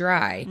already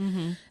dry.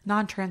 Mm-hmm.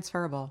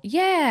 Non-transferable.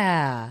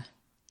 Yeah.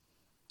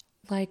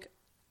 Like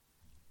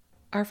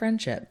our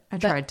friendship. I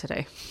tried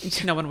today.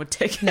 No one would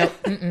take it. No.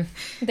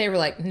 They were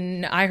like,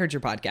 no, I heard your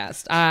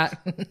podcast.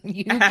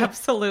 You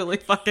Absolutely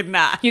fucking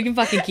not. You can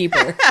fucking keep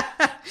her.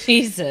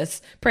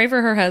 Jesus. Pray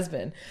for her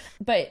husband.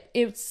 But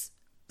it's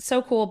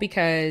so cool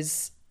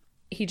because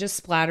he just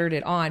splattered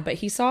it on. But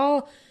he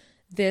saw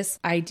this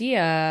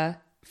idea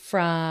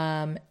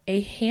from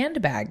a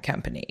handbag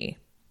company.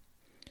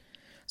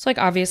 So like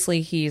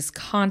obviously he's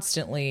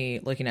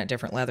constantly looking at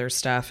different leather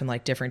stuff and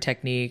like different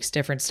techniques,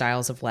 different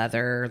styles of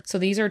leather. So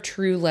these are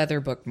true leather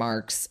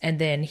bookmarks. And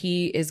then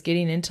he is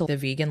getting into the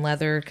vegan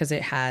leather because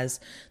it has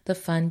the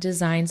fun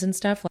designs and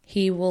stuff.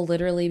 He will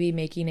literally be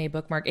making a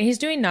bookmark. And he's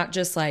doing not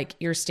just like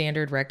your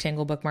standard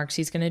rectangle bookmarks.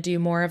 He's going to do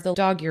more of the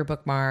dog ear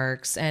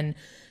bookmarks and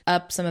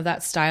up some of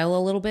that style a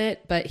little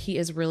bit. But he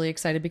is really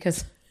excited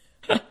because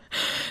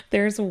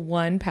there's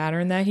one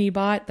pattern that he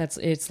bought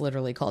it's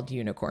literally called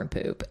unicorn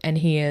poop. And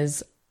he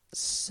is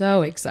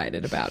so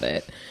excited about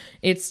it.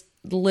 It's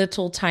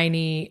little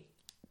tiny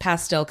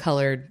pastel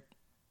colored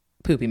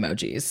poop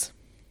emojis.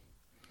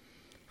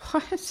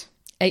 What?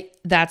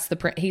 That's the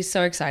print. He's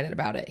so excited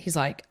about it. He's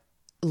like,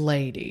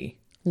 lady,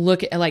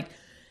 look at, like,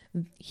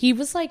 he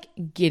was like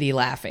giddy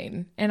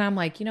laughing. And I'm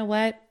like, you know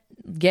what?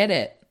 Get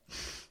it.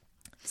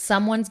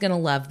 Someone's going to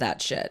love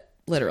that shit.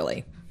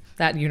 Literally.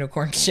 That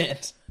unicorn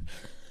shit.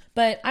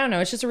 But I don't know.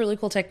 It's just a really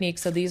cool technique.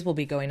 So these will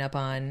be going up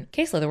on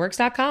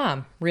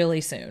caseleatherworks.com really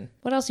soon.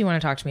 What else do you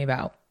want to talk to me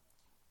about?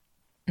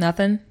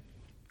 Nothing?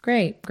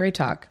 Great. Great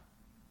talk.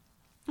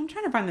 I'm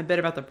trying to find the bit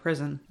about the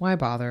prison. Why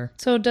bother?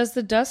 So does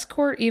the Dust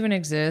Court even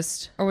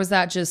exist? Or was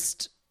that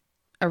just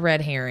a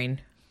red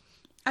herring?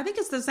 I think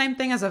it's the same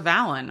thing as a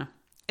Valen.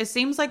 It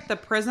seems like the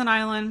prison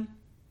island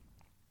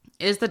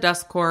is the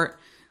Dust Court,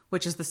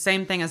 which is the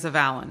same thing as a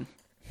Valen.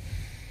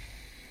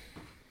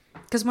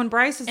 Because when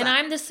Bryce is... And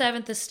I'm the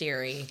seventh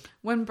Asteri.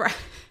 When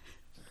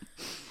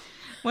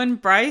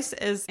Bryce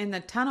is in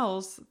the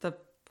tunnels, the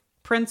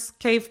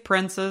Cave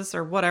Princes,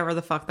 or whatever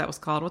the fuck that was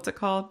called. What's it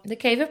called? The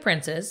Cave of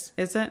Princes.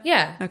 Is it?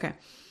 Yeah. Okay.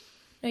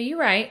 No, you're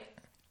right.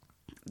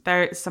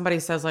 There,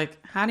 somebody says, like,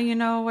 how do you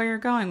know where you're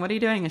going? What are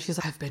you doing? And she's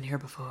like, I've been here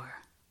before.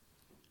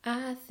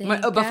 I think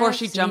before I've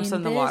she jumps seen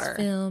in the this water.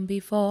 Film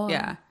before.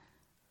 Yeah.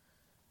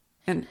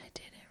 And I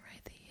didn't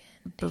write the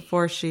end.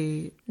 before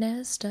she...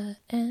 Nesta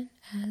and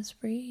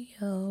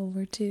Asrio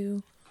were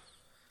two.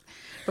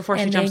 Before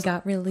she and jumps... they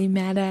got really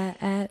mad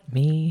at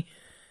me.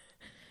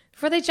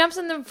 Before they jumps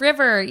in the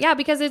river. Yeah,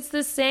 because it's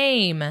the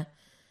same.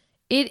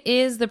 It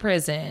is the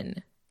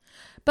prison.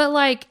 But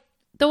like,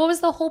 what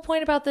was the whole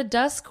point about the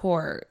Dust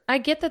Court? I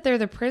get that they're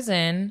the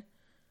prison.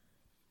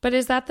 But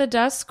is that the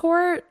Dust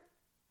Court?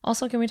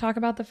 Also, can we talk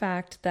about the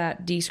fact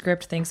that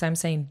Descript thinks I'm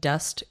saying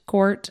Dust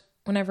Court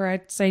whenever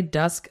I say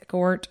Dusk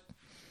Court?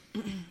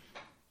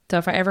 So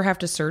if I ever have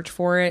to search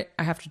for it,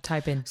 I have to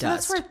type in So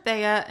dust. that's where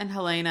Thea and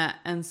Helena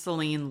and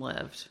Celine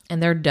lived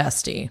And they're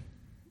dusty.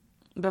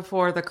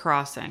 before the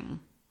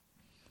crossing.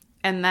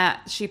 And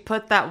that she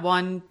put that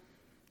one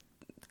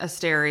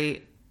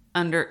asteri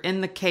under in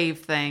the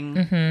cave thing.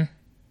 Mm-hmm.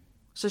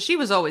 So she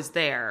was always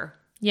there.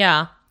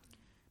 Yeah.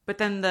 But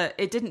then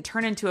it didn't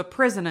turn into a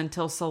prison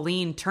until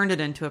Celine turned it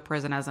into a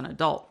prison as an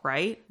adult,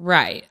 right?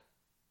 Right.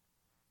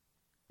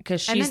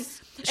 Because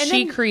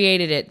she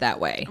created it that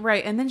way.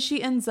 Right. And then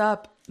she ends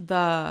up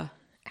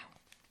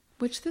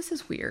which this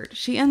is weird.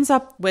 She ends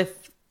up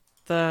with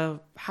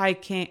the High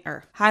King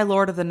or High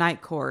Lord of the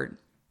Night Court.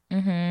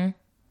 Mm-hmm.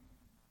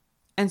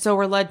 And so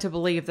we're led to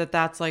believe that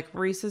that's like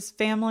Reese's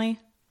family.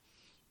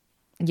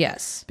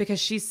 Yes. Because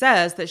she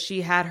says that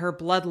she had her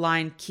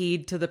bloodline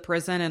keyed to the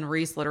prison, and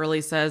Reese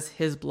literally says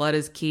his blood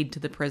is keyed to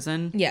the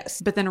prison.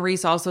 Yes. But then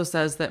Reese also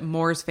says that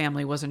Moore's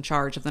family was in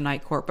charge of the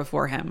Night Court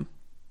before him.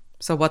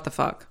 So what the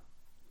fuck?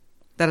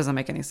 That doesn't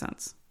make any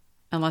sense.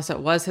 Unless it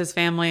was his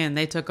family and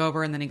they took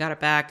over and then he got it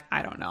back.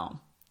 I don't know.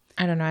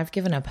 I don't know. I've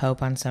given up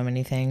hope on so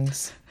many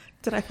things.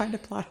 Did I find a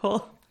plot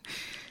hole?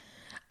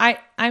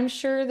 I'm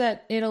sure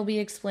that it'll be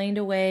explained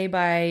away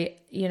by,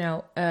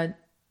 a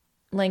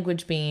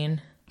language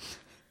bean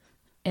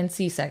and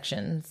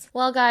C-sections.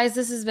 Well, guys,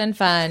 this has been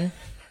fun.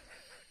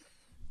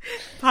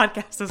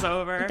 Podcast is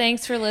over.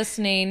 Thanks for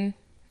listening.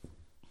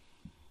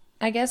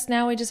 I guess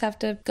now we just have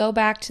to go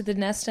back to the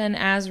Nesta and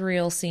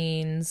Azriel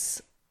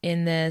scenes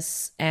in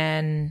this.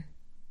 And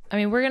I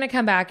mean, we're going to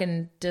come back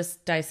and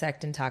just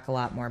dissect and talk a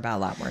lot more about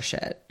a lot more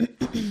shit.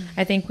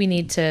 I think we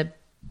need to,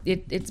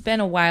 it's been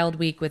a wild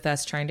week with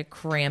us trying to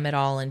cram it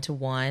all into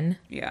one.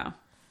 Yeah.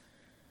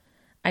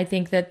 I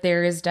think that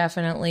there is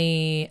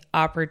definitely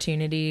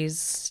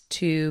opportunities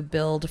to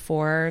build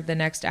for the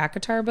next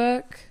ACOTAR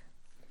book.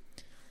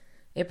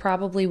 It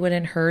probably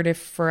wouldn't hurt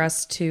for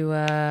us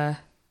to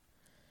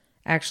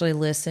actually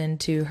listen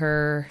to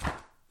her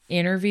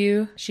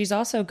interview. She's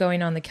also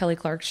going on the Kelly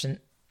Clarkson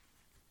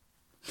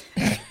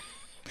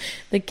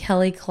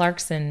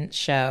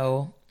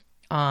show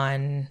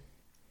on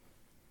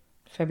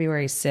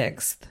February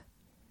 6th.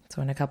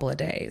 So in a couple of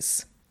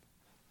days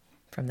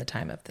from the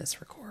time of this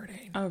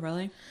recording. Oh,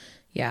 really?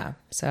 Yeah.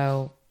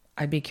 So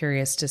I'd be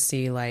curious to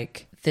see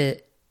like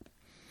the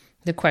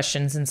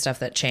questions and stuff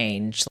that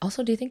changed.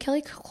 Also, do you think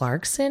Kelly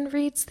Clarkson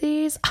reads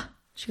these?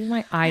 She was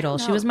my idol.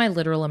 She was my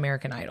literal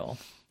American Idol.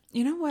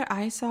 You know what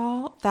I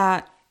saw?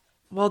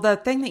 The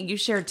thing that you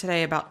shared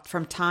today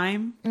from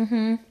Time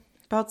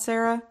about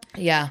Sarah.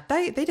 Yeah.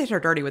 They did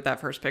her dirty with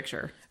that first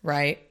picture.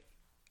 Right.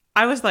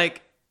 I was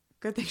like,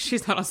 good thing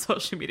she's not on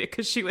social media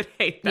because she would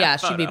hate that. Yeah,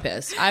 photo. she'd be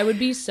pissed. I would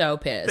be so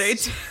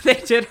pissed. They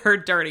did her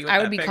dirty with I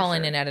that would be picture.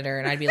 calling an editor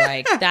and I'd be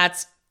like,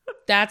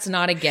 that's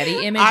not a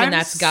Getty image and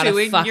that's gotta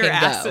suing fucking your go.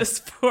 asses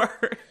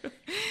for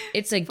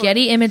It's a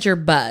Getty image or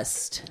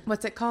bust.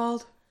 what's it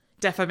called?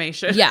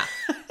 Defamation. Yeah.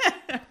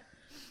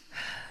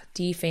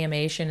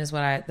 Defamation is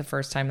what the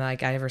first time I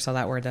ever saw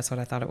that word, that's what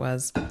I thought it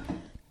was.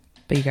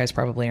 But you guys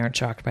probably aren't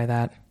shocked by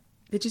that.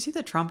 Did you see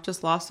that Trump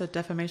just lost a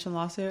defamation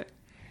lawsuit?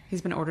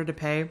 He's been ordered to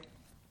pay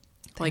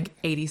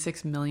like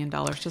 $86 million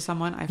to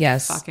someone. I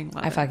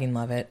fucking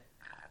love it.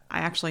 I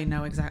actually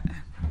know exactly.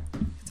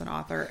 It's an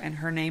author and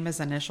her name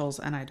is initials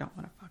and I don't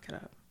want to fuck it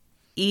up.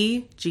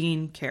 E.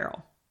 Jean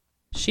Carroll.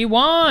 She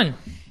won.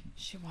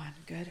 She won.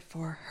 Good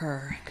for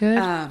her.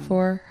 Good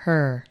for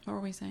her. What were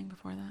we saying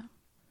before that?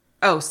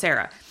 Oh,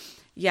 Sarah.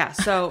 Yeah.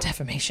 So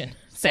defamation.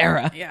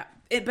 Sarah. Yeah.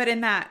 But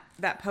in that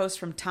post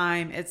from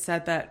Time, it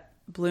said that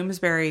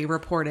Bloomsbury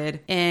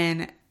reported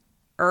in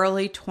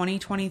early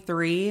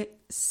 2023,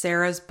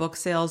 Sarah's book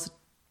sales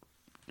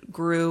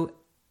grew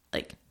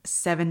like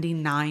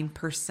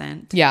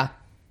 79%. Yeah.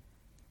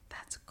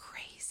 That's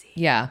crazy.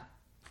 Yeah.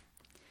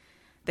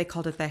 They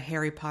called it the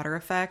Harry Potter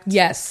effect.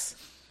 Yes.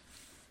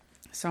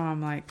 So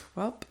I'm like,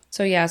 well.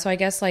 So yeah, so I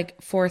guess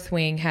like Fourth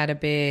Wing had a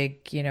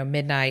big,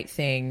 midnight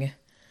thing.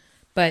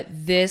 But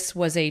this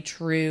was a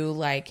true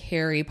like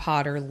Harry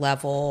Potter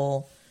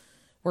level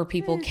where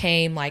people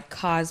came like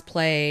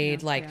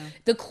cosplayed,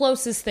 the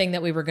closest thing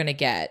that we were going to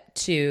get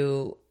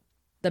to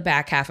the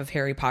back half of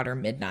Harry Potter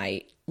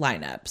midnight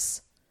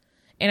lineups.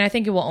 And I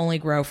think it will only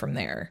grow from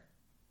there.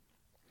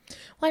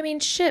 Well, I mean,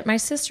 shit, my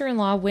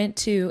sister-in-law went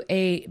to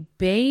a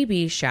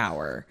baby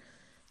shower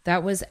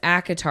that was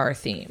ACOTAR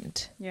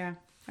themed. Yeah,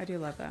 I do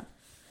love that.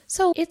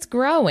 So it's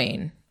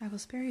growing. I will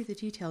spare you the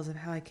details of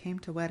how I came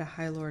to wed a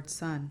High Lord's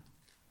son,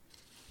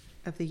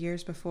 of the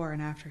years before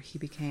and after he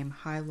became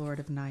High Lord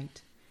of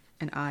Night,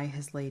 and I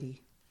his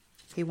lady.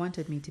 He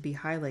wanted me to be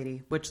High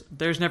Lady, which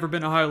there's never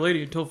been a High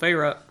Lady until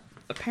Feyre.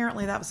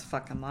 Apparently that was a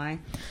fucking lie.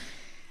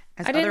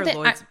 I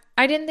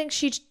didn't think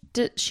she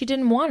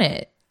didn't want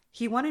it.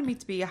 He wanted me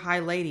to be a High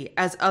Lady,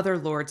 as other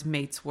lords'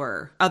 mates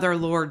were. Other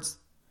lords'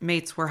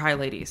 mates were High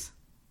Ladies.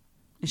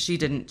 And she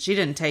didn't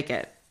take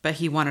it, but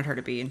he wanted her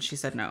to be, and she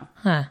said no.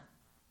 Huh.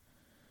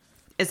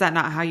 Is that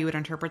not how you would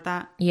interpret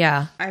that?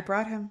 Yeah. I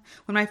brought him.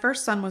 When my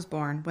first son was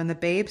born, when the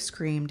babe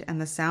screamed and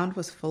the sound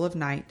was full of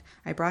night,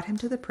 I brought him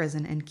to the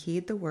prison and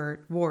keyed the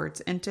wards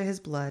into his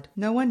blood.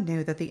 No one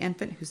knew that the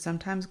infant who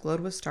sometimes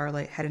glowed with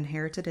starlight had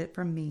inherited it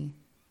from me.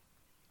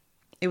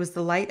 It was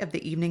the light of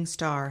the evening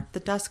star, the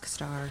dusk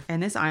star.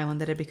 And this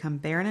island that had become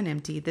barren and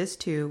empty, this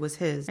too was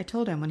his. I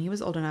told him when he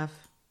was old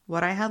enough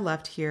what I had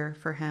left here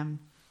for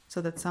him,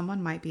 so that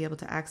someone might be able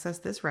to access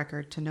this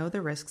record to know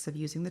the risks of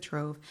using the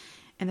trove,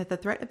 and at the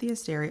threat of the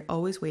Asteri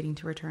always waiting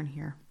to return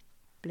here.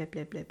 Blah,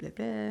 blah, blah, blah,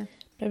 blah.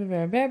 Blah,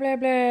 blah, blah, blah,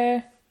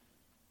 blah.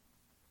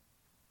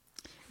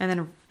 And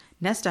then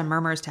Nesta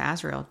murmurs to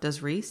Azrael,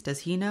 does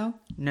he know?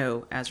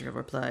 No, Azrael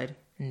replied,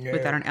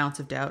 without an ounce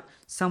of doubt.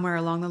 Somewhere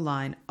along the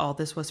line, all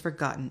this was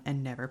forgotten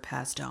and never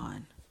passed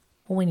on.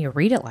 Well, when you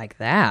read it like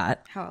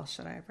that. How else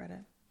should I have read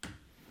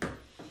it?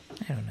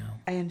 I don't know.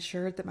 I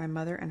ensured that my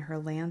mother and her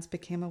lands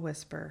became a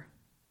whisper.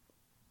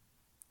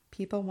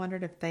 People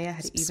wondered if Thea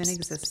had even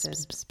existed.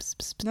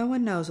 No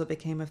one knows what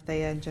became of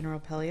Thea and General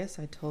Peleus,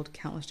 I told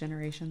countless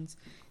generations.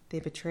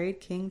 They betrayed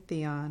King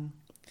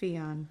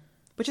Theon,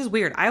 which is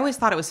weird. I always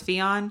thought it was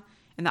Theon.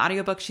 In the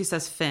audiobook, she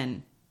says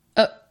Finn.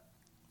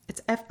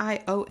 It's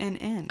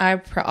Fionn.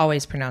 I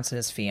always pronounce it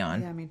as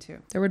Fion. Yeah, me too.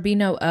 There would be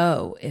no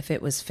O if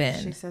it was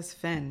Finn. She says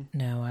Finn.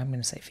 No, I'm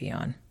going to say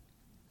Fion.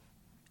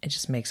 It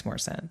just makes more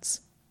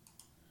sense.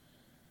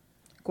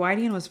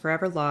 Gwydion was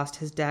forever lost,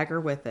 his dagger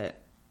with it.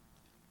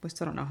 We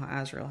still don't know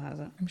how Azrael has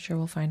it. I'm sure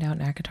we'll find out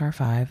in ACOTAR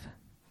 5.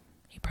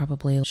 He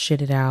probably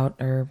shit it out,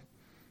 or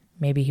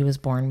maybe he was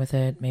born with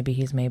it. Maybe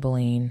he's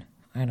Maybelline.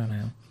 I don't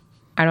know.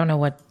 I don't know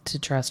what to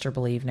trust or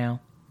believe now.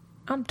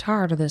 I'm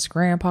tired of this,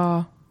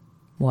 Grandpa.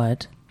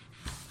 What?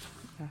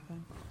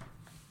 Nothing.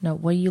 No,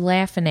 what are you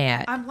laughing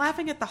at? I'm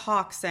laughing at the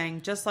hawk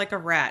saying, just like a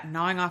rat,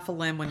 gnawing off a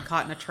limb when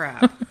caught in a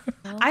trap.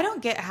 I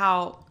don't get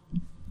how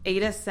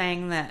Ada's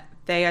saying that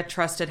Thea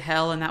trusted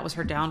Hel and that was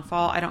her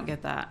downfall. I don't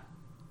get that.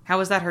 How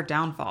was that her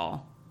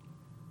downfall?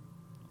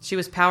 She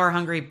was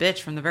power-hungry bitch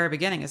from the very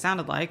beginning, it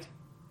sounded like.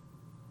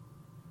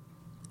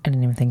 I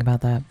didn't even think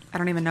about that. I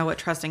don't even know what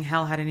trusting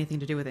Hel had anything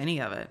to do with any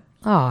of it.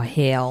 Oh,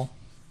 hell.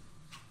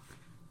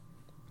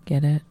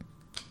 Get it?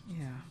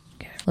 Yeah.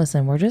 Get it.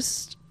 Listen,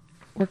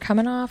 we're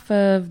coming off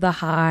of the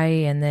high,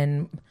 and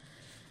then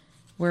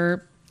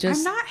we're just...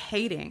 I'm not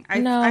hating. I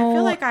No.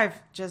 feel like I've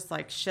just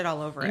like shit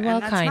all over it. Well,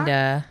 and that's kind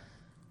of.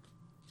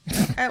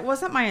 It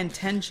wasn't my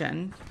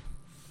intention.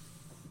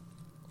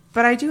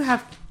 But I do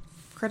have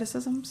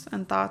criticisms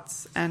and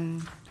thoughts,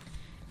 and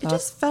it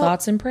just felt...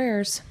 Thoughts and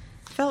prayers.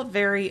 Felt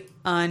very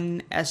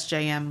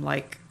un-SJM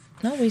like.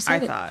 No, we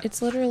said I thought.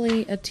 It's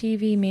literally a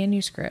TV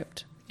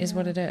manuscript is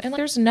what it is. And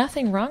there's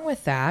nothing wrong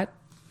with that.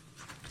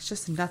 It's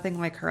just nothing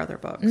like her other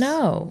books.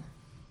 No.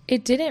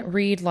 It didn't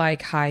read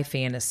like high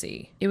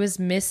fantasy. It was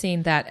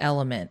missing that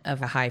element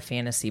of a high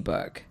fantasy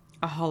book.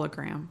 A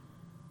hologram.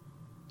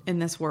 In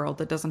this world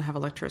that doesn't have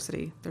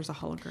electricity, there's a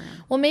hologram.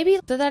 Well, maybe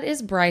that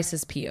is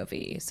Bryce's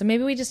POV. So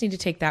maybe we just need to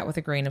take that with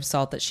a grain of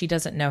salt that she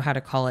doesn't know how to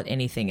call it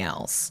anything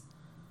else.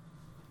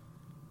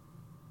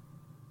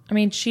 I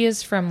mean, she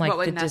is from like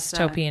the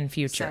dystopian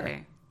future.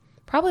 Say?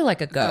 Probably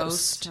like a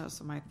ghost. That's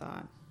what I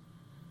thought.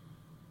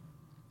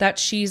 That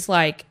she's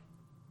like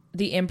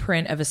the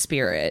imprint of a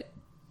spirit.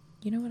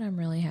 You know what? I'm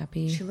really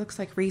happy. She looks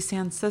like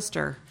Rhysand's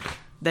sister.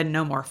 Then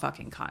no more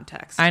fucking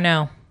context. I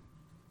know.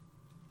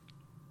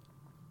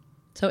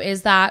 So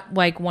is that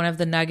like one of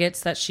the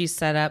nuggets that she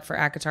set up for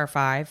ACOTAR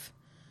 5?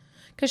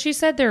 Because she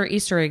said there are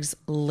Easter eggs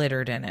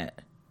littered in it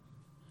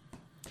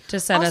to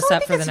set also, us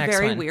up for the next one. It's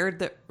very weird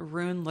that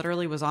Rune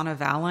literally was on a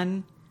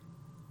Valen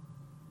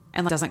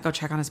and doesn't go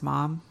check on his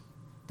mom.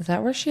 Is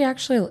that where she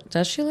actually...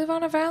 Does she live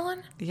on a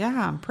Valen?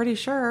 Yeah, I'm pretty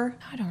sure.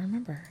 I don't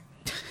remember.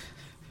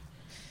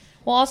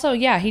 Well, also,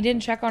 yeah, he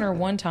didn't check on her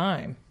one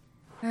time.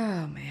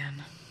 Oh,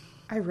 man.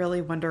 I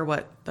really wonder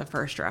what the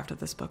first draft of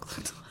this book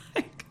looked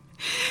like.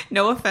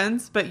 No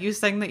offense, but you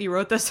saying that you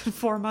wrote this in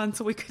 4 months,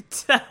 we could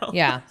tell.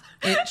 Yeah,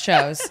 it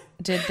shows.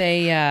 Did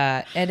they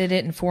edit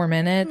it in 4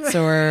 minutes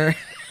or...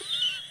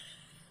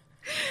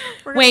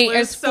 Wait,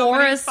 is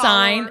 4 a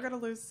sign? We're going to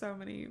lose so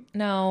many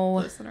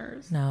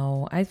listeners.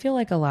 No, I feel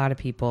like a lot of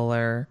people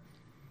are...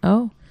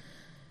 Oh.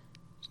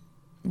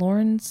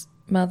 Lauren's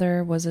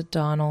mother was a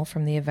Donnell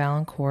from the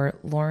Avalon court.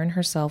 Lauren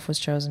herself was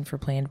chosen for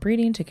planned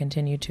breeding to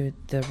continue to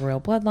the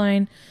royal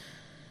bloodline.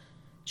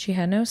 She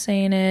had no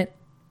say in it.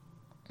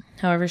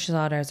 However, she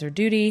saw it as her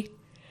duty.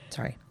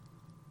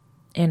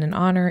 And an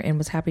honor, and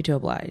was happy to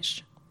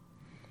oblige.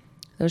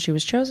 Though she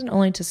was chosen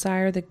only to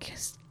sire the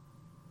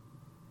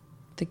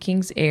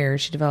king's heir,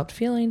 she developed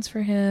feelings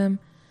for him.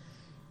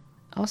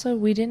 Also,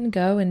 we didn't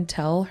go and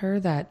tell her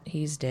that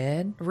he's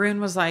dead.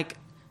 Rune was like,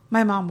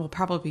 my mom will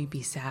probably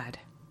be sad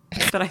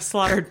that I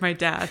slaughtered my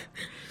dad.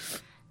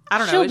 I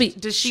don't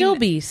know. She'll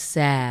be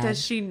sad.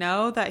 Does she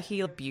know that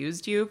he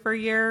abused you for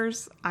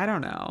years? I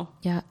don't know.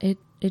 Yeah, it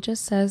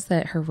just says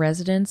that her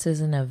residence is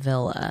in a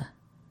villa.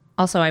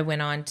 Also, I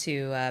went on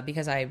to,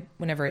 because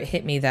whenever it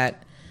hit me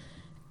that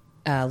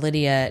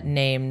Lydia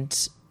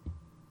named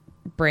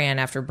Bran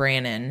after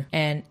Brannon,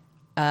 and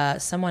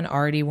someone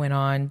already went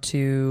on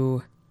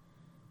to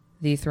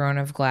the Throne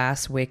of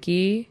Glass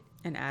wiki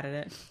And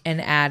added it.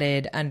 and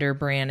added under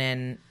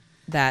Brannon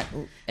that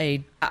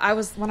when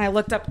I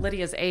looked up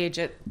Lydia's age,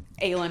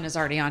 Aelin is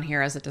already on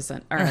here as as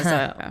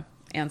a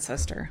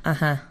ancestor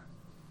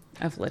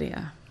of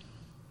Lydia.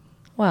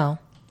 Well,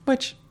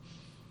 which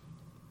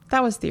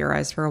that was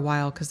theorized for a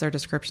while because their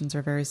descriptions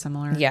are very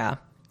similar. Yeah.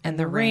 And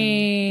the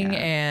ring. Yeah.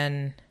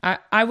 And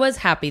I was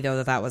happy, though,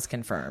 that that was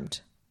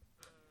confirmed.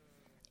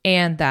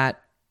 And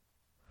that,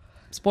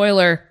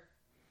 spoiler,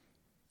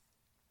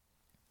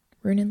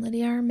 Rune and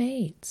Lydia are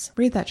mates.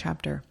 Read that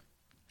chapter.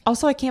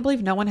 Also, I can't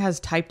believe no one has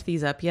typed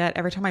these up yet.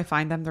 Every time I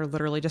find them, they're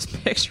literally just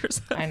pictures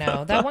of I know.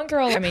 them. That one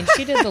girl, I mean,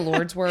 she did the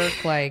Lord's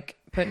work, like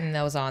putting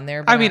those on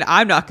there. But I mean,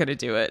 I'm not going to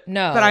do it.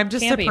 No. But I'm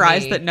just can't be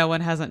surprised me. that no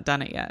one hasn't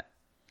done it yet.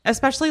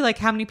 Especially like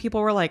how many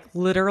people were like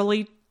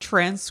literally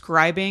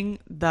transcribing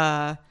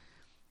the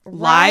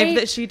live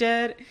that she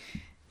did.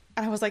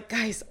 And I was like,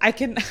 guys, I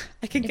can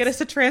get us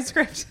a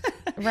transcript.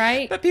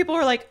 Right. But people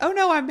were like, oh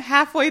no, I'm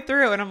halfway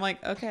through. And I'm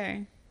like,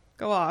 okay,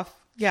 go off.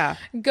 Yeah.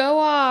 Go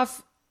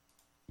off.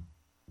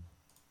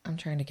 I'm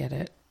trying to get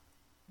it.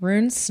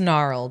 Rune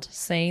snarled,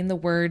 saying the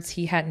words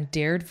he hadn't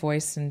dared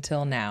voice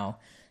until now.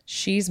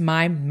 She's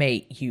my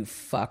mate, you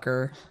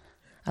fucker.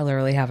 I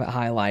literally have it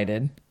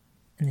highlighted.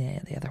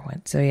 And the other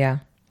one. So yeah.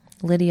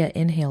 Lydia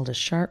inhaled a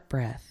sharp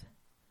breath.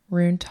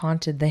 Rune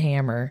taunted the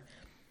hammer.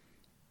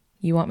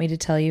 You want me to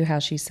tell you how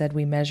she said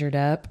we measured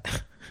up?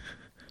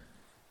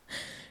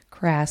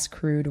 Crass,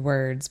 crude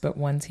words, but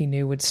ones he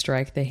knew would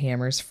strike the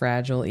hammer's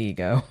fragile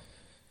ego.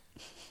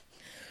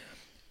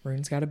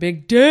 Rune's got a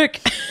big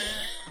dick.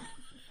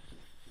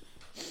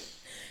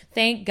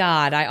 Thank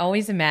God. I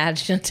always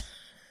imagined.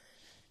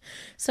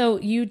 So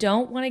you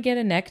don't want to get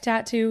a neck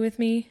tattoo with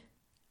me?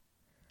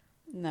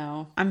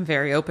 No. I'm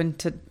very open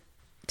to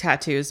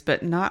tattoos,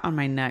 but not on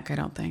my neck, I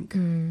don't think.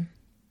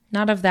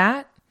 Not of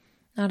that?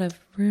 Not of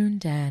Rune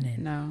Dannon.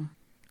 No.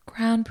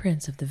 Crown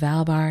Prince of the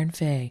Valbar and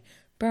Fae.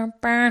 Burn,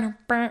 burn,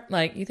 burn.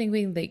 Like, you think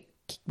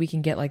we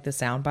can get like the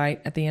sound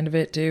bite at the end of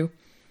it too?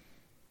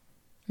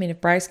 I mean,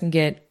 if Bryce can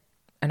get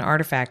an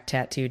artifact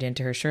tattooed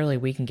into her, surely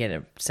we can get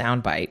a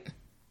sound bite.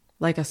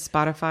 Like a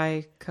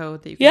Spotify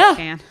code that you can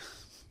scan.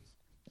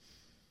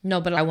 No,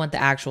 but I want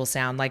the actual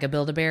sound, like a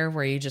Build-A-Bear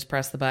where you just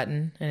press the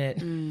button and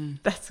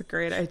it... That's a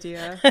great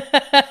idea.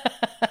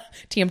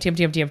 TM, TM,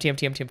 TM, TM, TM,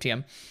 TM, TM,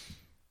 TM.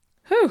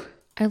 Whew.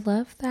 I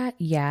love that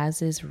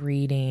Yaz is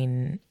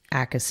reading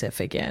Akasif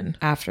again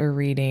after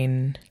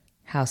reading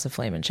House of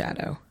Flame and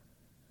Shadow.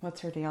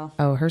 What's her deal?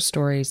 Oh, her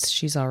stories,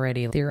 she's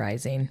already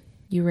theorizing.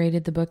 You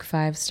rated the book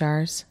 5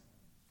 stars?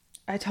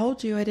 I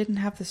told you I didn't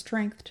have the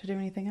strength to do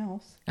anything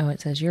else. Oh, it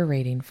says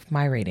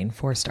my rating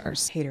 4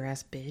 stars. Hater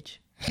ass bitch.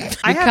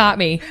 You caught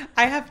me.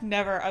 I have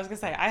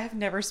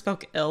never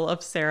spoke ill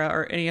of Sarah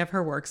or any of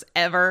her works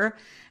ever.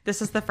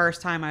 This is the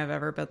first time I've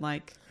ever been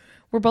like...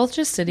 We're both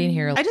just sitting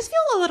here. I just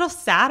feel a little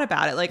sad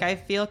about it. Like I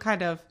feel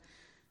kind of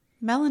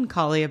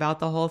melancholy about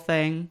the whole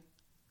thing.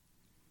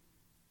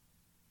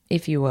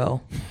 If you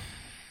will.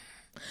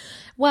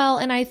 Well,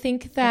 and I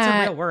think That's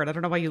that... a real word. I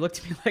don't know why you looked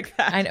at me like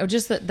that. I know,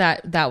 just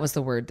that was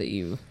the word that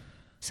you...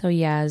 So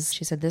Yaz,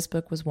 she said, this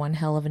book was one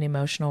hell of an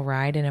emotional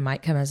ride, and it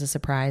might come as a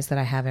surprise that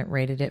I haven't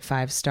rated it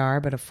 5 star,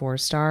 but a 4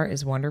 star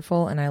is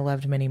wonderful, and I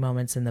loved many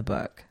moments in the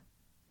book.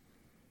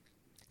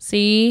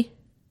 See?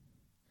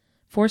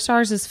 4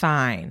 stars is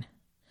fine.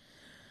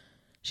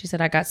 She said,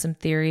 I got some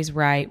theories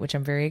right, which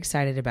I'm very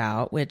excited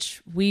about,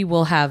 which we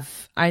will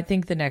have... I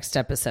think the next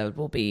episode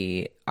will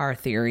be our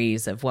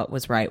theories of what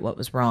was right, what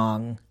was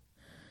wrong,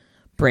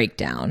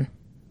 breakdown.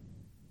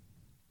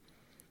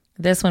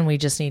 This one we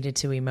just needed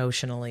to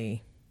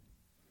emotionally...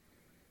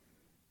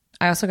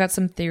 I also got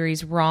some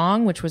theories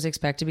wrong, which was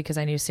expected because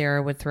I knew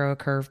Sarah would throw a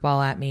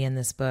curveball at me in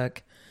this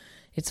book.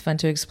 It's fun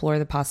to explore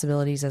the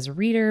possibilities as a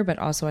reader, but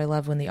also I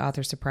love when the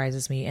author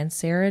surprises me, and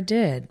Sarah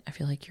did. I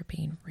feel like you're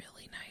being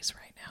really nice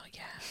right now,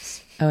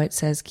 yes. Oh, it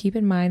says, keep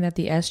in mind that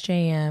the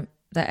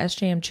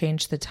SJM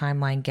changed the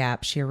timeline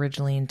gap she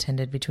originally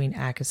intended between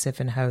Akasif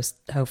and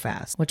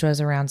Hofast, which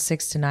was around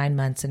 6 to 9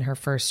 months in her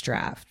first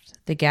draft.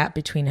 The gap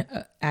between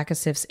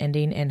Akasif's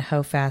ending and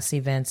Hofast's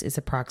events is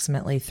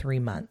approximately 3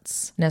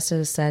 months.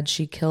 Nesta said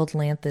she killed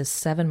Lanthus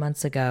 7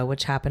 months ago,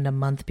 which happened a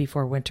month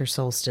before winter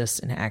solstice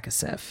in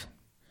Akasif.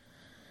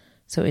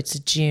 So it's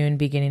June,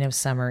 beginning of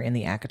summer in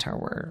the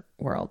Akatar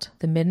world.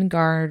 The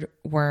Midgard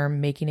worm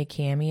making a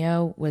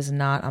cameo was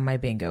not on my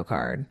bingo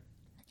card.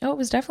 Oh, it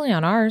was definitely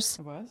on ours.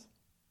 It was?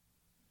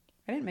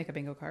 I didn't make a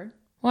bingo card.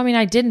 Well, I mean,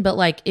 I didn't, but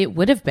like it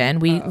would have been.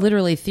 We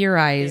literally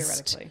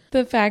theorized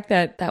the fact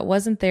that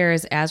wasn't there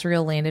as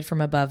Azrael landed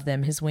from above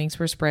them. His wings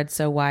were spread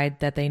so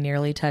wide that they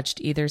nearly touched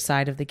either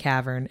side of the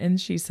cavern.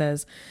 And she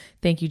says,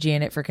 thank you,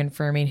 Janet, for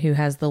confirming who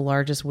has the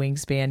largest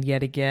wingspan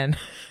yet again.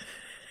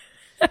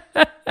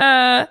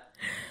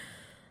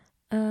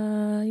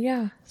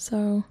 Yeah,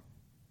 so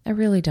I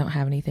really don't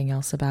have anything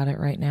else about it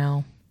right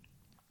now.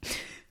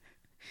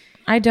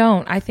 I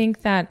don't. I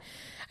think the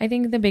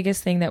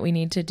biggest thing that we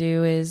need to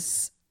do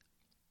is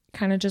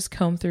kind of just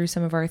comb through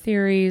some of our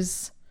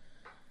theories,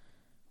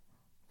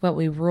 what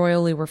we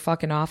royally were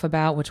fucking off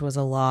about, which was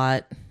a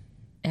lot,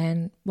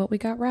 and what we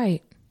got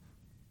right.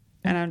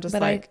 And I'm just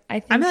But like, I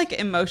think- I'm like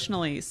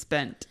emotionally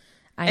spent.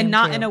 I And am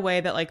not too. in a way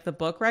that like the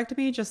book wrecked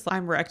me, just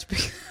I'm wrecked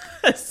because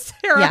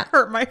Sarah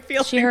hurt my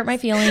feelings. She hurt my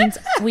feelings.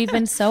 We've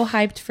been so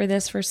hyped for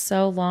this for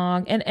so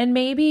long. And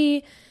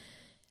maybe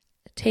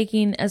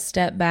taking a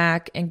step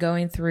back and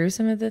going through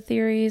some of the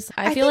theories.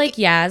 I feel like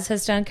Yaz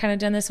has done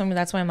this one.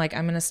 That's why I'm like,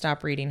 I'm going to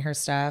stop reading her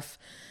stuff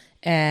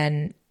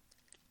and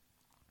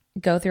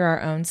go through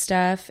our own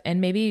stuff. And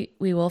maybe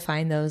we will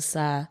find those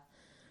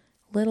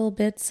little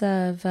bits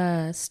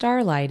of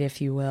starlight,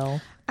 if you will.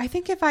 I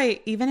think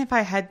even if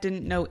I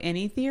didn't know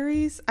any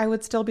theories, I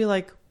would still be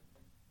like,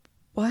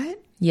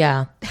 what?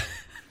 Yeah.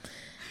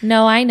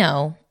 No, I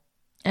know.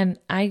 And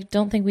I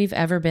don't think we've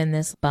ever been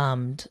this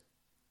bummed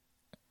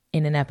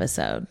in an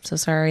episode. So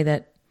sorry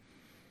that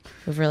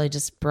we've really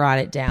just brought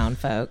it down,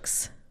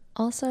 folks.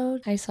 Also,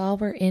 I saw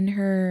where in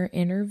her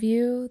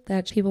interview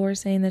that people were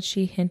saying that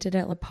she hinted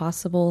at a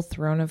possible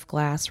Throne of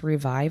Glass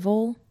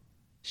revival.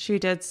 She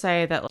did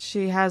say that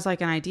she has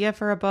like an idea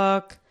for a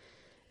book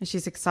and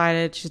she's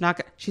excited. She's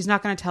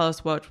not going to tell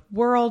us what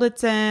world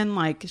it's in.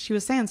 Like she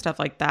was saying stuff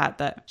like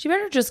that. She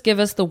better just give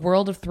us the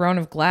world of Throne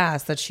of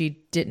Glass that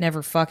she didn't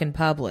ever fucking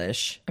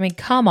publish. I mean,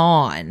 come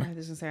on. I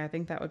was just going to say, I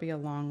think that would be a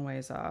long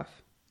ways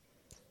off.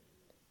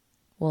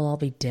 We'll all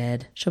be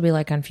dead. She'll be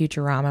like on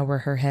Futurama where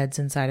her head's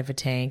inside of a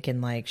tank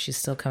and like she's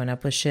still coming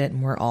up with shit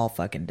and we're all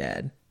fucking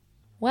dead.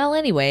 Well,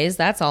 anyways,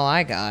 that's all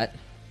I got.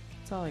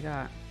 That's all I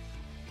got.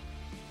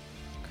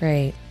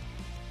 Great.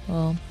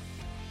 Well,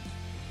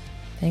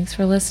 thanks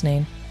for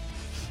listening.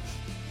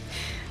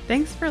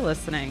 Thanks for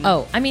listening.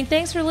 Oh, I mean,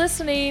 thanks for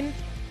listening.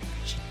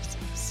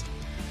 Jesus.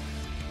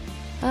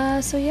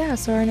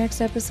 So our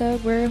next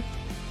episode, we're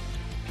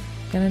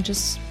gonna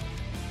just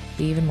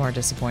be even more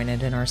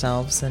disappointed in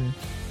ourselves and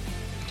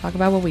talk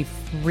about what we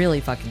really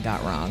fucking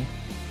got wrong.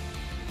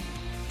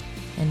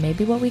 And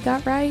maybe what we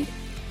got right?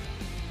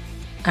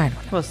 I don't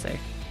know. We'll see.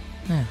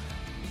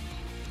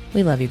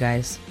 We love you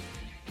guys.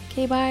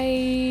 Okay,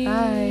 bye.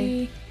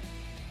 Bye.